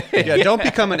 Don't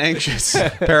become an anxious,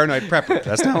 paranoid prepper.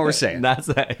 That's not what we're saying.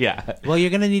 Well,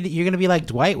 you're gonna be like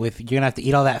Dwight you're gonna have to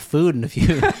eat all that food in a few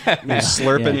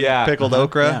slurping pickled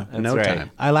okra in no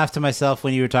time. I laughed to myself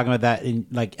when you were talking about that in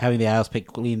like having the aisles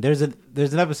picked clean. There's an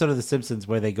episode of The Simpsons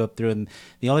where they go through and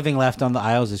the only thing left on the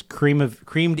aisles is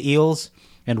creamed eels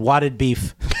and wadded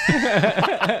beef.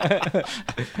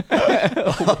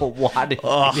 Wadded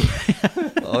beef.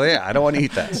 Oh yeah, I don't want to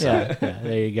eat that. So. Yeah,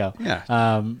 there you go.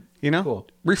 Yeah. Cool.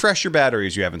 Refresh your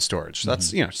batteries you have in storage.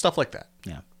 That's stuff like that.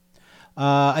 Yeah.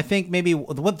 I think maybe the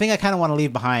one thing I kind of want to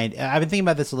leave behind. I've been thinking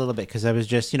about this a little bit because I was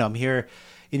just I'm here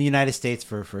in the United States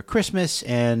for Christmas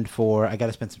and I got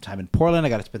to spend some time in Portland. I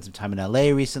got to spend some time in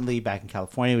LA recently, back in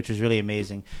California, which was really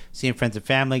amazing. Seeing friends and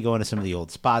family, going to some of the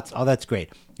old spots. All that's great.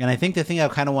 And I think the thing I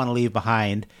kind of want to leave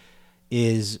behind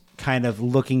is kind of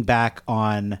looking back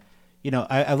on,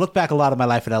 I look back a lot of my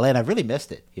life in LA and I've really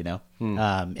missed it,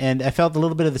 and I felt a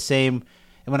little bit of the same.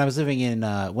 And when I was living in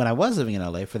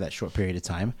LA for that short period of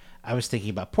time, I was thinking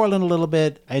about Portland a little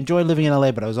bit. I enjoyed living in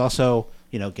LA, but I was also,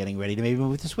 getting ready to maybe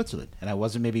move to Switzerland, and I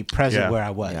wasn't maybe present where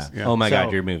I was. Yeah. Yeah. Oh my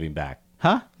God, you're moving back.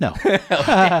 Huh? No. No.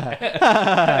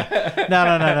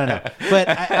 But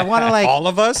I want to like all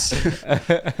of us.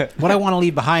 What I want to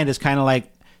leave behind is kind of like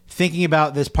thinking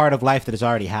about this part of life that has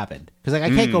already happened, because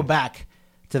like I can't go back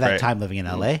to that time living in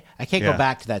LA. I can't go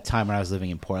back to that time when I was living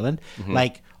in Portland.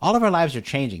 Like all of our lives are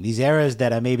changing. These eras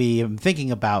that I maybe am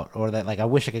thinking about, or that like I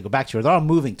wish I could go back to, they're all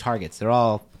moving targets. They're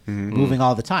all moving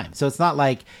all the time. So it's not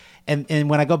like, and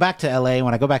when I go back to LA,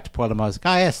 when I go back to Portland, I was like,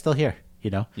 oh yeah, it's still here.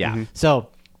 Yeah. So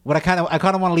what I kind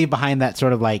of want to leave behind that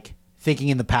sort of like thinking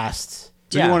in the past.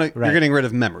 So you're getting rid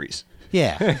of memories.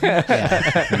 Yeah.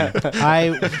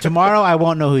 Tomorrow I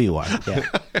won't know who you are.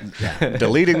 Yeah.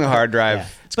 Deleting the hard drive. Yeah.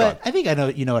 But I think I know,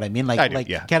 you know what I mean? Like,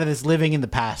 kind of this living in the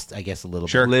past, I guess, a little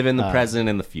bit. Live in the present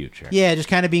and the future. Yeah, just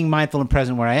kind of being mindful and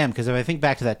present where I am. Because if I think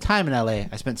back to that time in LA,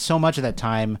 I spent so much of that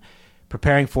time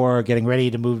preparing for, getting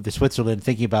ready to move to Switzerland,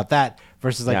 thinking about that,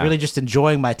 versus like really just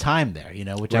enjoying my time there,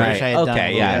 which I wish I had done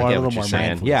a little more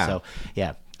mindfully. Yeah. So,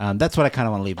 that's what I kind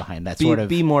of want to leave behind. That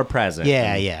be more present.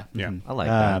 Yeah. Mm-hmm. I like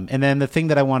that. And then the thing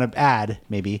that I want to add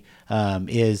maybe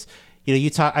is,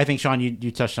 I think Sean,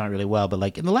 you touched on it really well, but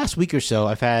like in the last week or so,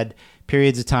 I've had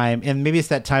periods of time, and maybe it's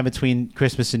that time between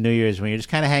Christmas and New Year's when you're just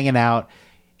kind of hanging out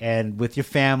and with your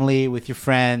family, with your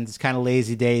friends, kind of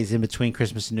lazy days in between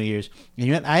Christmas and New Year's.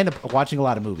 And I end up watching a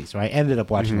lot of movies, right? I ended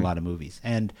up watching a lot of movies.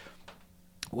 And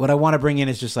what I want to bring in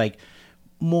is just like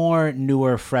more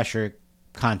newer, fresher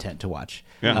content to watch.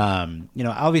 Yeah.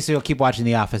 Obviously I'll keep watching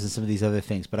The Office and some of these other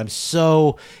things, but I'm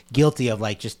so guilty of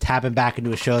like just tapping back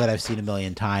into a show that I've seen a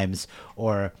million times,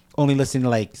 or only listening to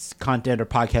like content or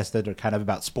podcasts that are kind of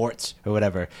about sports or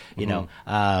whatever,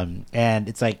 and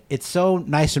it's like, it's so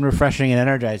nice and refreshing and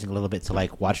energizing a little bit to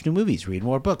like watch new movies, read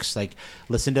more books, like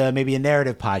listen to maybe a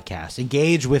narrative podcast,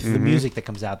 engage with the music that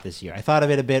comes out this year. I thought of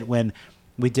it a bit when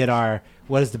we did our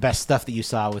what is the best stuff that you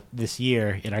saw with this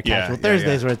year in our Casual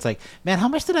Thursdays, where it's like, man, how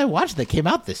much did I watch that came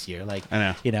out this year? Like,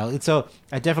 I know. And so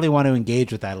I definitely want to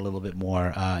engage with that a little bit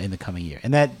more in the coming year.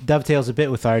 And that dovetails a bit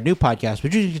with our new podcast,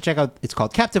 which you can check out. It's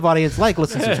called Captive Audience. Like,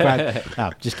 listen, subscribe.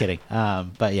 No, just kidding.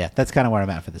 But yeah, that's kind of where I'm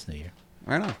at for this new year.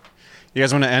 Right on. You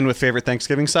guys want to end with favorite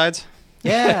Thanksgiving sides?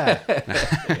 Yeah.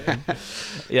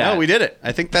 No, we did it.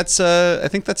 I think that's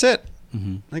it.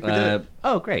 I think we did.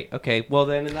 Oh, great. Okay. Well,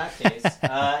 then in that case,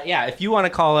 if you want to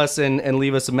call us and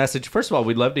leave us a message, first of all,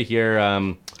 we'd love to hear.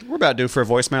 We're about due for a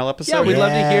voicemail episode. Yeah, we'd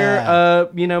love to hear,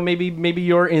 maybe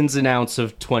your ins and outs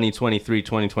of 2023,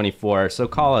 2024. So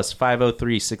call us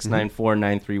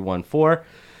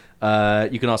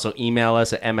 503-694-9314. You can also email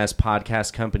us at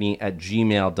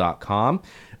mspodcastcompany@gmail.com.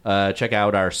 Check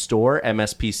out our store,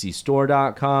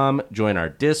 mspcstore.com. Join our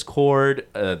Discord.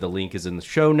 The link is in the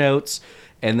show notes.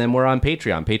 And then we're on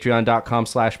Patreon,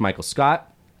 patreon.com/Michael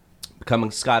Scott.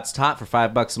 Becoming Scott's Tot for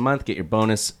 $5 a month. Get your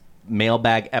bonus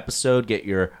mailbag episode. Get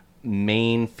your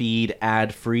main feed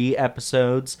ad-free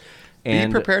episodes.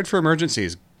 And be prepared for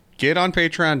emergencies. Get on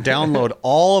Patreon, download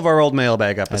all of our old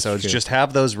mailbag episodes. Just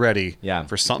have those ready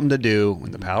for something to do when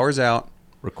the power's out.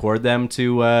 Record them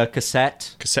to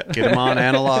cassette. Get them on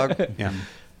analog.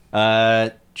 Yeah.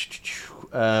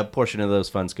 Portion of those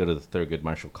funds go to the Thurgood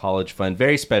Marshall College Fund.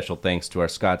 Very special thanks to our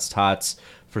Scott's Tots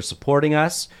for supporting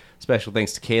us. Special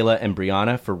thanks to Kayla and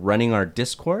Brianna for running our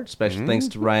Discord. Special thanks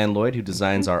to Ryan Lloyd, who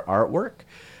designs our artwork.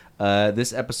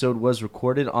 This episode was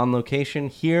recorded on location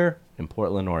here in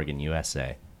Portland, Oregon,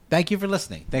 USA. Thank you for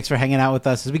listening. Thanks for hanging out with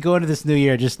us. As we go into this new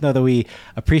year, just know that we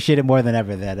appreciate it more than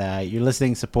ever, that you're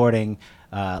listening, supporting,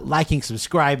 liking,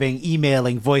 subscribing,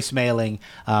 emailing, voicemailing,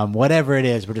 whatever it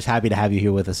is. We're just happy to have you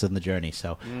here with us on the journey.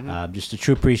 So just a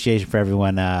true appreciation for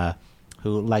everyone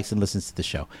who likes and listens to the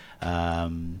show.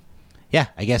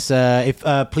 I guess if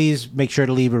please make sure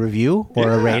to leave a review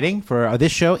or a rating for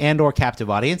this show and or Captive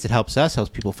Audience. It helps us, helps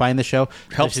people find the show.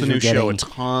 Helps the new show a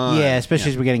ton. Yeah,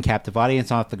 especially as we're getting Captive Audience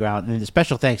off the ground. And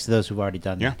special thanks to those who've already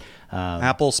done that.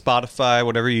 Apple, Spotify,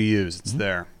 whatever you use, it's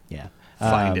there. Yeah.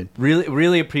 Find it. Really,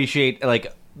 really appreciate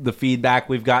the feedback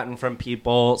we've gotten from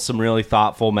people. Some really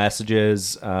thoughtful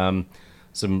messages.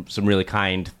 Some really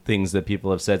kind things that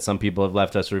people have said. Some people have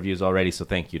left us reviews already, so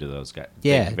thank you to those guys.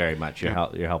 Yeah. Thank you very much. You're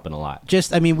helping a lot.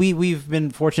 We've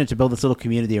been fortunate to build this little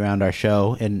community around our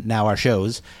show and now our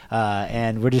shows,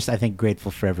 and we're just, I think, grateful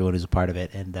for everyone who's a part of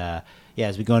it. And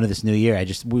as we go into this new year,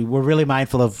 we're really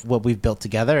mindful of what we've built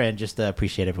together and just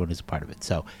appreciate everyone who's a part of it.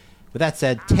 So with that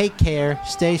said, take care,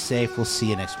 stay safe. We'll see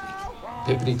you next week.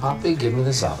 Pippity Poppy, give me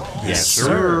the salad. Yes,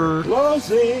 sir.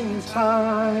 Closing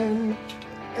time.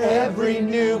 Every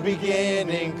new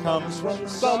beginning comes from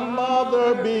some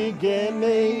other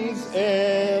beginning's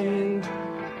end.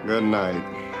 Good night.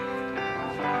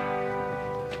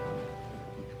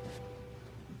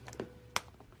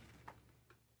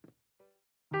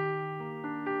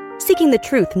 Seeking the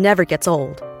truth never gets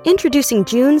old. Introducing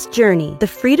June's Journey, the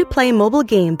free-to-play mobile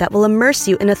game that will immerse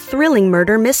you in a thrilling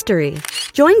murder mystery.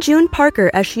 Join June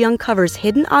Parker as she uncovers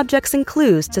hidden objects and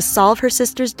clues to solve her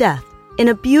sister's death in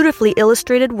a beautifully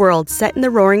illustrated world set in the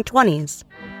Roaring '20s.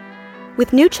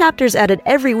 With new chapters added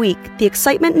every week, the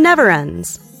excitement never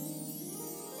ends.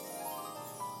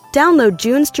 Download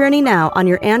June's Journey now on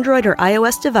your Android or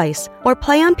iOS device, or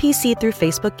play on PC through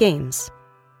Facebook Games.